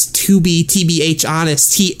Yenis, 2B, TBH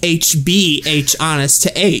honest, THBH honest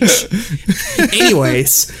to H.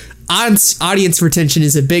 Anyways, audience retention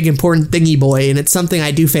is a big important thingy boy, and it's something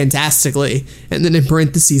I do fantastically. And then in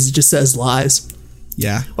parentheses, it just says lies.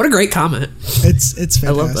 Yeah. What a great comment. It's fantastic.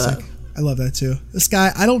 I love that. I love that too. This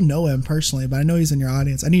guy, I don't know him personally, but I know he's in your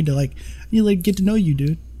audience. I need to get to know you,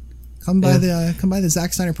 dude. Come by the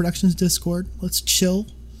Zack Snyder Productions Discord. Let's chill.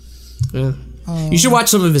 Yeah. You should watch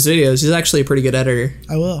some of his videos. He's actually a pretty good editor.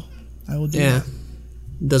 I will do that.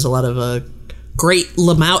 Does a lot of great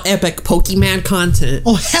Lamau epic Pokemon content.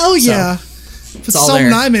 Oh hell yeah. So, it's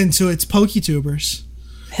something I'm into. It's PokeTubers.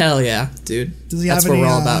 Hell yeah, dude. That's what we're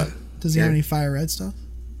all about. Does he have any Fire Red stuff?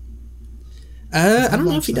 I don't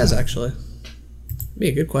know if he does, actually. Be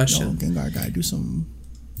a good question. Gengar guy, do some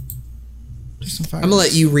fire. I'm gonna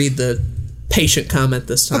let you read the patient comment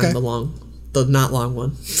this time. Okay. The not long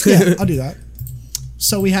one. Yeah, I'll do that.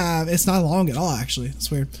 So we have, it's not long at all, actually. It's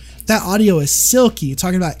weird. That audio is silky.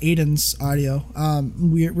 Talking about Aiden's audio.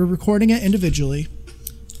 We're recording it individually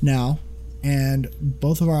now, and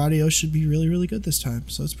both of our audio should be really, really good this time.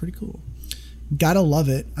 So it's pretty cool. Gotta love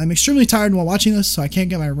it. I'm extremely tired while watching this, so I can't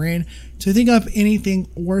get my brain to think up anything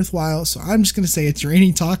worthwhile. So I'm just gonna say it's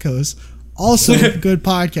Raining Tacos. Also, good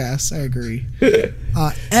podcast. I agree.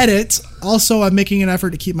 Edit. Also, I'm making an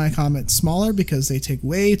effort to keep my comments smaller because they take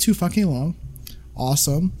way too fucking long.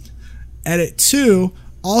 Awesome. Edit 2.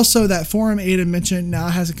 Also, that forum Aiden mentioned now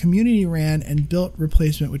has a community ran and built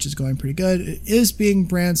replacement, which is going pretty good. It is being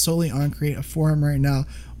branded solely on Create a Forum right now,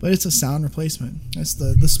 but it's a sound replacement. That's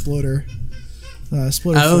the Sploder.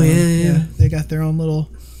 Sploder Oh, forum. yeah. They got their own little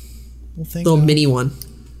thing. Little mini one.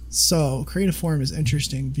 So, Create a Forum is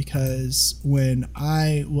interesting because when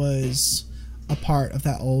I was a part of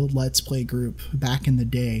that old Let's Play group back in the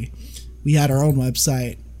day, we had our own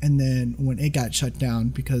website, and then when it got shut down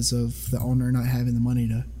because of the owner not having the money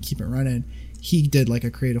to keep it running, he did like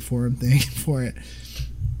a Create a Forum thing for it.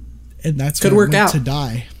 And that's could when work it went out to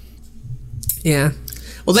die. Yeah.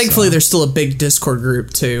 Well, thankfully, there's still a big Discord group,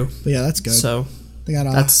 too. But yeah, that's good. So, they got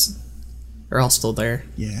all, they're all still there.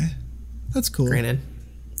 Yeah. That's cool. Granted.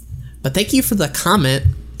 But thank you for the comment,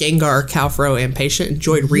 Gengar, Calfro, and Patient.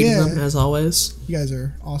 Enjoyed reading them, as always. You guys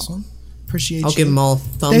are awesome. Appreciate you. I'll give them all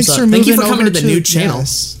thumbs Thanks up. for Thank you for moving coming to over the new channel.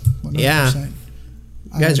 Yes, 100%. Yeah.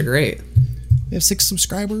 You guys are great. We have 6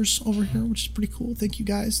 subscribers over here, which is pretty cool. Thank you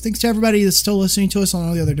guys. Thanks to everybody that's still listening to us on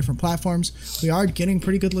all the other different platforms. We are getting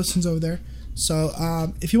pretty good listens over there.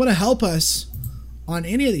 So if you want to help us on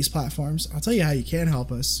any of these platforms, I'll tell you how you can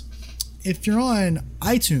help us. If you're on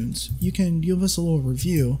iTunes, you can give us a little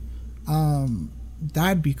review.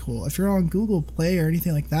 That'd be cool. If you're on Google Play or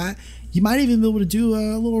anything like that, you might even be able to do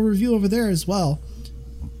a little review over there as well.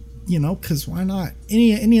 You know, because why not?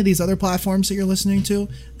 Any of these other platforms that you're listening to,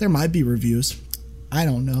 there might be reviews. I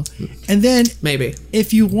don't know. And then maybe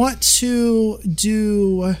if you want to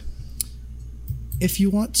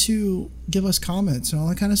give us comments and all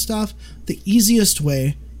that kind of stuff, the easiest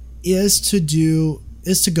way is to go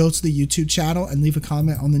to the YouTube channel and leave a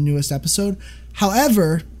comment on the newest episode.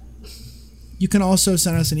 However, you can also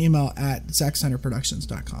send us an email at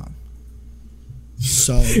zackcenterproductions.com.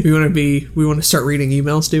 So we want to start reading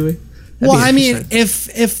emails, do we? Well, I mean,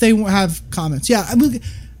 if they have comments, yeah, I mean,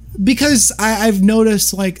 because I've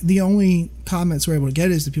noticed like the only comments we're able to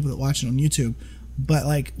get is the people that watch it on YouTube, but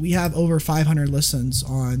like we have over 500 listens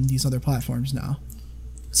on these other platforms now,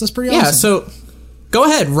 so it's pretty awesome. Yeah, so go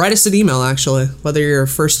ahead, write us an email. Actually, whether you're a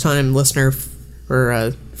first-time listener or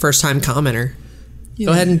a first-time commenter,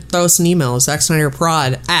 go ahead and throw us an email,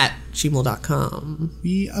 zacksnyderprod@gmail.com.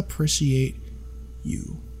 We appreciate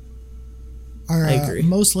you. Our I agree.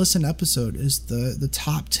 Most listened episode is the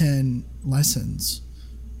top 10 lessons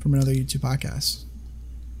from another YouTube podcast.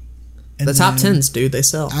 And the top 10s, dude, they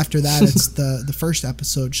sell. After that, it's the first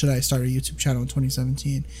episode, Should I Start a YouTube Channel in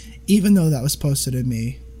 2017? Even though that was posted in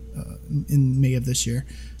May of this year.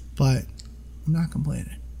 But I'm not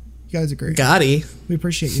complaining. You guys are great. Gotti. We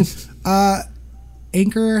appreciate you.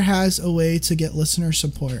 Anchor has a way to get listener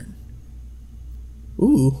support.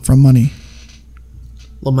 Ooh. From money.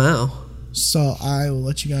 Lamau. So I will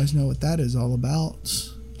let you guys know what that is all about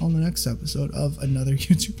on the next episode of another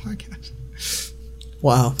YouTube podcast.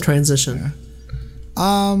 Wow. Transition.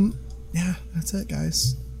 Yeah, that's it,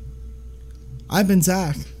 guys. I've been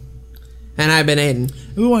Zach. And I've been Aiden.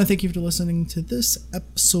 And we want to thank you for listening to this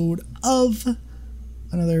episode of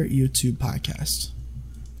another YouTube podcast.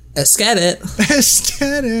 Escat it.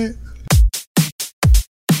 Escat it.